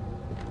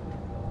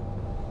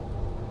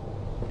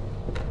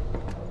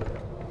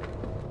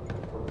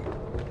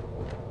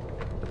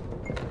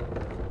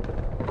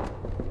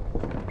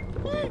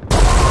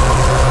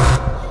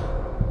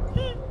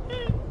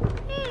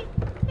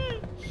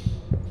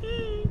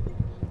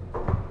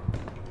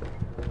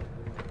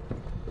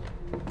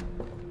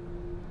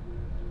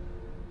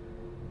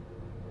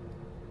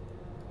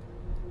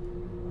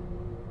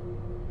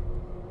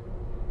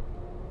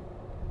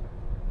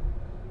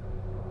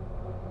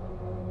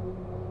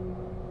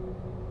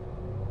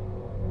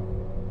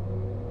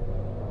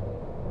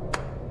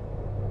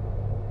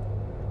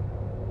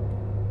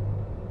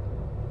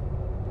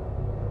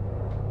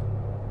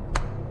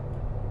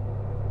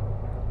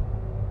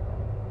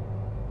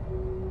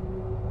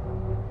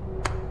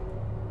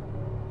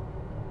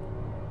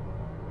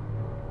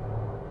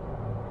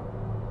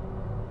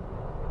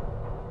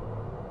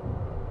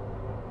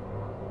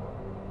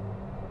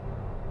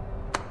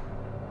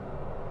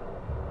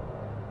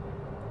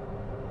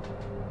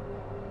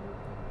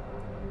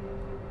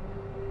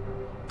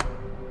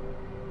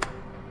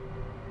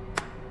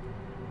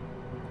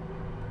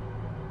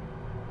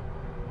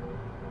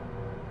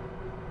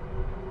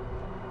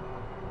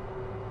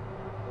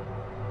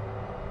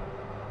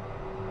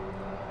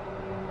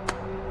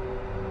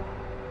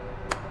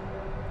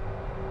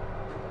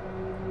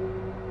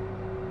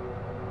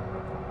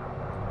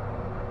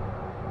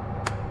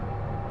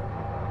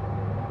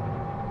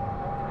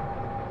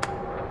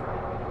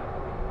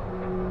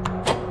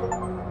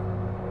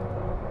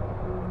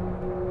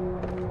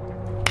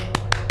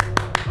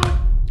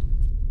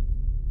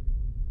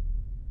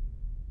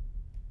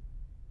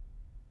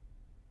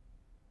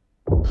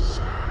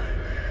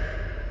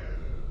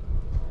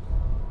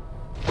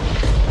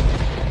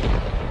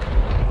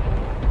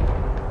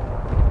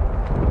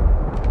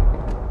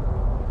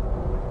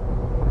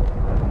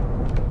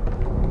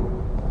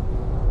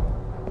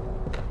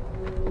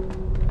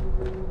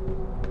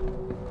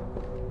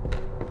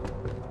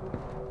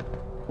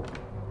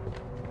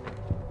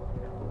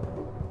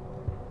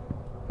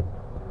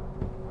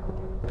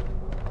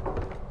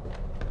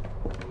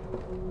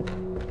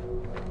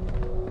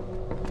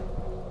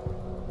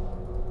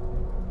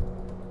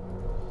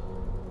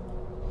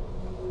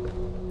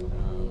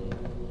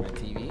 My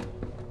TV,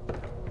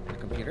 my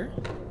computer.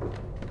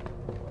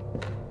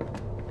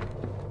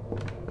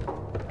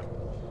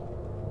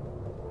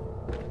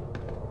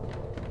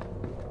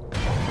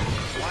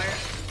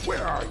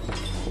 Where are you?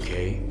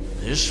 Okay,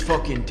 this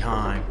fucking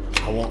time,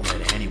 I won't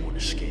let anyone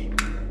escape.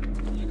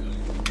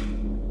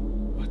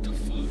 What the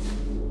fuck?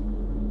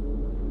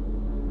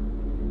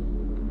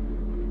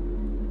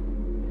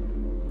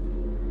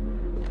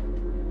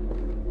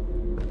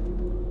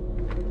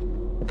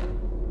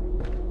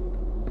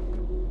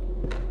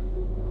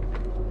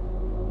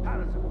 How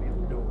does it feel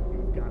knowing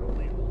you've got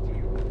only a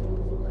few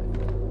left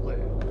to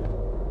live?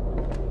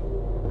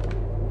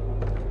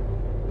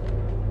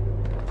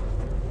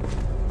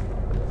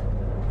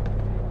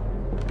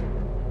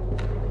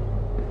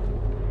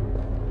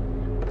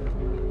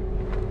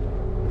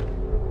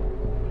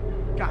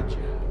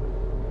 Gotcha.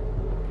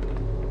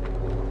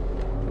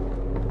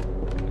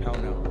 Hell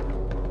no.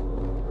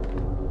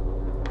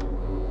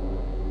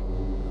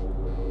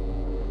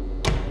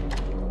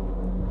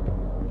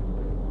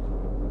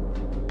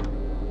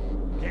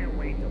 Can't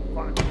wait to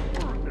finally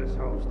burn this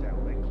house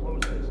down and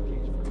close this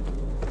case for you.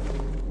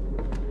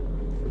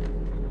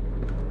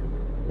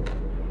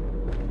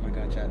 Oh my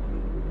god, chat.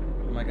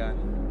 Oh my god.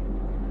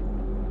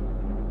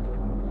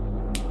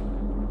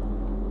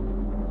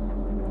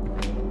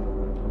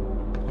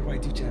 What do I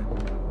do, chat?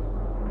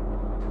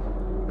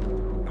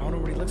 I don't know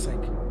what he looks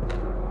like. Should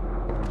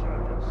I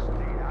just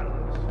stay out of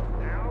this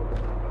now?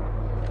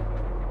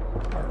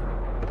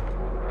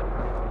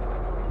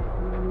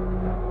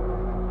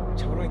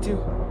 Chat, what do I do?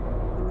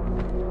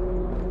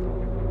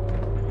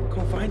 Go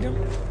find him?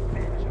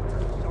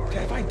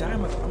 Chat, if I die,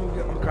 I'm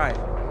gonna cry.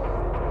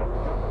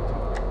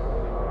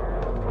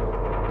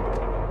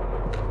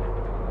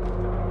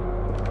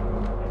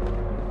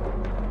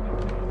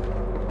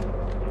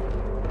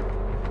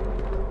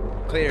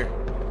 Clear.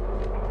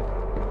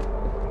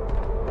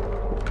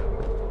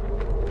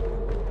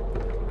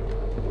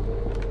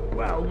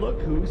 Well,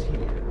 look who's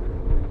here.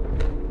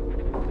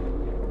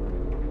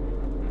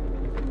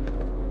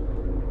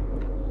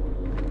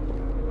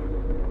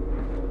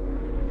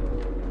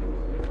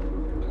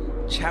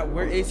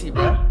 Where is he,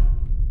 bro?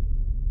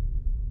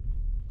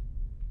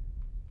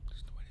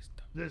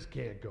 This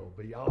can't go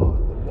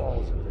beyond the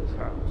walls of this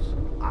house.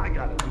 I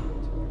gotta do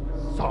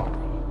it. Sorry.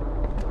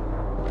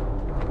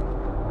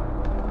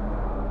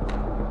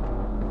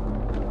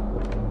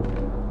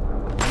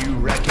 You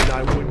reckon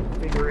I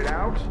wouldn't figure it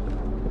out?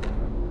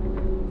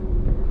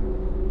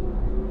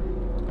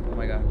 Oh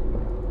my god.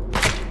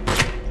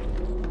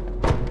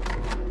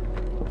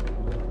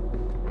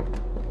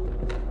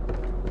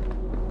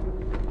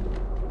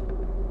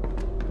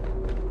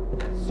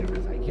 As soon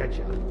as I catch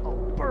you, I'll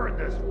burn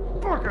this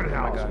fucking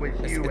house God.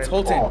 with you It's and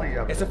all the Holton.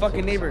 evidence. It's a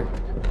fucking neighbor.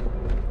 inside.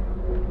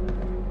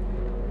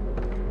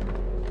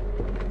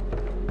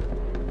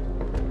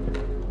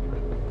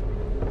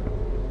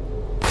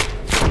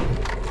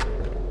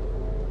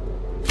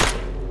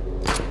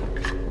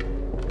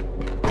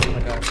 Oh my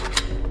god.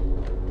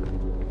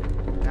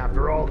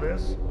 After all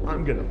this,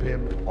 I'm gonna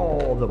pin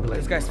all the blame.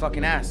 This guy's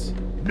fucking ass.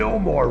 No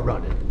more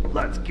running.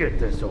 Let's get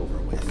this over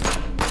with.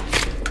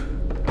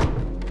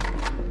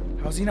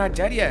 How's he not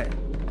dead yet?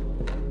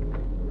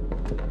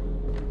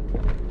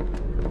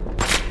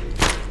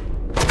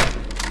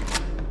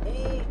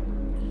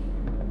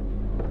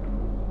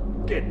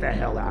 Get the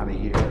hell out of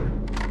here.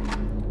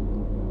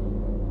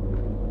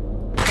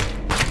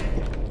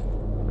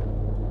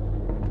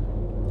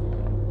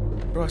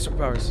 Bro,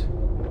 superpowers.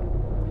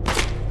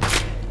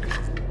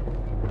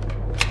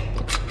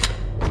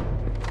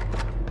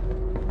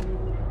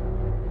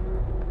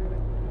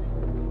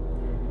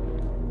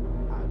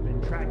 I've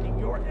been tracking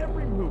your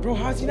every move. Bro,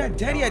 how's he not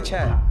dead yet,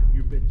 Chad?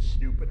 You've been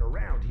snooping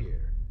around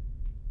here.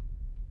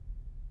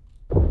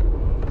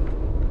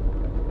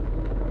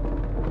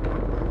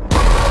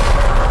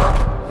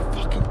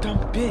 Fucking dumb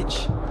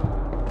bitch.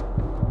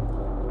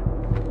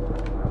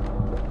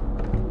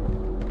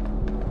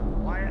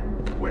 Wyatt,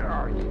 where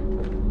are you?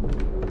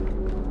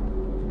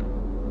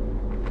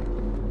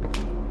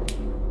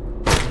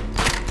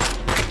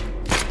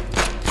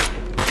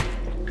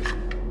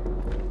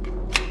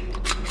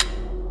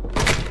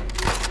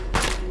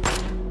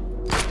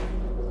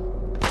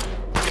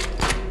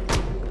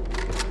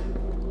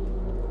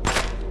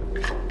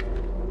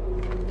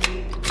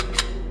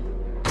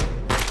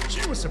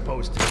 She was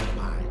supposed to be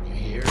mine, you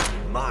hear?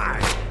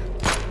 Mine.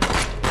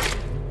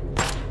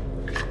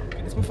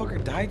 This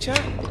motherfucker died, Chad?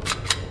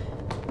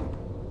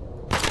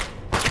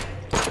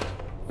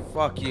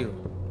 Fuck you.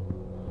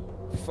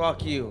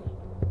 Fuck you.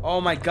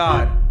 Oh my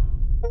god.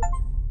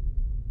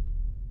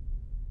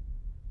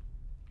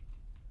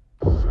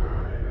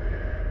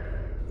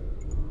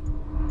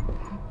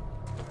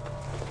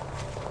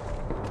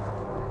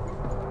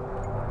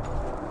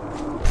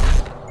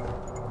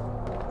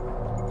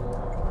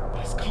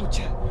 Let's go,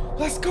 Chad.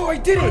 Let's go, I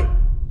did it!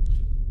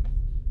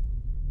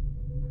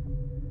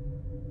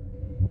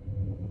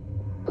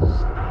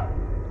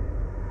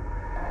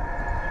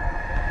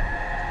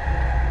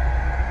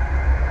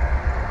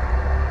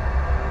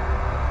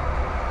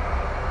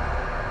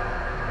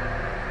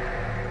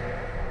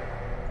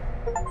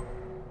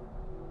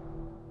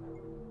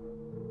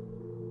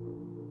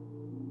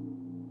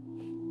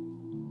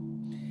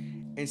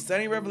 In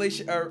stunning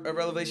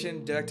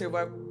revelation, Detective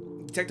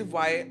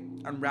Wyatt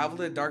unraveled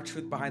the dark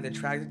truth behind the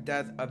tragic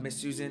death of Miss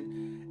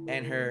Susan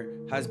and her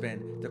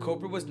husband. The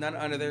culprit was none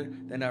other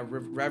than a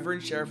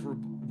Reverend Sheriff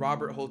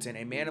Robert Holton,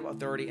 a man of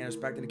authority and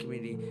respect in the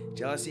community.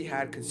 Jealousy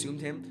had consumed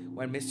him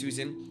when Miss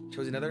Susan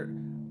chose another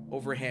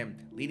over him,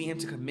 leading him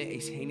to commit a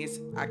heinous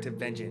act of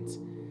vengeance.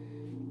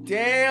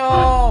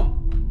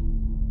 Damn!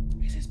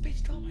 Is this bitch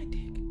still on my dick?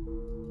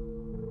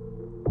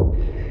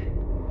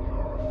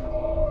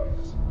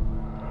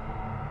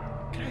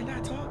 Can I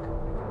not talk?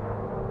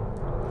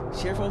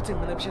 Sheriff Holton,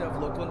 manipulation of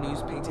local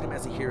news, painted him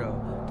as a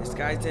hero,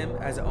 disguised him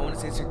as his own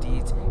sinister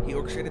deeds. He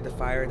orchestrated the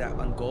fire that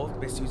engulfed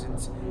Miss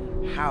Susan's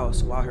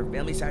house while her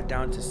family sat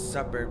down to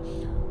supper,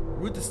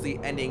 ruthlessly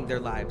ending their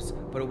lives.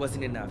 But it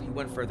wasn't enough. He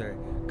went further,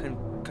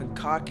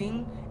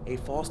 concocting a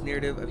false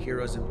narrative of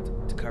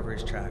heroism to cover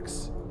his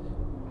tracks.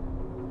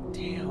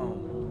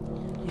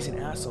 Damn, he's an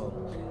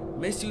asshole.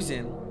 Miss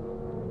Susan,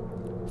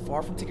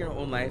 far from taking her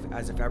own life,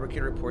 as the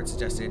fabricated report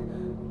suggested,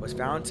 was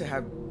found to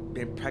have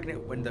been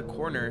pregnant when the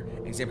coroner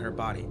examined her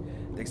body.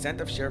 The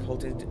extent of Sheriff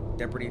Holton's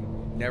deputy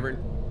knew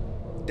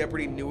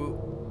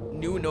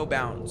no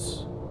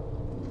bounds.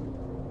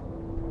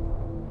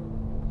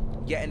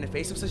 Yet in the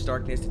face of such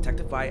darkness,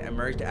 Detective Wyatt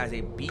emerged as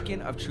a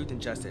beacon of truth and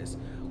justice.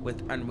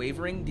 With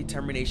unwavering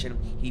determination,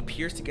 he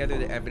pierced together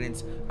the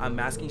evidence,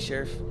 unmasking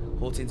Sheriff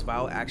Holton's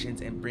vile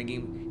actions and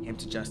bringing him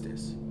to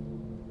justice.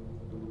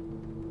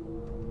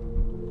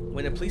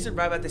 When the police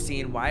arrived at the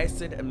scene, Wyatt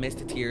stood amidst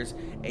the tears,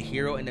 a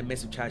hero in the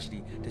midst of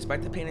tragedy.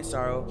 Despite the pain and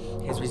sorrow,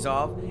 his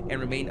resolve and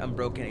remained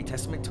unbroken, a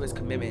testament to his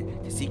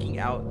commitment to seeking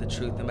out the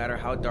truth, no matter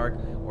how dark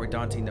or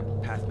daunting the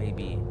path may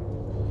be.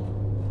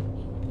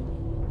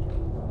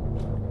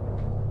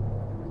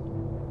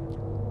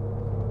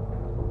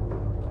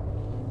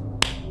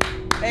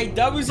 Hey,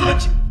 W's in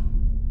the